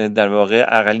در واقع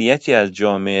اقلیتی از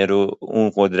جامعه رو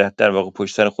اون قدرت در واقع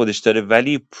پشت سر خودش داره،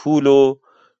 ولی پول و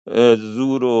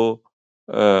زور و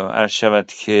عرض شود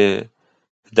که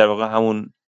در واقع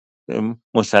همون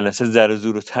مثلث زر و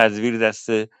زور و تزویر دست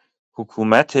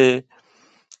حکومت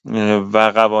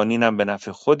و قوانین هم به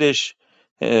نفع خودش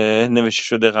نوشته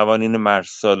شده، قوانین مرد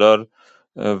سالار،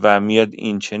 و میاد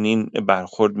این چنین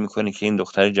برخورد میکنه که این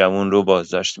دختر جوان رو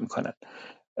بازداشت میکنن.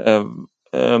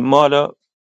 ما حالا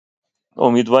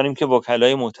امیدواریم که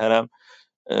وکلای محترم،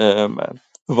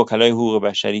 وکلای حقوق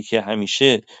بشری که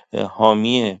همیشه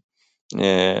حامی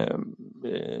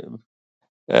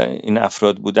این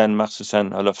افراد بودن، مخصوصا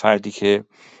حالا فردی که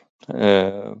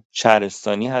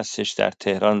شهرستانی هستش در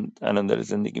تهران الان داره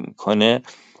زندگی میکنه،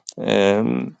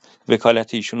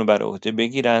 وکالت ایشون رو بر عهده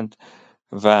بگیرند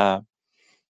و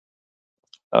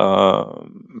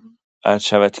عرض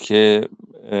شود که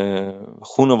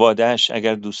خانواده‌اش،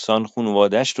 اگر دوستان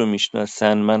خانواده‌اش رو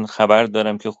میشناسن، من خبر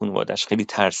دارم که خانواده‌اش خیلی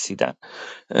ترسیدن،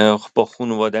 با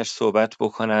خانواده‌اش صحبت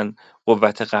بکنن،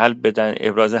 قوت قلب بدن،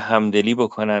 ابراز همدلی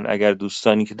بکنن. اگر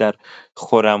دوستانی که در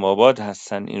خرم آباد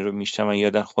هستن این رو میشنون یا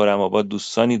در خرم آباد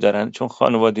دوستانی دارن، چون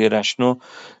خانواده رشنو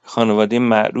خانواده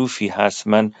معروفی هست،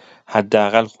 من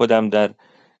حداقل خودم در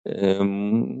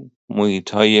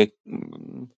محیط‌های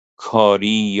کاری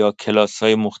یا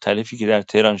کلاس‌های مختلفی که در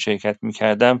تهران شرکت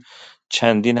می‌کردم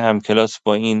چندین همکلاس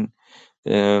با این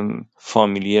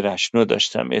فامیلی رشنو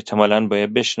داشتم. احتمالاً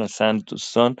باید بشناسن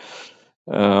دوستان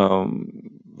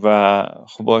و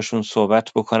خب باشون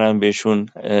صحبت بکنن، بهشون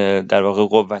در واقع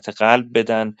قوت قلب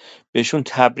بدن، بهشون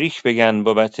تبریک بگن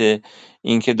بابت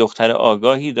اینکه دختر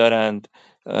آگاهی دارند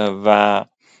و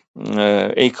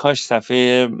ای کاش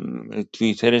صفحه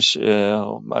توییترش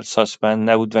ساسپند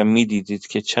نبود و میدیدید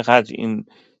که چقدر این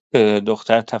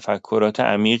دختر تفکرات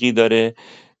عمیقی داره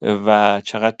و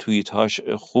چقدر توییت‌هاش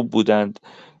خوب بودند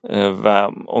و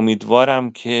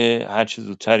امیدوارم که هر چه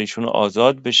زودتر ایشون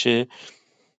آزاد بشه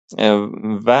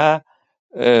و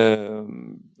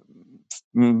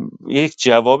یک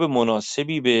جواب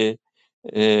مناسبی به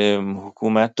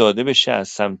حکومت داده بشه از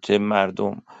سمت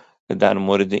مردم در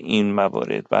مورد این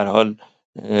موارد. به هر حال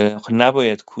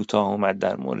نباید کوتاه اومد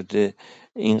در مورد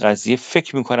این قضیه.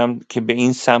 فکر میکنم که به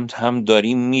این سمت هم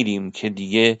داریم میریم که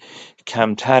دیگه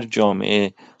کمتر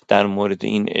جامعه در مورد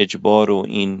این اجبار و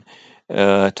این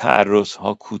تعرض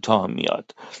ها کوتاه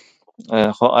میاد.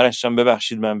 خب آرش جان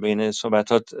ببخشید من بین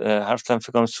صحبتات حرف زدم،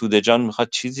 فکر کنم سوده جان میخواد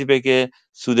چیزی بگه.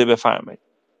 سوده بفرمایید.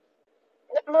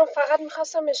 من فقط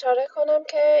میخواستم اشاره کنم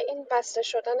که این بسته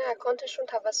شدن اکانتشون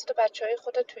توسط بچهای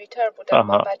خود توییتر بوده.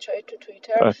 ما آها بچهای تو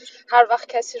توییتر هر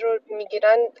وقت کسی رو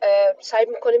میگیرن سعی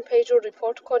میکنیم پیج رو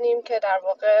ریپورت کنیم که در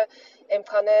واقع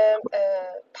امکان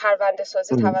پرونده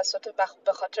سازی توسط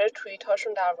به خاطر توییت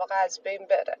هاشون در واقع از بین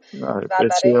بره و برای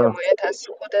بسیار حمایت از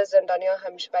خود زندانیان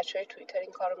همیشه بچهای توییتر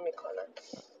این کارو میکنن.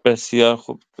 بسیار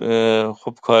خوب.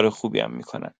 خب کار خوبی هم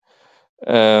میکنن.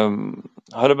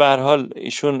 حالا به هر حال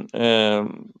ایشون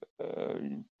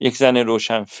یک زن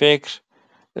روشن فکر،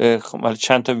 خب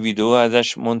چند تا ویدیو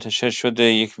ازش منتشر شده.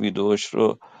 یک ویدیوش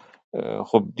رو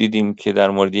خب دیدیم که در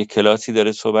مورد یک کلاسی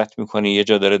داره صحبت میکنه، یه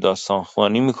جا داره داستان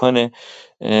خوانی میکنه.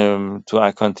 تو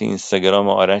اکانت اینستاگرام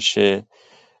آرش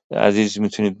عزیز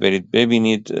میتونید برید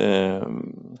ببینید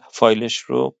فایلش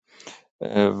رو.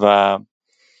 و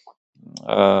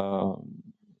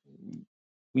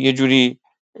یه جوری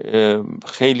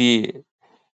خیلی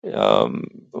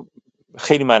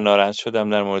خیلی من ناراحت شدم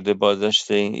در مورد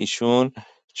بازداشت ایشون،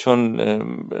 چون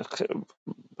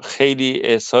خیلی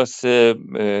احساس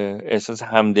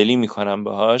همدلی میکنم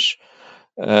باهاش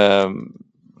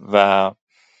و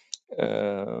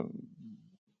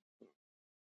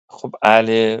خب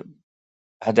اهل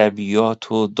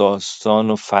ادبیات و داستان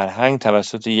و فرهنگ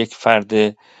توسط یک فرد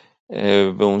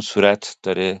به اون صورت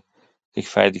داره، یک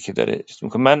فردی که داره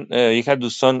میکنه. من یک از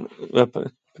دوستان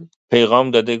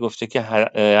پیغام داده، گفته که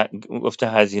گفته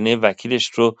هزینه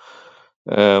وکیلش رو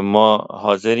ما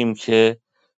حاضریم که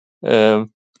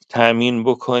تأمین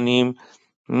بکنیم.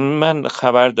 من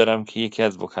خبر دارم که یکی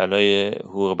از وکلای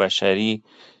حقوق بشری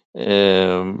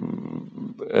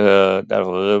در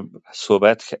واقع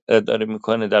صحبت داره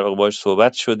میکنه، در واقع باهاش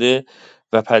صحبت شده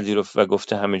و پذیرفت و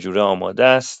گفته همه جوره آماده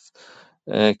است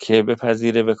که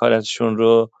بپذیره وکالتشون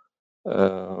رو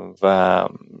و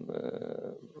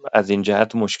از این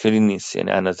جهت مشکلی نیست،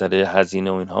 یعنی از نظر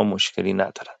هزینه و اینها مشکلی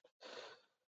ندارن.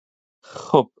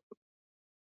 خب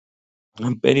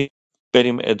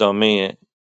بریم ادامه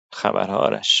خبرها.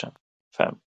 آرش جان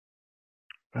فهم.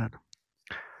 بله.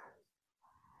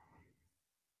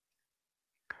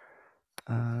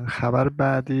 خبر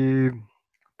بعدی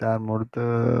در مورد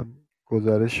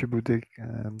گزارشی بوده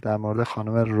در مورد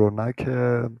خانم روناک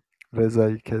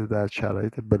رضایی که در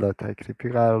شرایط بلا تکلیفی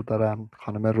قرار دارن.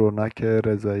 خانم روناک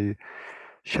رضایی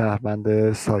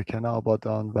شهروند ساکن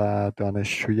آبادان و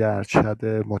دانشجوی ارشد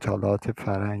مطالعات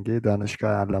فرهنگی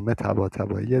دانشگاه علامه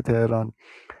طباطبایی تهران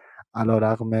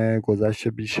علیرغم گذشت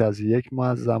بیش از 1 ماه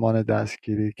از زمان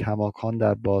دستگیری کماکان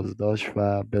در بازداشت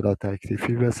و بلا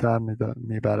تکلیفی به سر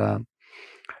میبرند.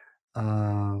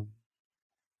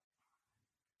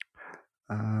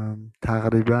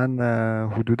 تقریبا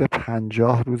حدود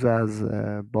 50 روز از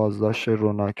بازداشت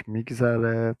روناک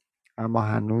میگذره، اما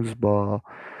هنوز با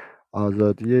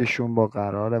آزادیشون با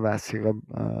قرار وثیقه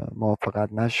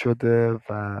موافقت نشده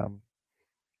و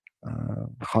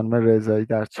خانم رضایی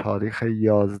در تاریخ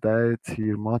 11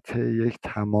 تیر ماه یک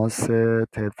تماس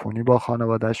تلفنی با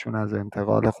خانوادهشون از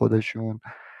انتقال خودشون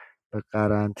به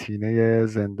قرنطینه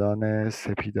زندان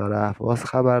سپیدار اهواز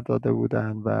خبر داده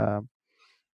بودن و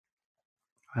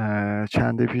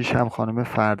چندی پیش هم خانم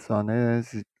فرزانه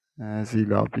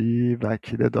زیلابی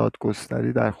وکیل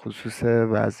دادگستری در خصوص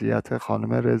وضعیت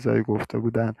خانم رضایی گفته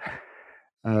بودند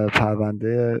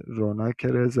پرونده روناک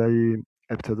رضایی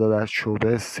ابتدا در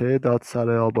شعبه 3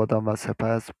 دادسرای آبادان و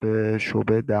سپس به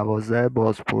شعبه 12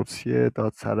 بازپرسی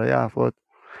دادسرای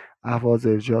اهواز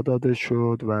ارجاع داده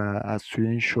شد و از سوی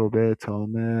این شعبه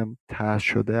اتهام طرح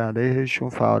شده علیهشون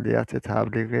فعالیت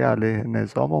تبلیغی علیه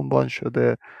نظام عنوان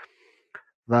شده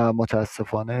و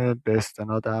متاسفانه به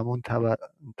استناد همون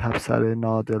تبصره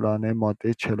ناعادلانه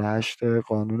ماده 48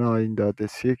 قانون آیین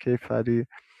دادرسی کیفری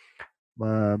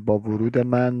با ورود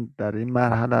من در این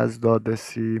مرحله از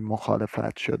دادرسی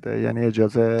مخالفت شده. یعنی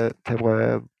اجازه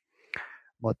طبق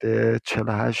ماده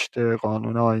 48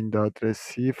 قانون آیین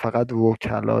دادرسی فقط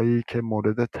وکلایی که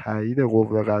مورد تایید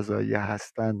قوه قضاییه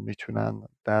هستن میتونن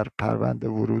در پرونده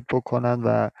ورود بکنن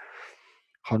و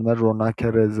خانم روناک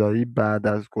رضایی بعد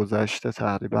از گذشت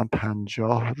تقریبا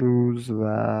 50 روز و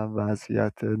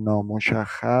وضعیت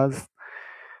نامشخص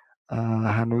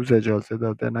هنوز اجازه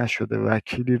داده نشده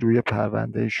وکیلی روی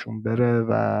پرونده ایشون بره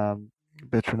و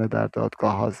بتونه در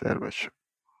دادگاه حاضر بشه.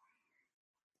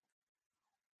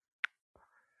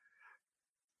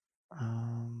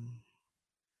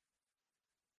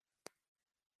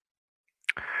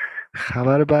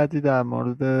 خبر بعدی در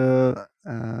مورد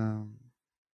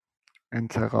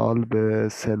انتقال به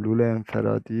سلول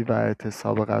انفرادی و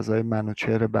اعتصاب غذای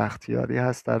منوچهر بختیاری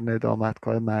هست در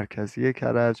ندامتگاه مرکزی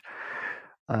کرج.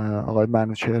 آقای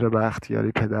منوچهر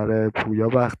بختیاری پدر پویا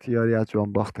بختیاری از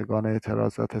جانباختگان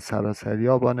اعتراضات سراسری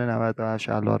آبان 98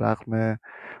 علیرغم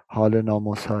حال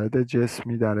نامساعد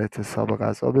جسمی در اعتصاب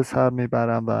غذا به سر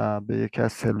میبرند و به یکی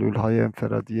از سلول‌های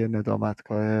انفرادی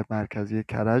ندامتگاه مرکزی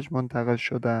کرج منتقل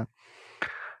شدند.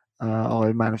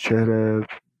 آقای منوچهر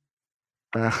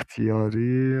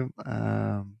بختیاری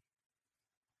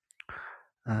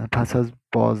پس از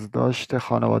بازداشت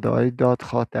خانواده‌های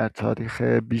دادخواه در تاریخ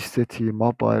 20 تیر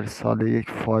ماه با ارسال یک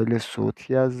فایل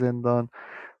صوتی از زندان،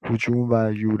 هجوم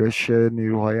و یورش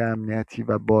نیروهای امنیتی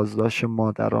و بازداشت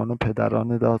مادران و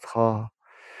پدران دادخواه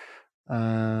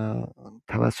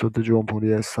توسط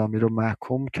جمهوری اسلامی رو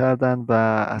محکوم کردند و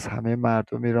از همه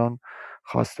مردم ایران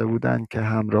خواسته بودند که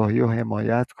همراهی و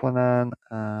حمایت کنند،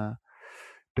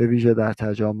 به ویژه در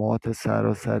تجمعات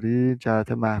سراسری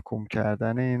جهت محکوم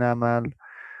کردن این عمل.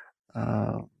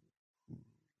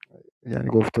 یعنی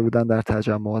گفته بودن در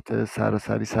تجمعات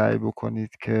سراسری سعی بکنید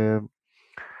که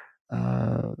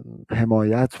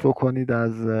حمایت بکنید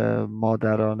از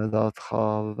مادران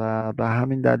دادخواه و به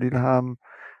همین دلیل هم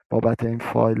بابت این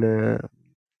فایل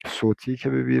صوتی که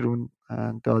به بیرون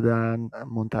دادن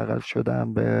منتقل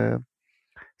شدن به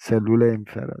سلول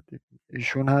انفرادی.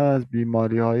 ایشون هم از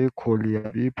بیماری‌های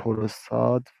کلیوی،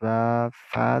 پروستات و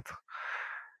فتق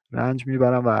رنج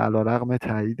میبرن و علیرغم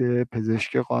تایید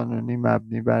پزشک قانونی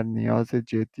مبنی بر نیاز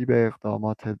جدی به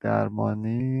اقدامات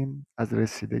درمانی از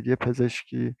رسیدگی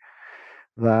پزشکی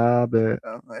و به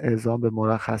اعزام به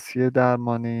مرخصی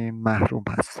درمانی محروم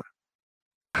هستن.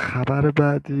 خبر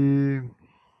بعدی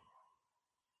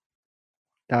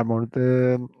در مورد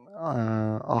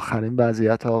آخرین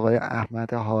وضعیت آقای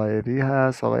احمد حائری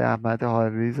هست. آقای احمد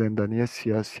حائری زندانی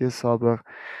سیاسی سابق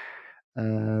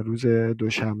روز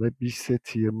دوشنبه 20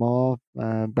 تیر ماه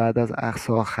بعد از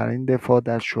اقصا آخرین دفاع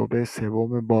در شعبه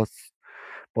سوم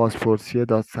بازپرسی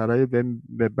دادسرای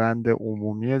به بند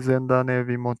عمومی زندان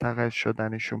اوین منتقل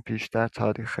شدن. ایشون پیشتر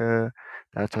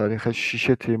در تاریخ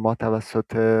 6 تیر ماه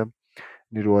توسط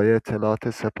نیروهای اطلاعات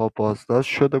سپاه بازداشت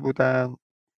شده بودند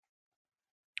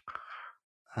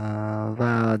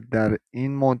و در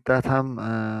این مدت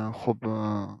هم خب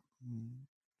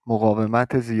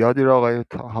مقاومت زیادی را آقای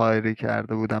حائری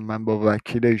کرده بودم. من با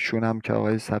وکیل ایشون هم که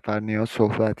آقای سفرنیا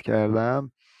صحبت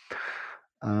کردم،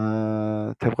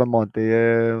 طبق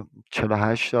ماده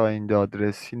 48 آیین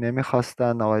دادرسی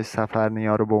نمیخواستن آقای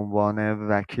سفرنیا رو به عنوان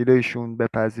وکیل ایشون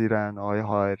بپذیرن. آقای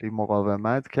حائری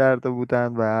مقاومت کرده بودن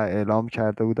و اعلام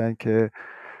کرده بودن که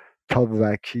تا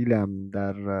وکیلم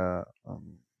در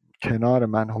کنار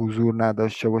من حضور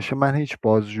نداشته باشه من هیچ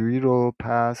بازجویی رو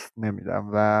پس نمیدم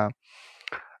و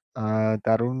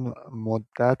در اون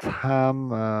مدت هم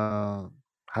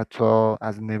حتی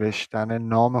از نوشتن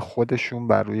نام خودشون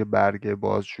بر روی برگه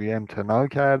بازجویی امتناع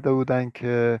کرده بودن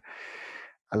که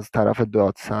از طرف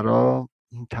دادسرا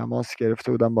تماس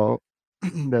گرفته بودن با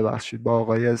با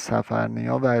آقای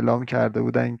سفرنیا و اعلام کرده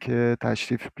بودن که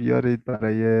تشریف بیارید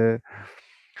برای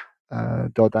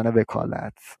دادن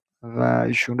وکالت و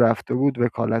ایشون رفته بود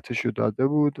وکالتش رو داده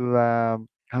بود و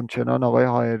همچنان آقای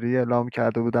حائری اعلام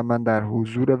کرده بودن من در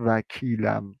حضور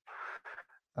وکیلم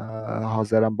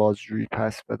حاضرم بازجویی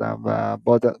پس بدم و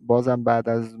بازم بعد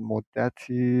از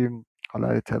مدتی حالا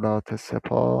اطلاعات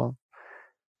سپاه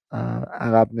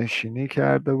عقب نشینی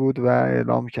کرده بود و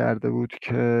اعلام کرده بود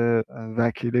که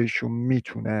وکیل ایشون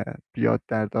میتونه بیاد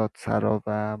در دادسرا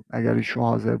و اگر ایشون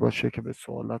حاضر باشه که به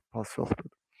سوالات پاسخ بده.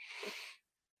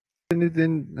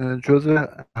 این جزء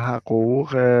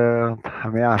حقوق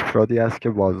همه افرادی است که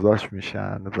بازداشت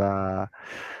میشن و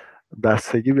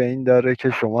بستگی به این داره که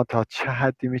شما تا چه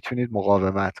حدی میتونید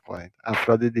مقاومت کنید.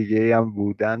 افراد دیگه هم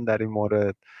بودن در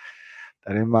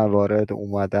این موارد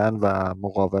اومدن و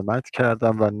مقاومت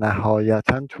کردن و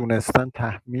نهایتا تونستن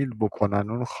تحمیل بکنن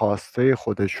اون خواسته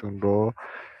خودشون رو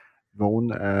به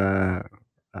اون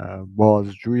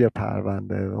بازجوی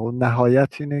پرونده. و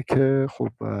نهایت اینه که خب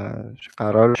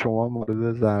قرار شما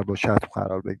مورد ضرب و شتم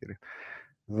قرار بگیرید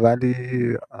ولی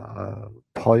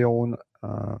پای اون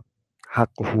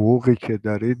حق و حقوقی که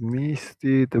دارید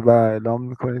میستید و اعلام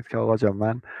میکنید که آقا جان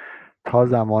من تا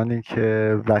زمانی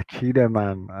که وکیل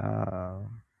من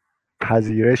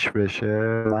پذیرش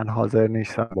بشه من حاضر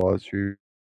نیستم بازجویی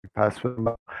پس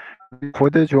بدم.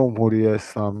 خود جمهوری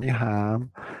اسلامی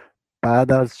هم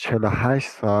بعد از 48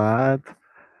 ساعت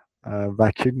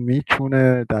وکیل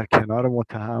میتونه در کنار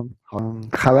متهم.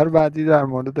 خبر بعدی در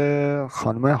مورد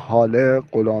خانم هاله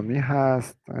غلامی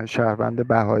هست، شهروند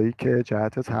بهایی که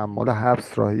جهت تحمل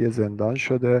حبس راهی زندان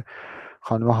شده.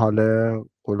 خانم هاله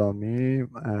غلامی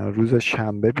روز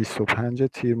شنبه 25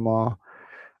 تیر ماه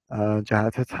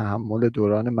جهت تحمل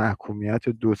دوران محکومیت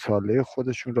 2 ساله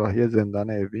خودشون راهی زندان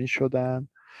اوین شدن.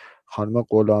 خانم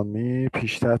غلامی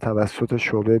پیشتر توسط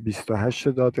شعبه 28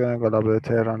 دادگاه انقلاب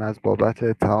تهران از بابت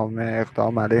اتهام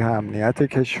اقدام علیه امنیت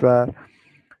کشور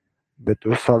به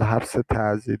 2 سال حبس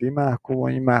تعزیری محکوم و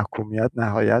این محکومیت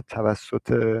نهایت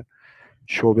توسط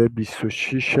شعبه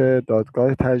 26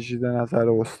 دادگاه تجدید نظر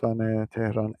استان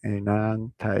تهران عیناً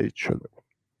تایید شده.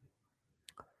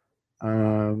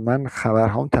 من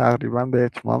خبرهام تقریبا به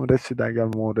اتمام رسید. اگر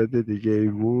مورد دیگه ای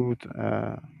بود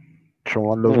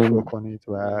شما لطف بکنید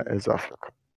و اضافه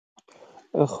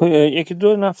کنید. خب یکی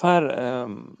دو نفر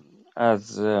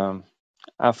از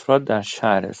افراد در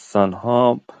شهرستان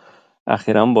ها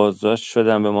اخیراً بازداشت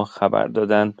شدن، به ما خبر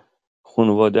دادن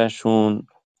خانواده‌شون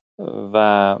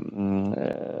و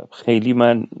خیلی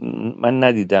من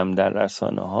ندیدم در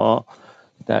رسانه ها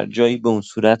در جایی به اون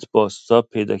صورت بازتاب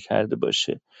پیدا کرده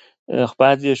باشه.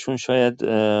 بعضیشون شاید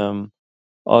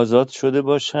آزاد شده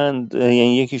باشند.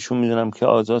 یعنی یکیشون میدونم که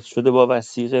آزاد شده با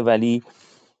وثیقه، ولی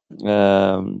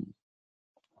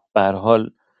به هر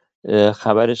حال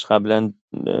خبرش قبلا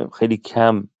خیلی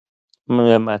کم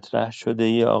مطرح شده.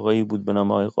 یه آقایی بود به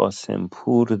نام آقای قاسم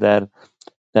پور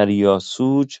در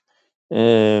یاسوج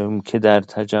که در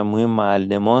تجمع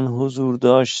معلمان حضور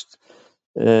داشت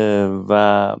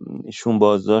و ایشون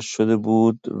بازداشت شده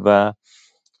بود و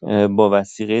با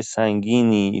وثیقه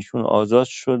سنگینی ایشون آزاد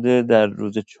شده. در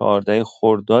روز 14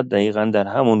 خرداد، دقیقاً در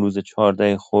همون روز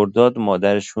 14 خرداد،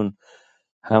 مادرشون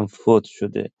هم فوت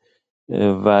شده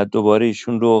و دوباره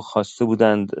ایشون رو خواسته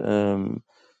بودند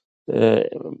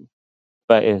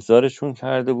و احضارشون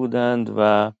کرده بودند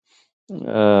و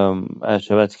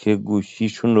عجبت که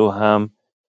گوشیشون رو هم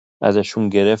ازشون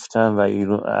گرفتن و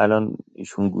الان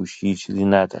ایشون گوشی چیزی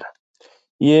ندارن.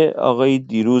 یه آقای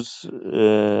دیروز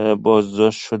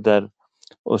بازداشت شد در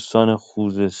استان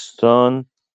خوزستان.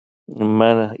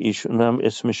 من ایشون هم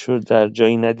اسمش رو در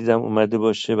جایی ندیدم اومده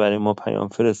باشه، برای ما پیام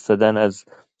فرستادن از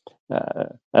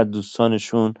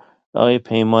دوستانشون. آقای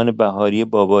پیمان بهاری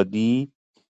بابادی،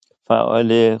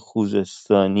 فعال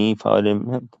خوزستانی،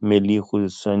 فعال ملی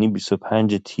خوزستانی،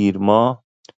 25 تیر ماه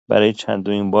برای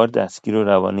چندمین بار دستگیر و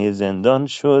روانه زندان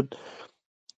شد.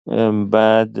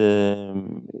 بعد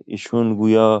ایشون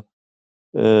گویا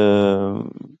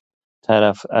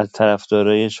از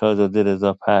طرفدارای شاهزاده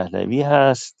رضا پهلوی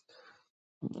هست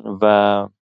و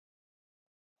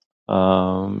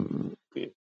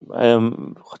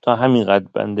تا همینقدر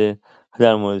بنده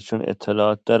در موردشون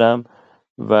اطلاعات دارم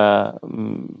و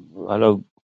حالا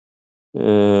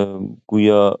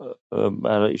گویا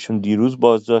برای ایشون دیروز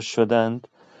بازداشت شدند.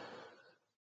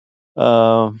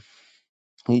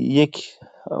 یک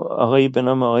آقایی به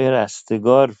نام آقای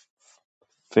رستگار،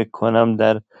 فکر کنم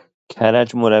در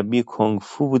کرج مربی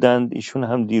کنگفو بودند، ایشون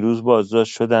هم دیروز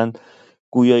بازداشت شدند.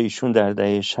 گویا ایشون در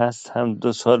دهه 60 هم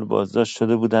 2 سال بازداشت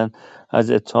شده بودند.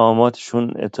 از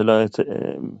اتهاماتشون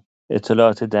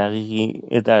اطلاعات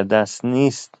دقیقی در دست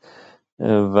نیست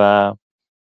و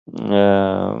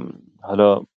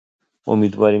حالا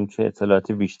امیدواریم که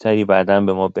اطلاعات بیشتری بعداً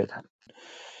به ما بدن.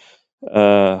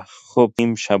 خب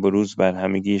این شب و روز بر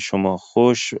همگی شما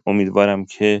خوش. امیدوارم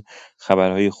که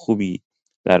خبرهای خوبی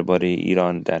درباره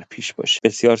ایران در پیش باشه.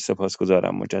 بسیار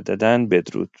سپاسگزارم مجدداً.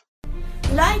 بدرود.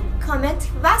 لایک، کامنت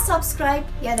و سابسکرایب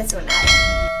یادتون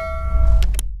نره.